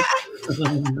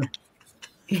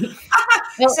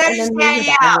 So does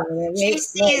Danielle. She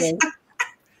sees.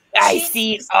 I She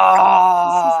see sees-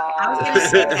 all. I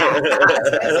was going to say that.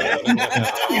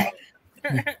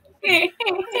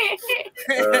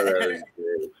 Oh, that was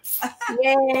great.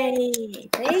 Yay!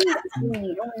 Thank you.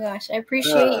 Oh my gosh, I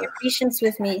appreciate your patience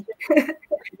with me.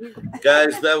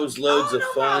 Guys, that was loads Oh, of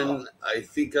no fun. problem. I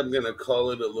think I'm going to call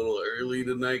it a little early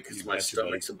tonight because my Got you, buddy.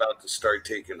 stomach's about to start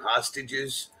taking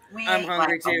hostages. We I'm ate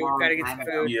hungry like a too. long Gotta get time some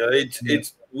ago. food. Yeah,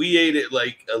 we ate at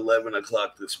like 11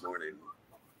 o'clock this morning.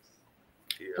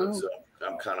 Yeah, Ooh. so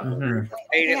I'm kind of Mhm. hungry.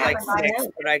 I ate at Yeah, like but I 6,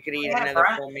 know. but I could eat We had a another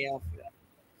brunch. full meal.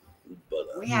 But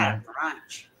We had a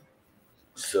brunch.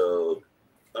 so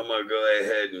I'm gonna go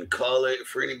ahead and call it.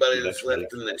 For anybody that's That's right.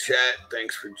 left in the chat,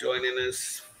 thanks for joining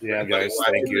us. For Yeah, anybody guys,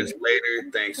 watching thank you. this later,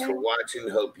 thanks for watching.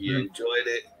 Hope you enjoyed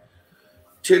it.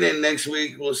 Tune in next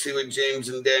week. We'll see what James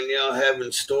and Danielle have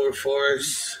in store for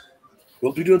us.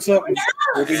 We'll be doing something.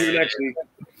 We'll be here next week.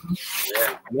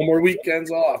 Yeah, No more weekends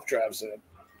off, Trav said.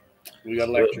 We got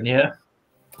a lecture. Yeah.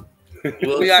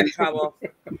 we'll We got see, trouble.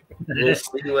 we'll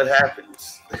see what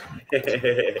happens.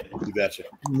 You betcha.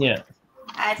 Yeah.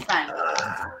 Had fun.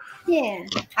 Yeah.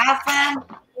 Have fun.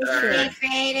 Alright. Be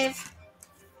creative.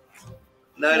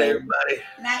 Night, everybody.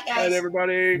 Night, Night, guys.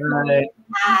 everybody. Right.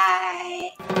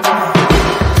 Bye.